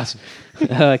Full House.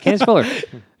 Candace Fuller.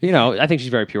 You know, I think she's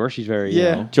very pure. She's very, Yeah.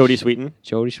 you know, Jodie Sweetin.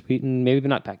 Jodie Sweetin, maybe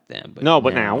not back then. But No,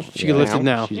 but now. She could lift it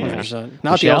now. she's 100%.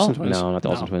 Not the Michelle? Olsen twins. No, not the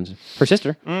Olsen twins. Her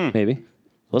sister, maybe.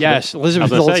 Elizabeth. Yes,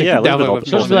 Elizabeth I was gonna say, Olsen yeah, could definitely Elizabeth lift Olsen.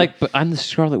 She'll it. just be like, but I'm the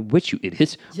Scarlet Witch, you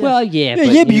idiots. Well, yeah, Yeah,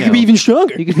 but, yeah, but you could be know, even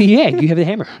stronger. You could be, yeah, you have the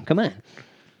hammer. Come on.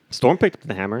 Storm picked up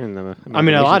the hammer in the. I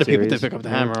mean, a lot of people series. did pick up the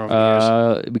hammer over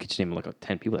the years. We could just name like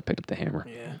 10 people that picked up the hammer.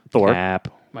 Yeah. Thor. Cap.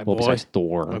 My well, boy. besides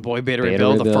Thor. My boy Beta Ray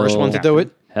Bill, the first one to Captain. do it.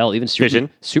 Hell, even Vision.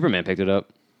 Superman picked it up.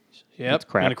 Yep.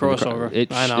 crap. And a crossover.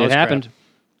 It, I know. it it's happened. crap.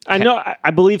 I know.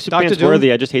 I believe Superman's Doom?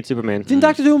 worthy. I just hate Superman. Didn't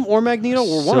Dr. Doom or Magneto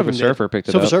or one of them Silver Surfer did? picked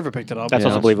it Silver up. Surfer picked it up. That's Yeah.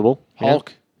 also believable.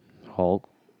 Hulk. Hulk.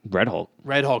 Red Hulk.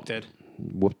 Red Hulk did.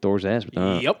 Whooped Thor's ass. Yep.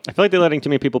 I feel like they're letting too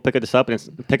many people pick this up and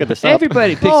pick this up.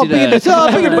 Everybody picks Oh, it pick up. it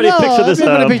up. Everybody picks it this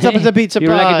Everybody up. picks up the pizza You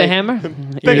pie. like it, the hammer? Pick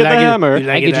up the hammer. You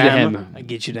like I it, get the you the hammer? hammer. I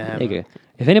get you the hammer. There you go.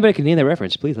 If anybody can name that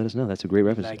reference, please let us know. That's a great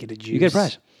reference. Like it, the You get a juice.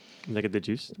 prize. Look at the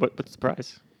juice. What's the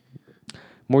prize?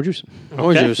 More juice.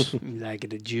 Orange Okay. juice. You like it,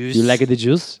 the juice. You like it, the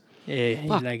juice? Yeah, you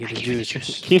like it, the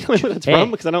juice. Can you tell me what it's Hey.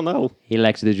 from? Because I don't know. He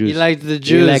likes the juice. You like the He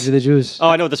juice. likes the juice. Oh,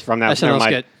 I know what this is from now. SNL Never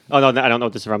mind. skit. Oh no, I don't know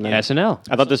what this is from now. SNL.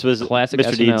 I thought this was Classic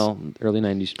Mr. Deeds. SNL, early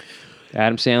 90s.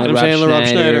 Adam Sandler, Adam Rob Sandler, Rob Schneider.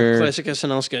 Schneider. Classic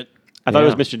SNL skit. I thought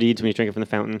it was Yeah. Mr. Deeds when he's drinking from the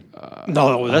fountain.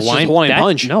 No, that's just Hawaiian- Hawaiian that-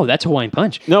 Punch. No, that's Hawaiian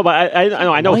Punch. No, but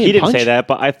I know he Hawaiian didn't say Punch? that,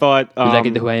 but I thought. You like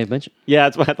it, the Hawaiian Punch? Yeah,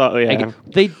 that's what I thought. Yeah,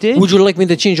 They did. Would you like me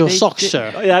to change your They socks, did-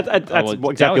 sir? Oh, yeah, that's well,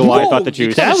 exactly that was- why I Whoa, thought the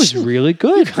juice. That was really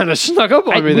good. Kind of snuck up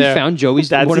on me we there. found Joey's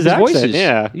That's one of his his accent, voices.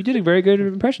 yeah. You did a very good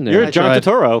impression there. You're I John tried.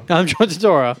 Turturro. I'm John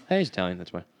Totoro. Hey, he's Italian,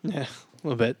 that's why. Yeah, a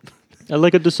little bit. I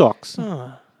like the socks.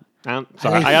 Oh. Sorry,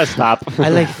 I gotta stop. I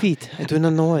like feet. I do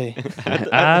not know why.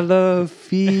 I love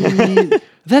feet.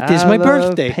 That is I my love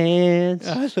birthday. Pants.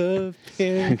 I love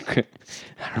pants. I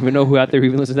don't even know who out there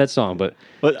even listens to that song, but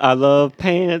But I love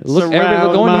pants. look, everybody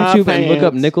around go on my YouTube and look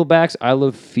up pants. Nickelback's "I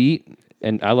Love Feet"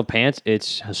 and "I Love Pants."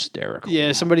 It's hysterical.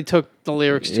 Yeah, somebody took the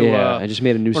lyrics to Yeah, I just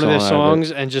made a new one song of out their of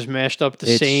songs and just mashed up the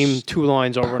It's same two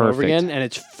lines over and over perfect. again, and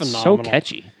it's So phenomenal.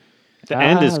 catchy. The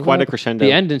end is I quite a love- crescendo.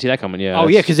 The end didn't see that coming. Yeah. Oh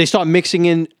yeah, because they start mixing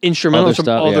in instrumentals Other from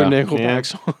stuff, other yeah. Nickelback Yeah.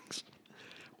 songs.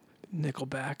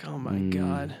 Nickelback. Oh my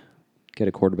god. Get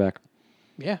a quarterback.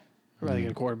 Yeah, I'd rather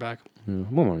get a quarterback.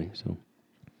 More money. So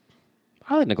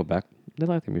I like Nickelback. They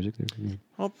like their music.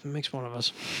 Well, it makes one of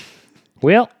us.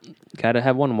 Well, gotta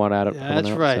have one out of. Yeah,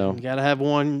 that's right. So. You gotta have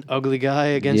one ugly guy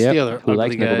against Yep. the other Who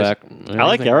likes ugly guys. Nickelback? I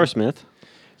like think- Aerosmith.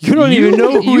 You don't even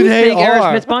know who you they think are.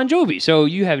 Aerosmith Bon Jovi, so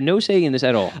you have no say in this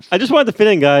at all. I just wanted to fit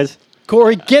in, guys.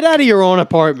 Corey, get out of your own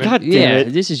apartment. God damn Yeah, it.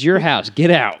 this is your house.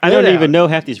 Get out. I don't Get even out. know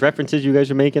half these references you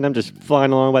guys are making. I'm just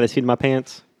flying along by the seat of my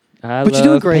pants. But you're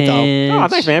doing great, though. Oh,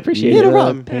 thanks, man. I appreciate Yeah, it. no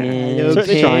problem.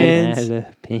 Certainly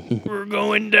trying. We're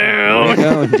going down.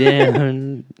 Going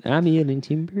down. I'm eating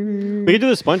timber. We could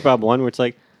do the SpongeBob one where it's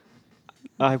like,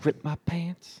 I ripped my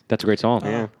pants. That's a great song.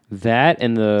 Yeah. That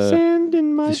and Sand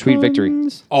in my The Sweet Victory.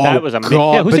 buns. Oh, that was amazing.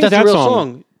 God, Yeah, who but sings that's that a real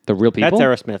song? the real people.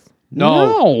 That's Aerosmith.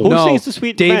 No. Who no. sings the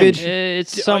Sweet David. Revenge?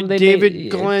 It's some they David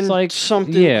made- Glenn It's like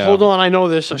something. Yeah. Hold on, I know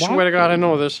this. I What? swear to God, I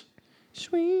know this.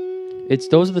 It's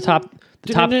those are the top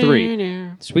three: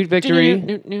 Sweet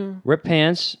Victory, Rip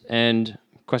Pants, and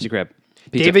Krusty Krab.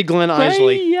 Pizza. David Glenn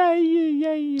Isley.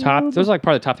 Top. Those are like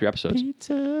probably the top 3 episodes.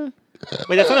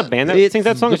 Wait, that's not a band that sings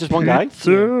that song? It's just one guy? It's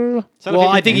not a Well, big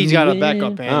I think band. he's got a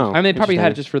backup band. Oh. I mean, they probably had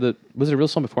it Interesting. just for the. Was it a real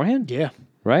song beforehand? Yeah.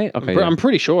 Right. Okay. I'm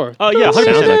pretty sure. Oh, yeah, 100%.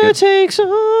 Sounds like it. Takes on.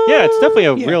 Yeah, it's definitely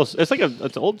a Yeah. real. It's like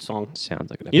it's an old song.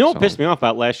 Sounds like an. You know what epic pissed song. me off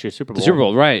about last year's Super Bowl? The Super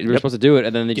Bowl, right? We were supposed to do it,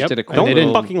 and then they just Yep. did a And quick Don't they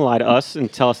little- didn't. fucking lie to us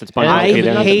and tell us it's SpongeBob. I Okay,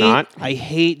 then it's not.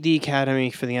 hate the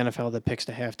Academy for the NFL that picks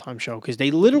the halftime show because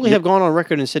they literally have gone on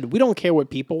record and said, we don't care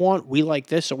what people want. We like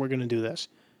this, so we're going to do this.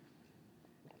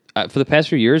 For the past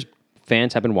few years,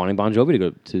 fans have been wanting Bon Jovi to go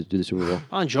to do the Super Bowl.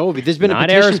 Bon Jovi. There's been Not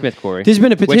a petition. Aerosmith, Corey. There's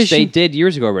been a petition. Which they did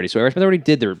years ago already. So Aerosmith already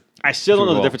did their. I still don't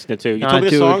know the Bowl. difference in the two. You Nah, told me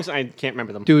the dude. songs, I can't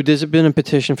remember them. Dude, there's been a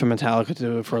petition for Metallica to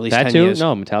do it for at least That 10 too? years.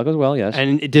 No, Metallica as well, yes.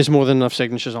 And there's more than enough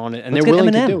signatures on it. And Let's they're get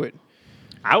willing Eminem. to do it.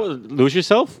 I would lose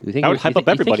yourself. You think I he would would- hype you up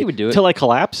think he everybody would do it? till I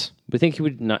collapse. But I think he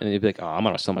would not. He'd be like, "Oh, I'm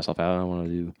gonna sell myself out. I don't want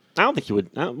to do." I don't think he would.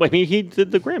 I mean, he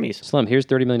did the Grammys. Slim, here's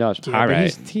 $30 million. Yeah, All but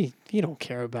right. he don't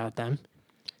care about them.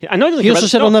 I know. He also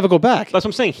said he'll never go back. That's what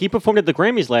I'm saying. He performed at the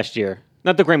Grammys last year.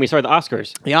 Not the Grammys, sorry, the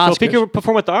Oscars. The So if he Oscars. could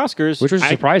perform at the Oscars, Which was I-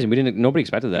 surprising. We didn't. Nobody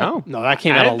expected that. No, No, that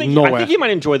came I out didn't of think, nowhere. I think he might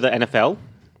enjoy the NFL,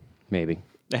 Maybe.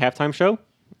 the halftime show.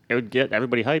 It would get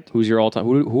everybody hyped. Who's your all-time?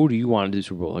 Who do you want to do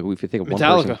Super Bowl? Like, if you think of one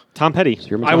Metallica. person. Tom Petty.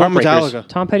 You're I want Heartbreakers. Metallica.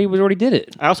 Tom Petty was already did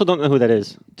it. I also don't know who that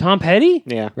is. Tom Petty?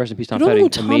 Yeah. Rest in peace, You Tom don't Petty. know who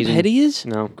Tom Amazing. Petty is?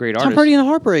 No. Great Tom artist. Petty and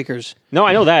the Heartbreakers. No,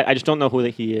 I know that. I just don't know who that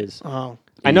he is. Oh.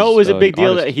 I know it He's was a an big deal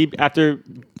artist. that he, after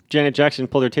Janet Jackson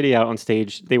pulled her titty out on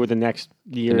stage, they were the next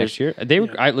year. The next year, they were.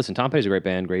 Listen. Tom Petty's a great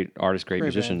band, great artist, great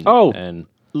musician. band. Oh. and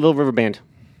Little River Band.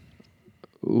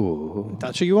 ooh,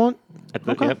 That's who you want?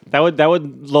 Okay. Yep. That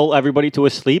would lull everybody to a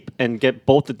sleep and get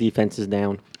both the defenses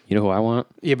down. you know who I want?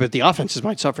 Yeah, but the offenses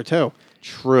might suffer too.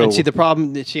 True. And see the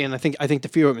problem. And I think the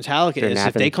fear with Metallica They're is if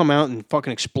napping. they come out and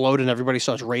fucking explode and everybody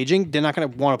starts raging, they're not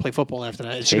going to want to play football after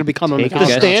that. It's going to Take- become a take a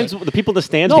Metallica guess. concert. the people in the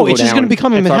stands. No, will go it's just down gonna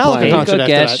become a and start Metallica playing. concert. Take a after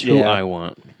guess that. who Yeah. I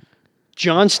want.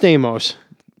 John Stamos.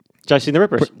 Jesse and the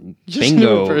Rippers. Just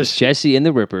Bingo, Rippers. Jesse and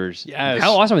the Rippers. Yes.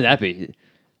 How awesome would that be?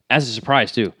 As a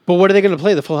surprise too. But what are they going to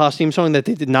play? The Full House theme song that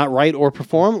they did not write or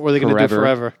perform, or are they going to do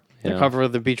forever? The Yeah. cover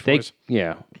of the Beach They, Boys.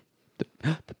 yeah.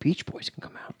 The Beach Boys can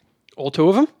come out. All two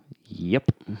of them?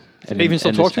 Yep. And they even still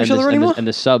and talk to and each other and anymore? And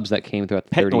the subs that came throughout the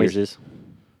Pet 30 years. noises.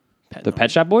 The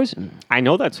Pet Shop Boys? I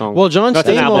know that song. Well, John That's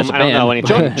an Stamos- album. I don't know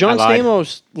anything. John I lied.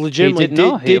 Stamos legitimately He did,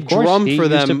 no, did of course, drum he for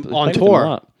used to them play on with them a tour.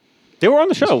 lot. They were on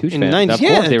the show. Huge In fan. the 90s, Of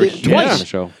course yeah, they were they- huge twice. on the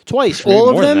show. Twice, Maybe all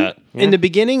of more than them that. Yeah. in the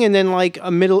beginning, and then like a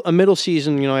middle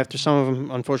season. You know, after some of them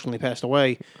unfortunately passed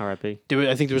away, R.I.P.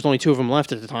 I think there was only two of them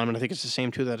left at the time, and I think it's the same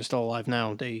two that are still alive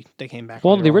now. They came back.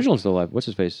 Well, later the on. original's still alive. What's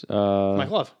his face? Mike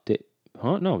Love.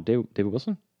 Huh? No, David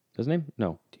Wilson? That's his name?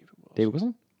 No. David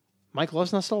Wilson? Mike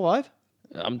Love's not still alive.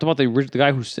 I'm talking about the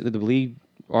guy who's the lead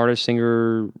artist,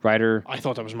 singer, writer. I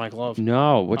thought that was Mike Love.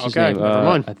 No, what's his Okay, name? never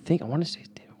mind. I want to say,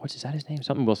 what's is that his name?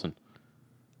 Something Wilson.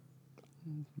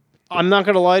 I'm not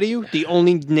gonna lie to you. The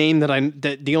only name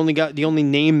the only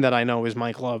name that I know is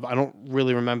Mike Love. I don't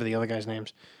really remember the other guys'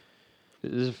 names.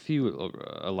 There's a few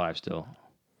alive still. I'm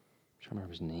trying to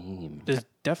remember his name. There's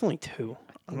definitely two.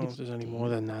 I don't know if there's any more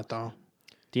than that though.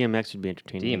 DMX would be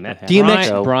entertaining. DMX.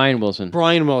 DMX. Brian Wilson.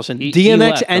 Brian Wilson, He DMX,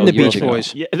 left, and though, the years Beach ago.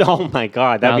 Boys. Yeah. Oh my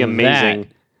God, that'd be Now amazing.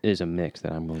 That is a mix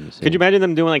that I'm willing to see. Could you imagine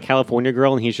them doing like California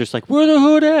Girl and he's just like, "Where the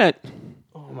hood at?"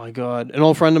 Oh my God! An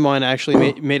old friend of mine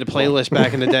actually made a playlist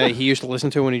back in the day. He used to listen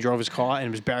to when he drove his car, and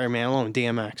it was Barry Manilow and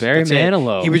DMX. Barry That's it.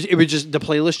 Manilow. It was just the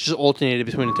playlist just alternated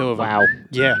between the two of them. Wow.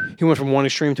 Yeah, he went from one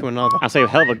extreme to another. I'll say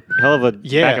hell of a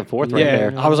Yeah, back and forth right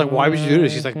there. I was like, why would you do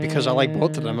this? He's like, because I like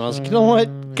both of them. I was like, you know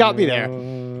what? Got me there.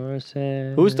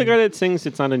 Who's the guy that sings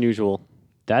 "It's Not Unusual"?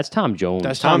 That's Tom Jones.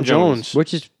 That's Tom Tom Jones.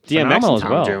 which is DMX phenomenal and as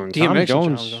Tom well. Jones. DMX Tom and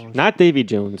Jones. Tom Jones. Not Davy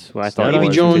Jones. Who I thought Davy it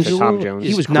was. Jones It's Tom Jones.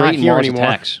 He was not great in here Mars anymore.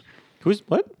 Attacks. Who's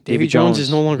what? Davy Jones is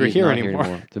no longer He's here not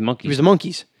anymore. The Monkeys. He was the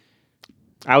Monkeys.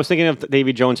 I was thinking of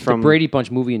Davy Jones from Brady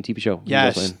Bunch movie and TV show.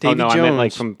 Yes, He was in. Davy no, Jones. I meant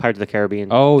like from Pirates of the Caribbean.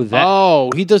 Oh, that. Oh,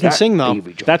 he doesn't sing though.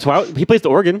 Davy Jones. That's why he plays the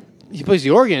organ. He plays the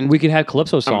organ We could have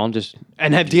Calypso song just.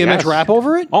 and have DMX Yes. rap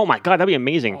over it. Oh my god, that'd be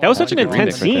amazing. That was such an that'd be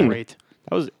intense great. scene. Great.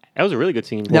 That was a really good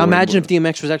scene. Now imagine if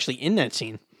DMX was actually in that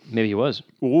scene. Maybe he was.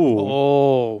 Ooh.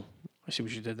 Oh, I see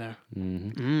what you did there.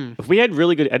 If we had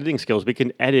really good editing skills, we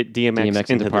can edit DMX,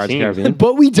 into the Pirates of the scene. Caribbean.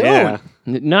 But we don't. Yeah.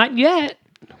 Not yet,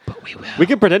 but we will. We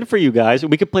could pretend for you guys.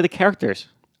 We could play the characters.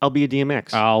 I'll be a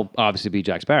DMX. I'll obviously be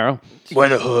Jack Sparrow. Where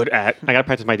the hood at? I gotta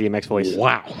practice my DMX voice.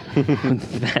 Wow,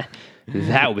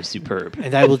 that was superb.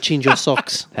 And I will change your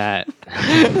socks. That.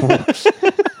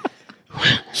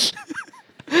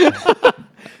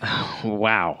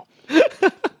 Wow.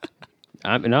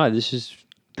 No,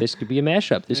 this could be a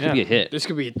mashup. This could be a hit. This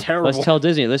could be terrible. Let's tell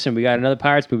Disney. Listen, we got another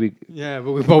Pirates movie. Yeah,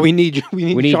 but we need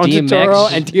We need John DMX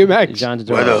Turturro and DMX. John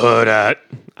Turturro. hood at?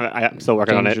 I'm still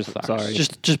working on it. Dangerous Fox. Sorry.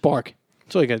 Just bark.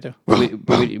 That's all you gotta do.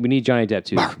 we need Johnny Depp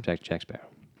too. Jack Sparrow.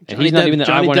 And he's not even the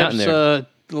Johnny odd one out in Depp's, there. a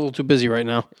little too busy right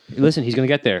now. Listen, he's gonna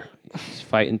get there. He's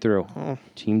fighting through.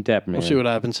 Team Depp, man. We'll see what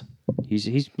happens.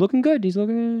 He's looking good. He's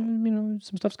looking.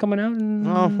 Some stuff's coming out. And,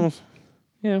 Oh, well,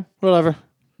 yeah. whatever.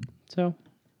 So.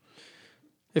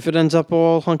 If it ends up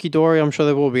all hunky dory, I'm sure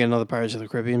there will be another Pirates of the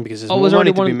Caribbean because there's more there's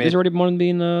money already to be one. made. There's already one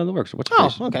being the works. What's her Oh,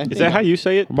 face? okay. Is that how you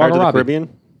say it? Margot Pirates of the Robbie.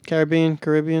 Caribbean?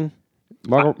 Caribbean?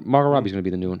 Margot Robbie's gonna be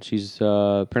the new one. She's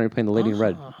apparently playing the Lady in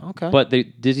Red. Okay. But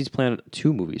Disney's planning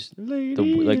 2 movies.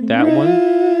 Like that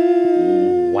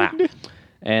one. Wow.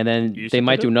 And then they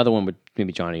might do another one with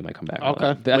maybe Johnny might come back.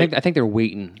 Okay. I think they're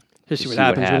waiting To see what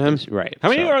happens with him. Right. How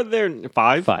many so, are there?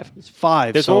 5? 5. It's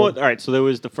 5. There's so one. All right. So there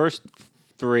was the first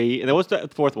 3, and there was the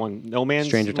fourth one. No Man's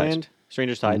Stranger Tides. Land.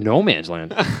 Stranger's Tide. No Man's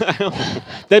Land.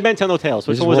 Dead Men Tell No Tales.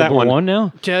 Which This is one was that World War one? One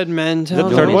now. Dead Men that Tell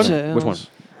the third No one? Tales. Which one?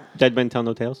 Dead Men Tell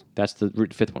No Tales. That's the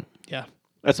 5th one. Yeah.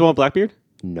 That's the one with Blackbeard.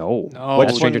 No. No.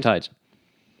 That's Stranger one? Tides.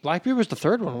 Blackbeard was the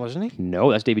third one, wasn't he? No,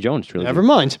 that's Davy Jones. Really. Never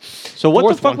mind. So what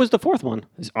Fourth the fuck one. was the fourth one?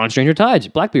 It's on Stranger Tides.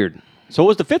 Blackbeard. So what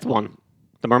was the fifth one?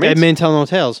 The Mermaids. Dead Men Tell No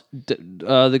Tales.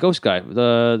 The ghost guy.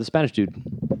 The Spanish dude.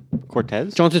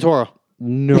 Cortez. John Turturro.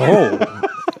 No.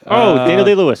 Oh, Daniel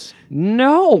Day-Lewis.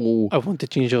 No. I want to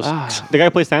change your socks. The guy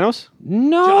who plays Thanos.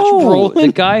 No. Josh Brolin?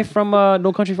 The guy from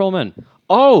No Country for Old Men.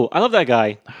 Oh, I love that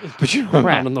guy. But you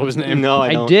I don't know his name. No, I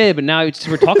I don't. did, but now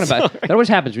we're talking about it. That always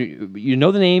happens. You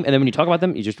know the name, and then when you talk about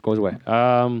them, it just goes away.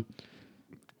 Wow.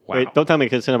 Wait, don't tell me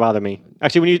because it's gonna bother me.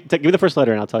 Actually, when you give me the first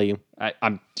letter, and I'll tell you.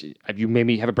 You made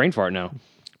me have a brain fart now.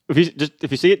 If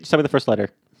you see it, just tell me the first letter.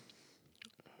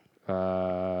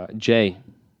 J.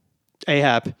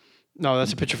 Ahab. No,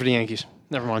 that's a picture for the Yankees.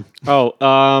 Never mind.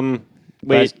 Oh,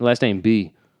 wait. Last name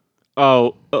B.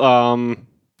 Oh,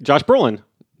 Josh Brolin.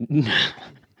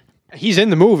 He's in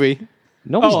the movie.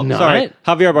 No, Oh, he's not. sorry,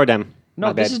 Javier Bardem. No,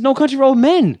 My this bad. is No Country for Old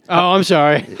Men. Oh, I'm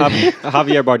sorry.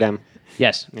 Javier Bardem.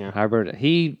 Yes. Yeah. Albert.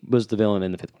 He was the villain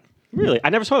in the 5th one. Really, I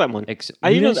never saw that one. You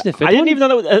I didn't know. didn't see the fifth I didn't one? even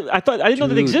know that. I didn't know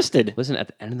that it Dude, existed. Listen, at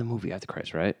the end of the movie, after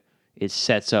credits, right? It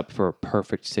sets up for a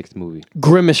perfect 6th movie.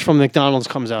 Grimace from McDonald's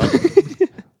comes out.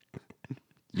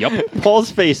 Yep.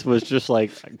 Paul's face was just like,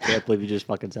 I can't believe you just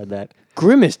fucking said that.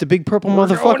 Grimace, the big purple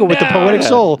motherfucker going with the down. poetic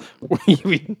soul.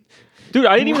 Dude,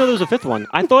 I didn't even know there was a fifth one.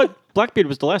 I thought Blackbeard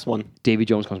was the last one. Davy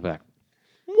Jones comes back.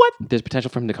 What? There's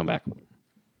potential for him to come back.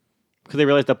 Because they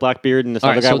realized that Blackbeard and this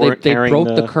All other right, guy so weren't they carrying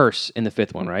broke the curse in the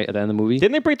 5th one, right? At the end of the movie.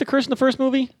 Didn't they break the curse in the first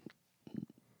movie?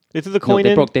 They threw the No, coin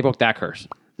they in. broke that curse.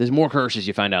 There's more curses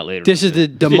you find out later. This is the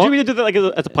Did you mean to do that like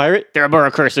as a pirate? There are more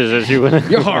curses as you.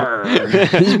 Yarr.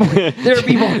 There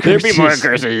be more curses. There be more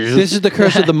curses. This is the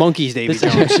curse of the monkeys, Davy This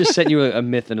Jones. is just setting you a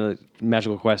myth and a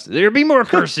magical quest. There be more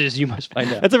curses you must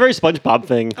find out. That's a very SpongeBob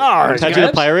thing. Arr, Patchy the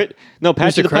Krabs? pirate. No,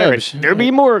 Patchy Mr. the pirate. Krabs. There be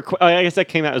more. I guess that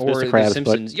came out as Or Mr. The Krabs. But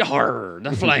Simpsons. Yarr,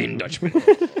 the Flying Dutchman.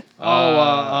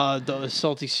 The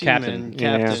salty seaman. Captain.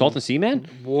 Yeah. Salt and Seaman?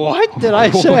 What did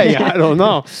I say? I don't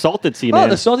know. salted sea Oh, man.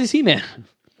 the Salty Seaman.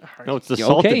 No, it's the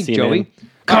salted Okay, sea Joey. man.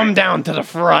 Come down to the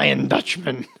Frying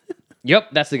Dutchman. Yep,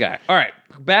 that's the guy. All right,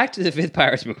 back to the 5th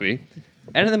Pirates movie.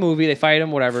 End of the movie, they fight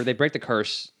him, whatever. They break the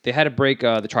curse. They had to break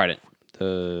the trident.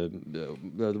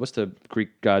 What's the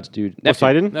Greek gods, dude?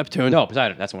 Poseidon? Neptune. No,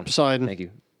 Poseidon. That's the one. Poseidon. Thank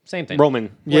you. Same thing.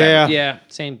 Roman. Yeah. Yeah,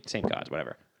 same gods,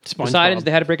 whatever. SpongeBob. Poseidon's.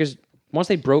 They had to break his. Once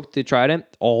they broke the trident,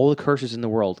 all the curses in the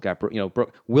world got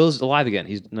broke. Will's alive again.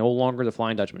 He's no longer the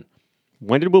Flying Dutchman.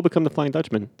 When did Will become the Flying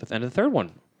Dutchman? At the end of the 3rd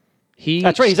one.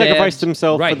 That's right, he sacrificed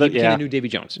himself Right, for the- he became yeah. the new Davy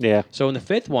Jones. Yeah. So in the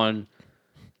 5th one,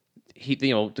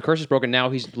 the curse is broken.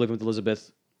 Now he's living with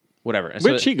Elizabeth, whatever. And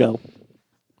Where'd so she go?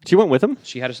 She went with him?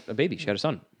 She had a baby. She had a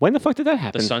son. When the fuck did that The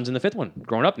happen? son's in the 5th one,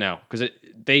 growing up now, because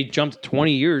they jumped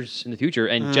 20 years in the future,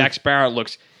 and Jack Sparrow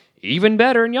looks even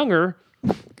better and younger.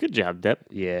 Good job, Depp.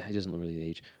 Yeah, he doesn't really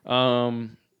age.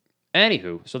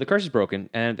 Anywho, so the curse is broken,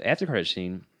 and after the credit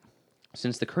scene,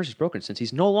 since the curse is broken, since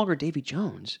he's no longer Davy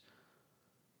Jones,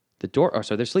 the door. Oh,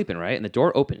 so they're sleeping, right? And the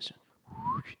door opens,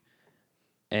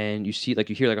 and you see, like,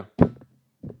 you hear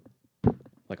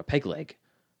like a peg leg,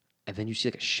 and then you see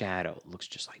like a shadow. It looks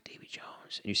just like Davy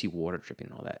Jones, and you see water dripping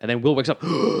and all that. And then Will wakes up,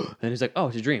 and he's like, "Oh,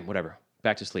 it's a dream. Whatever,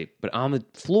 back to sleep." But on the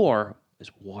floor is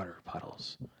water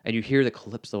puddles, and you hear the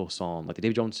Calypso song, like the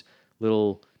Davy Jones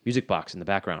little music box in the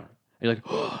background. And you're like,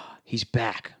 "Oh, he's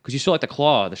back," because you saw like the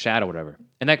claw, the shadow, whatever,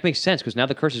 and that makes sense because now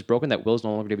the curse is broken. That Will's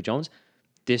no longer Davy Jones.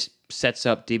 This sets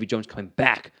up Davy Jones coming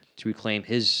back to reclaim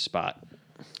his spot.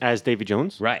 As Davy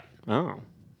Jones? Right. Oh.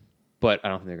 But I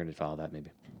don't think they're going to follow that,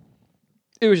 maybe.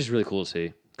 It was just really cool to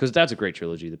see. Because that's a great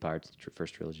trilogy, the Pirates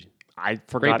first trilogy. I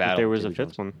forgot that battle, there was a Davy fifth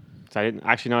Jones. one. So I didn't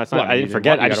actually. No, that's not. Well, I you didn't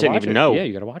forget. you I just gotta didn't even watch it. know. Yeah,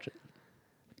 you got to watch it.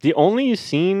 The only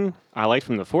scene I liked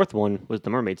from the fourth one was the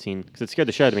mermaid scene because it scared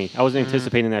the shit out of me. I wasn't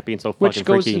anticipating that being so Which fucking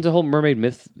goes freaky. into the whole mermaid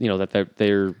myth, that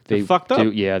they fucked do,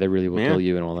 up. yeah, they really will Yeah. kill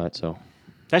you and all that. So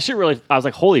That shit really. I was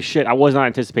like, holy shit! I was not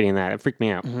anticipating that. It freaked me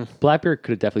out. Blackbeard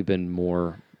could have definitely been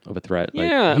more of a threat. Like,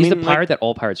 Yeah, I he's mean, the like- pirate that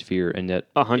all pirates fear, and yet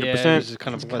 100%. It's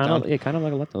kind of let kind down. of kind of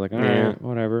like a letdown. Like, all Yeah. right,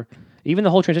 whatever. Even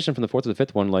the whole transition from the fourth to the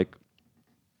fifth one, like,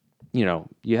 you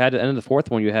had at the end of the fourth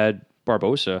one, you had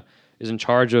Barbossa is in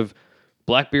charge of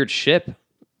Blackbeard's ship,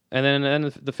 and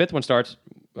then the fifth one starts.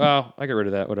 Oh, I get rid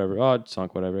of that. Whatever. Oh, it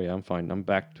sunk. Whatever. Yeah, I'm fine. I'm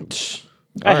back to.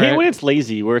 I hate Alright. when it's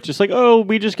lazy, where it's just like, oh,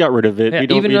 we just got rid of it. Yeah, we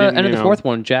don't, even we didn't, end of you the know. fourth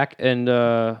one, Jack and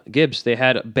Gibbs, they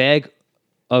had a bag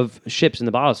of ships in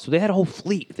the bottles, so they had a whole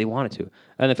fleet if they wanted to.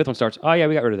 And the fifth one starts. Oh yeah,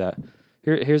 we got rid of that.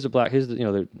 Here's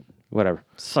the whatever.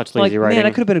 Such Like, lazy writing. man,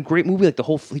 that could have been a great movie. Like the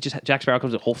whole fleet, Jack Sparrow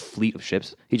comes with a whole fleet of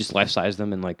ships. He just life sized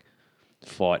them and like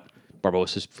fought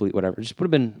Barbossa's fleet, whatever. It just would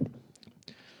have been.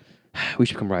 We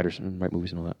should become writers and write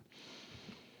movies and all that.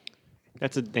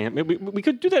 That's a damn. We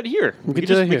could do that here. We could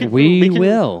do that here. We can-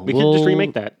 will. We could just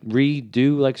remake that.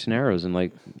 Redo like scenarios and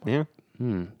like Yeah.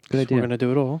 good We're idea. gonna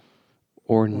do it all.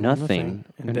 Or nothing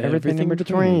and everything in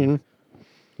between.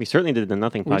 We certainly did the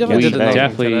nothing We podcast. definitely did the today. nothing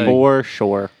Definitely. today. For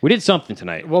sure. We did something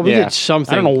tonight. Well, we Yeah. did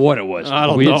something. I don't know what it was. I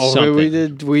don't we know. Did something. We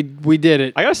did. We did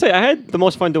it. I gotta say, I had the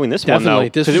most fun doing this Definitely. one though.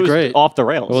 This 'cause was it was great. off the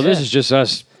rails. Well, this is just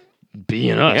us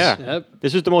being us. yeah. Yep.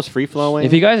 This is the most free flowing.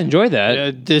 If you guys enjoyed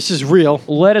that, This is real.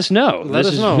 let us know. Let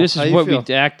us know This how is you what feel.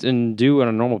 we act and do on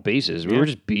a normal basis. We were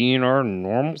just being our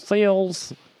normal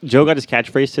selves. Joe got his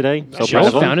catchphrase today. So Joe proud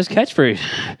of him. found his catchphrase.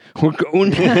 We're going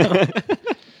now.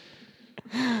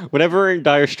 Whenever in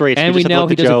dire straits, And we we just have to know look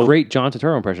he to does Joe. a great John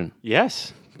Turturro impression.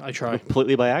 Yes, I try.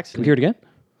 completely by Can we accident. hear it again?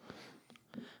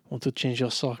 Want to change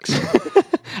your socks?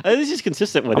 This is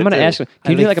consistent with I'm it. going to too. ask him. I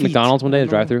Can you do like like a feet. McDonald's one day, the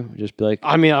drive-through? Just be like,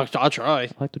 I mean, I'll try.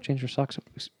 I'd like to change your socks.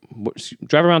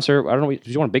 Drive around, sir. I don't know. Did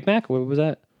you want a Big Mac? What was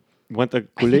that? Want the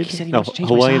think Kool-Aid? he said he No, wants to change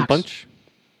my Hawaiian socks. punch.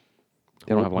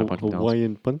 They don't have Hawaiian punch. McDonald's.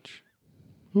 Hawaiian punch.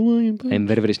 Hawaiian punch. I'm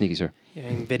very, very sneaky, sir. Yeah,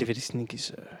 I'm very, very sneaky,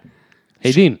 sir.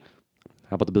 Hey, Dean.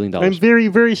 How about the $1 billion? I'm very,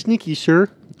 very sneaky, sir.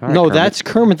 All right, No, Kermit. that's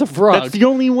Kermit the Frog. That's the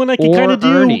only one I can or kind of do.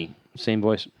 Ernie. Same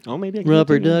voice. Oh, maybe I can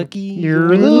Rubber do that. ducky,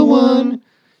 You're the one.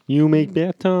 You make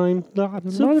that time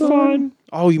lots of fun.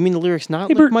 Oh, you mean the lyrics not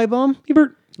Hey, lick Bert. my bum? Hey,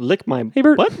 Bert. Lick my. Hey,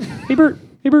 Bert. What? Hey, Bert.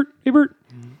 Hey, Bert. Hey, Bert.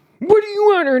 What do you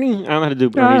want, Ernie? I don't know how to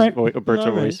do All Ernie's right. voice, or Bert's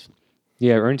All right. voice.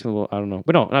 Yeah, Ernie's a little, I don't know.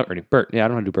 But no, not Ernie. Bert. Yeah, I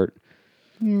don't know how to do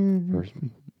Bert.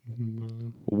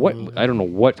 What? I don't know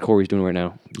what Corey's doing right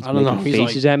now. He's I don't know. making He's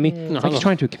faces at me. It's I like he's know.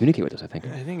 trying to communicate with us, I think.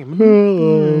 I think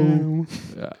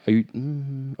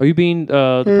Are you being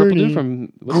the purple dude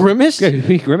from... Grimace?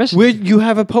 Grimace? You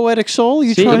have a poetic soul?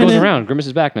 You See, it trying goes to... around. Grimace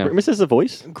is back now. Grimace is a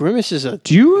voice. Grimace is a...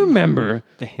 Do you remember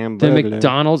The the hamburger.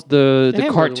 McDonald's, the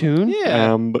Hamburger. cartoon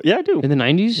Yeah. But yeah, I do. in the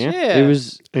 90s? Yeah. It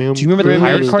was... Do you remember the Grimace,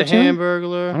 pirate the cartoon? I don't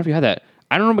Hamburglar. know if you had that.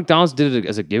 I don't know if McDonald's did it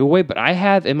as a giveaway, but I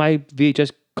have in my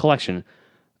VHS collection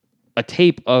a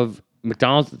tape of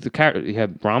McDonald's. The character you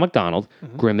have Ronald McDonald,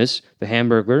 Grimace, the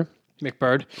Hamburglar,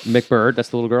 McBird. McBird. That's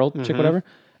the little girl, chick, whatever.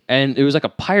 And it was like a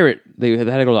pirate. They had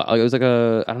to go. It was like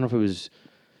a. I don't know if it was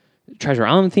Treasure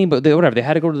Island theme, but whatever. They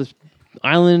had to go to this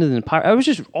island and then pirate. It was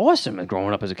just awesome. And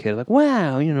growing up as a kid, like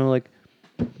wow, like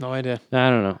No idea. I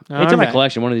don't know. It's in my Okay.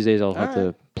 collection. One of these days, I'll have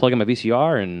to plug in my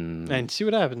VCR and And see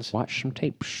what happens. watch some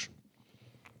tapes.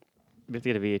 We have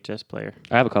to get a VHS player.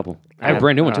 I have a couple. I have a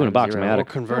brand new one too in a box in my zero. We'll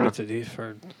attic. convert it to these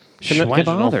for... Why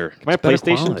bother? Can my It's better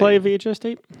PlayStation quality. play a VHS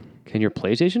tape? Can your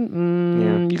PlayStation?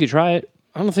 Yeah. You could try it.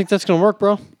 I don't think that's going to work,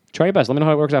 bro. Try your best. Let me know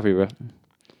how it works out for you, bro. I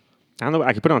don't know.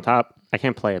 I can put it on top. I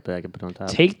can't play it, but I can put it on top.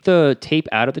 Take the tape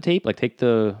out of the tape. Like take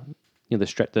the,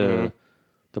 the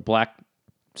black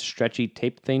stretchy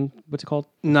tape thing. What's it called?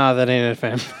 Nah, that ain't it,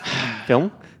 fam.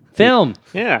 Film? film.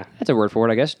 Yeah. That's a word for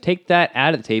it, I guess. Take that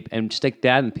out of the tape and stick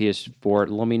that in the PS4.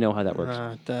 Let me know how that works.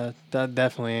 That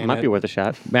definitely ain't Might it. be worth a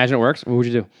shot. Imagine it works. What would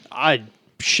you do? I'd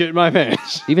shit my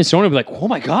pants. Even Sony would be like, "Oh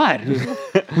my god,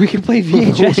 we can play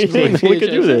VHS. We could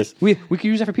do this. we could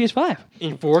use that for PS5.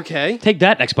 In 4K? Take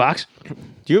that, Xbox.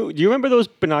 Do you remember those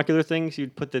binocular things?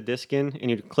 You'd put the disc in and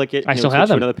you'd click it. I and it still would have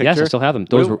switch to them. Another Yes, I picture? still have them.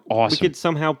 Those We- were awesome. We could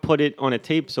somehow put it on a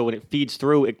tape so when it feeds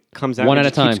through, it comes out One and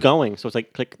at a it just keeps time. going. So it's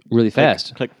like click Really click,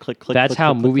 fast. Click, click, click. That's click,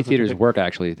 how click, movie click, theaters click, work.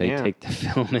 Actually, they Yeah. take the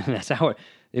film and that's how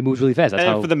it moves really fast. That's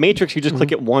And how for the Matrix, you just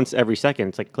click it once every second.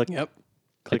 It's like click, Yep.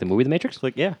 like the movie The Matrix.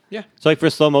 click, yeah. Yeah. So like for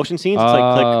slow motion scenes, it's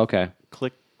like click, Okay.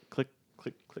 click, click,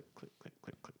 click, click, click, click,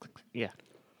 click, click, click, click. Yeah.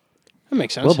 That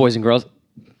makes sense. Well, boys and girls,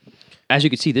 as you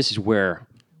can see, this is where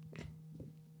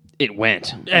it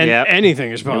went. and Yep.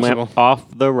 anything is It went possible. off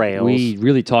the rails. We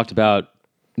really talked about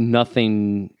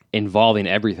nothing involving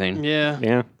everything. Yeah.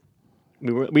 Yeah.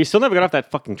 We still never got off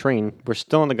that fucking train. We're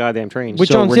still on the goddamn train. With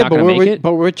So John we're Stamos, not gonna make it?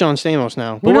 but we're with John Stamos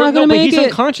now. We're not gonna but make he's it.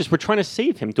 unconscious. We're trying to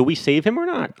save him. Do we save him or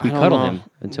not? We don't cuddle know. him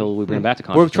until we bring him back to We're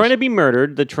consciousness. trying to be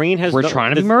murdered. The train has. We're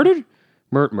trying to be murdered.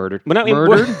 Murdered. We're not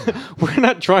murdered. We're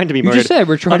not trying to be You murdered. just said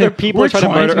we're trying Other to. people we're are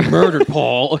trying to murder. be murdered,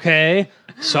 Paul. Okay.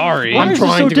 Sorry. Why I'm is this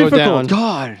trying so to go difficult? down.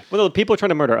 God. Well, the people are trying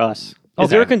to murder us. Is Okay.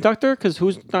 there a conductor? Because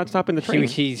who's not stopping the train?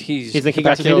 He's He's he got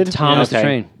incapacitated? killed. Thomas the Okay.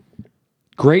 Train.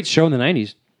 Great show in the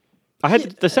 90s. I had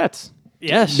the sets.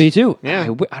 Yes. Me too. Yeah.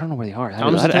 I don't know where they are. Thomas I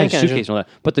the had a Tank Engine. suitcase and all that.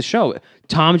 But the show,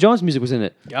 Tom Jones music was in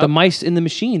it. Yep. The Mice in the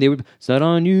Machine. They would. It's not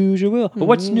unusual. But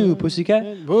what's new, Pussycat?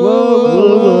 Whoa,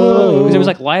 whoa, whoa. Because it was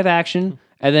like live action,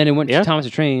 and then it went Yeah. to Thomas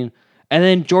the Train, and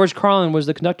then George Carlin was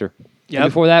the conductor. Yep. And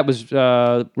before that was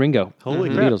Ringo. Holy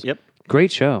The crap. Beatles. Yep.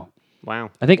 Great show. Wow.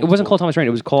 I think it wasn't called Thomas Train.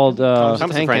 It was called. Thomas the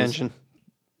Thomas Tank and Friends. Engine.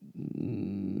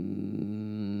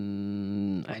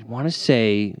 I want to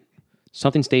say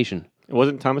something station. It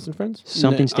wasn't Thomas and Friends?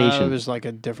 Something It station. was like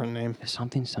a different name.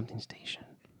 Something station.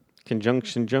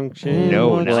 Conjunction Junction. No,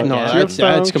 Like, no, No, your that's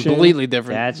function. completely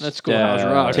different. That's, That's Schoolhouse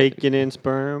Rock. Taking in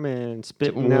sperm and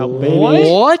spitting out baby.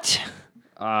 What?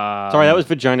 Sorry, that was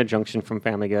Vagina Junction from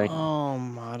Family Guy. Oh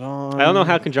my god. I don't know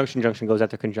how Conjunction Junction goes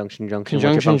after Conjunction Junction. What's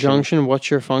your Conjunction function? Junction. What's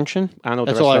your function? I don't know. What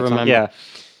That's the all I rest of that song- remember.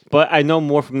 Yeah, but I know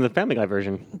more from the Family Guy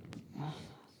version.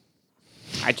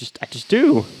 I just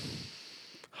do.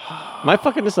 Am I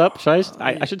fucking this up?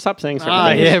 I should stop saying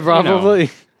certain things. Yeah, probably.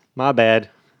 My bad.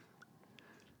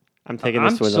 I'm taking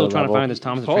this I'm to another still trying level. to find this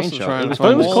Thomas the Also Train show. trying It to was I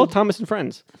thought it was Well- called Thomas and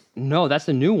Friends. No, that's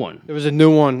the new one. There was a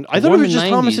new one. I thought it one was in the just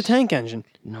Thomas the 90s. Tank Engine.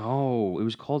 No, it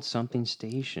was called something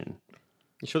station.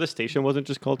 You sure the station wasn't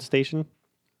just called Station?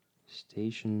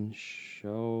 Station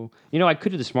show. You know, I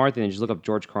could do the smart thing and just look up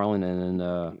George Carlin and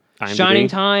IMDb? Shining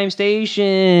Time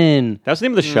Station. That was the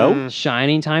name of the show?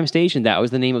 Shining Time Station. That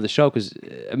was the name of the show because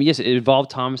I mean, yes, it involved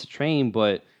Thomas the Train,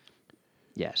 but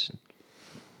yes,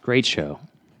 great show.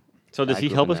 So does I he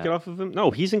grew help up us in get that. off of him?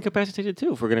 No, he's incapacitated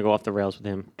too. If we're gonna go off the rails with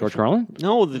him, George Carlin,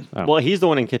 no. Oh. Well, he's the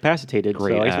one incapacitated.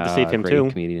 great, so I have to save him great too.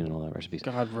 comedian and all that recipes.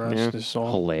 God rest Yeah. his soul.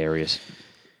 Hilarious.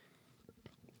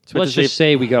 So we have Let's to just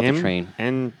save say we got off the him train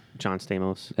and John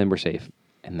Stamos. and we're safe,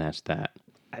 and that's that.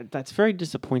 That's very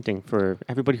disappointing for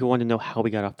everybody who wanted to know how we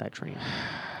got off that train.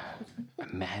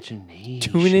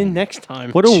 Imagination. Tune in next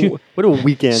time. What a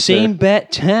weekend. Same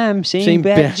bet time, same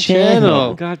bet bet channel.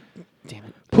 channel. God damn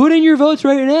it. Put in your votes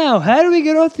right now. How do we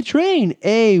get off the train?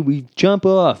 A, we jump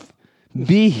off.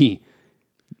 B,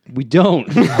 we don't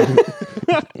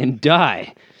and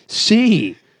die.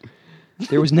 C,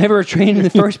 there was never a train in the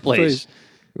first place.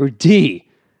 Or D,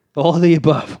 all of the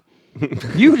above.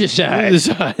 You decide.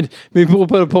 Decide. Maybe we'll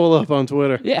put a poll up on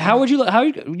Twitter. Yeah, how would you? How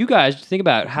you guys think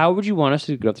about? How would you want us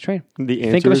to get off the train? The Think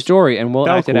of a answer is story, and we'll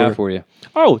act it Falcor. out for you.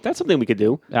 Oh, that's something we could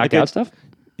do. Act Like out stuff.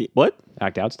 What?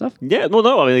 Act out stuff. Yeah, well,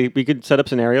 no. I mean, we could set up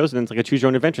scenarios, and then it's like a choose your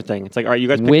own adventure thing. It's like, all right, you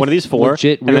guys pick With one of these four,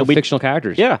 legit, and real then we, fictional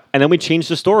characters. yeah, and then we change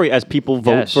the story as people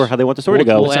vote Yes. for how they want the story to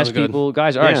go. We'll Sounds ask good. people,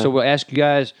 guys. All right, Yeah. so we'll ask you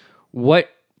guys what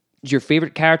is your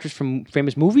favorite characters from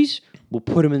famous movies. We'll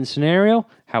put them in the scenario.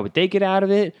 How would they get out of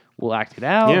it? We'll act it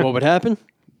out. Yeah. What would happen?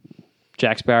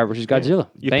 Jack Sparrow versus Godzilla.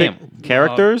 You Bam. pick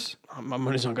characters, My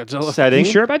money's on Godzilla. You setting.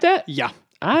 sure about that? Yeah.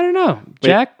 I don't know.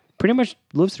 Jack pretty much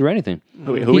lives through anything.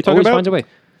 Who he are we talking always about? finds a way.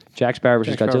 Jack Sparrow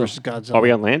versus Sparrow Godzilla. versus Godzilla. Are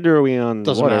we on land or are we on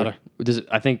Doesn't water? matter.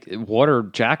 I think water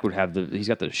Jack would have the. He's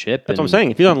got the ship. That's what I'm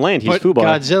saying. If he's on land, he's But Fubar.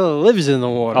 Godzilla lives in the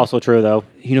water. Also true though.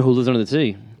 You know who lives under the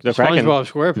sea? The Kraken.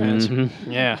 SpongeBob SquarePants.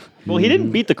 Mm-hmm. Yeah. Well, he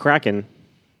didn't beat the Kraken.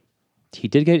 He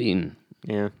did get eaten,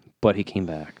 Yeah, but he came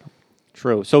back.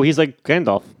 true. So he's like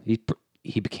Gandalf.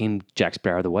 He became Jack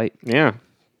Sparrow the White. Yeah.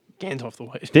 Gandalf the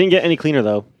White. Didn't get any cleaner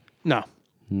though. No.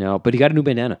 No, but he got a new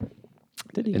bandana.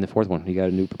 Did he? In the fourth one, he got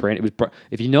a new brand. It was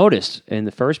if you noticed in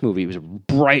the first movie, it was a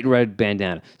bright red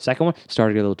bandana. Second one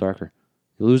started to get a little darker.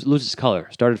 It loses its color.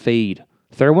 Started to fade.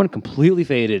 Third one completely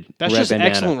faded. That's red just bandana.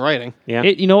 excellent writing. Yeah.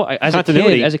 As a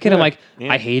Continuity. kid, I'm like,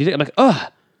 Yeah. I hated it. I'm like,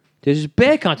 ugh, this is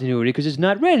bad continuity because it's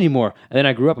not red anymore. And then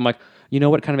I grew up. I'm like, you know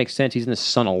what? It kind of makes sense. He's in the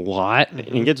sun a lot.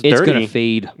 He gets It's dirty. gonna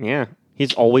fade. Yeah.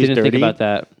 He's always Didn't dirty. think about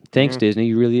that. Thanks, Disney.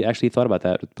 You really actually thought about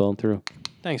that. Going through.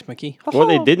 Thanks, Mickey. Or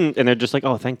they didn't, and they're just like,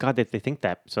 oh, thank God that they think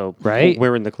that. So Right?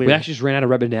 we're in the clear. We actually just ran out of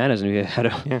red bandanas, and we had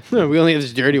to. No, we only have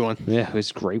this dirty one. Yeah,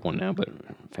 it's a great one now, but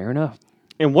fair enough.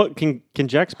 And what can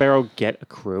Jack Sparrow get a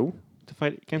crew to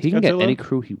fight against He can Godzilla? get any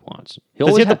crew he wants.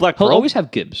 Does he have the Black He'll Pearl? always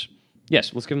have Gibbs.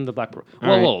 Yes, let's give him the Black Pearl.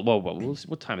 All Whoa.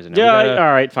 What time is it now? Yeah, We gotta-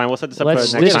 all right, fine. We'll set this up Let's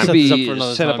for next this time. set could this up be for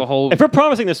another set up time. a whole. If we're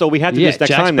promising this, though, we have to do this next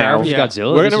Jack time Sparrow now. versus Yeah.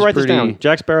 Godzilla. We're This gonna is write this pretty- down.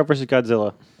 Jack Sparrow versus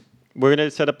Godzilla. We're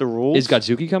gonna set up the rules. Is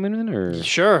Godzuki coming in or?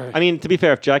 Sure. I mean, to be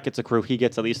fair, if Jack gets a crew, he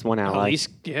gets at least one ally. At least,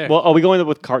 yeah. Well, are we going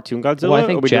with cartoon Godzilla? Well, I or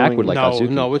think are we Jack doing- would like no, Godzuki.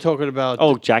 no, we're talking about.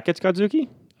 Oh, Jack gets Godzuki,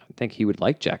 I think he would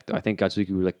like Jack though. I think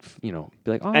Godzuki would like be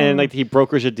like, oh, and like he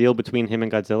brokers a deal between him and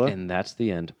Godzilla. and that's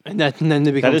the end. and then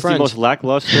they become That is friends. the most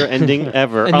lackluster ending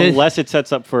ever, And then- unless it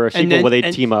sets up for a sequel and then, where they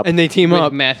and- team up. And they team With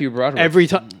up Matthew Broderick. every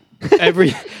time.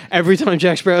 Every time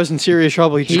Jack Sparrow's in serious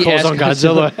trouble, he just He calls asks on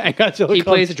Godzilla, Godzilla. and Godzilla He comes.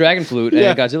 plays the dragon flute,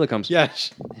 Yeah. and Godzilla comes. Yes.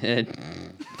 And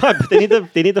But they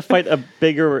need to fight a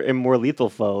bigger and more lethal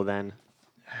foe then.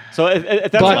 So if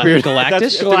that's Blackbeard. if they're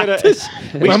gonna-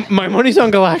 Galactus. My money's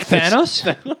on Galactus.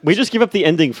 Thanos. we just give up the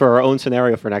ending for our own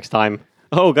scenario for next time.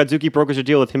 Oh, Godzuki brokers a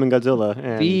deal with him and Godzilla,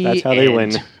 and The that's how they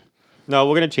win. end. No,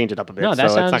 we're gonna change it up a bit. No, that so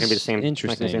it's not sounds gonna be the same.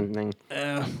 interesting. It's not gonna be the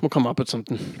same thing. We'll come up with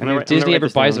something. I mean, if Disney ever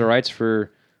buys the rights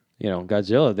for,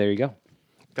 Godzilla, there you go.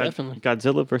 Definitely.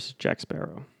 Godzilla versus Jack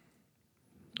Sparrow.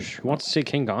 Who wants to see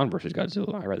King Kong versus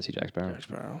Godzilla? I'd rather see Jack Sparrow.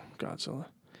 Sparrow, Godzilla.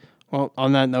 Well,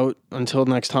 on that note, until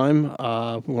next time,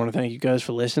 we want to thank you guys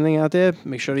for listening out there.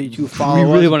 Make sure that you follow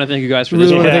We really us. want to thank you guys for Really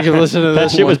this. want to Yeah. thank you for listening to That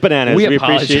this shit was one. bananas. We We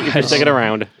appreciate you for apologize. sticking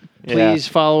around. Please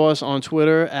follow us on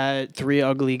Twitter at 3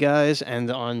 Ugly Guys and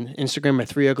on Instagram at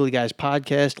 3 Ugly Guys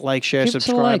Podcast. Like, share, Give us a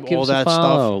subscribe, like, give all us a that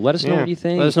follow. stuff. Let us know Yeah. what you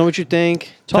think. Let us know what you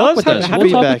think. Talk with us. how We'll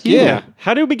do talk feedback, with you. yeah.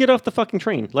 How did we get off the fucking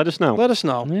train? Let us know. Let us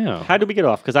know. Yeah. How did we get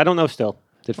off? Because I don't know still.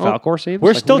 Did Falcor save us? We're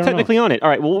Like, still we don't know. technically on it. All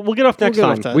right, we'll get off next get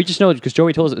off time. that. We just know because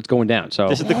Joey told us it's going down. So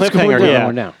This is the It's going cliffhanger. down. Yeah,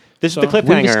 Going down. this So- is the we've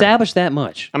cliffhanger. established that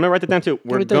much. I'm gonna write that down too.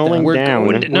 We're Write that down. going We're down.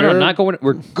 going No, We're- not going.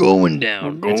 We're going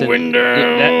down. Going down.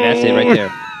 Yeah, that's it right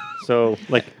there. So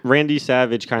like Randy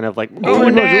Savage, kind of like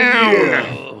Going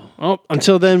down. Well,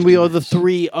 until then, we are the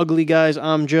 3 Ugly Guys.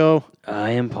 I'm Joe.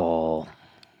 I am Paul.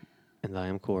 And I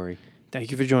am Corey. Thank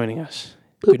you for joining us.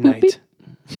 Good night.